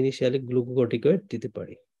আমরা হচ্ছে ইনিশিয়ালি গ্লুকোকর্টিকয়েড দিতে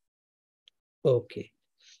পারি। ওকে,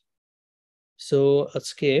 সো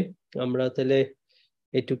আজকে আমরা তাহলে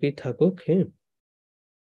এটুকুই থাকুক। হ্যাঁ,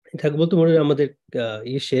 থাকবো বলতে মনে হয় আমাদের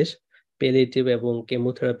শেষ প্যালিয়েটিভ এবং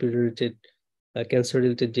কেমোথেরাপি রিলেটেড, ক্যান্সার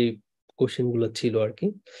রিলেটেড যে কোশ্চেন গুলো ছিল আর কি।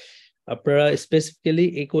 আপনারা স্পেসিফিক্যালি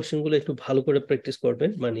এই কোশ্চেন গুলো একটু ভালো করে প্র্যাকটিস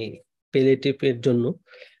করবেন, মানে প্যালিয়েটিভ এর জন্য।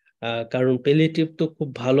 কারণ প্যালিয়েটিভ তো খুব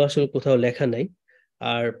ভালো আসলে কোথাও লেখা নাই,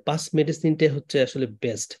 আর পাস মেডিসিনটা হচ্ছে আসলে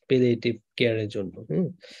বেস্ট প্যালিয়েটিভ কেয়ারের জন্য। হ্যাঁ,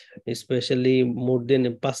 স্পেশালি মোর দেন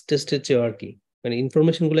পাস টেস্টের চেয়ে আর কি, মানে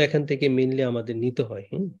ইনফরমেশন গুলো এখান থেকে মেইনলি আমাদের নিতে হয়।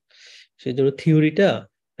 হ্যাঁ, সেই জন্য থিওরিটা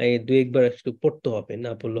দুই একবার একটু পড়তে হবে,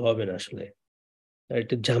 না পড়লে হবে না আসলে, আর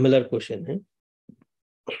একটু ঝামেলার কোশ্চেন। হ্যাঁ,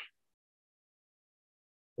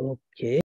 ওকে।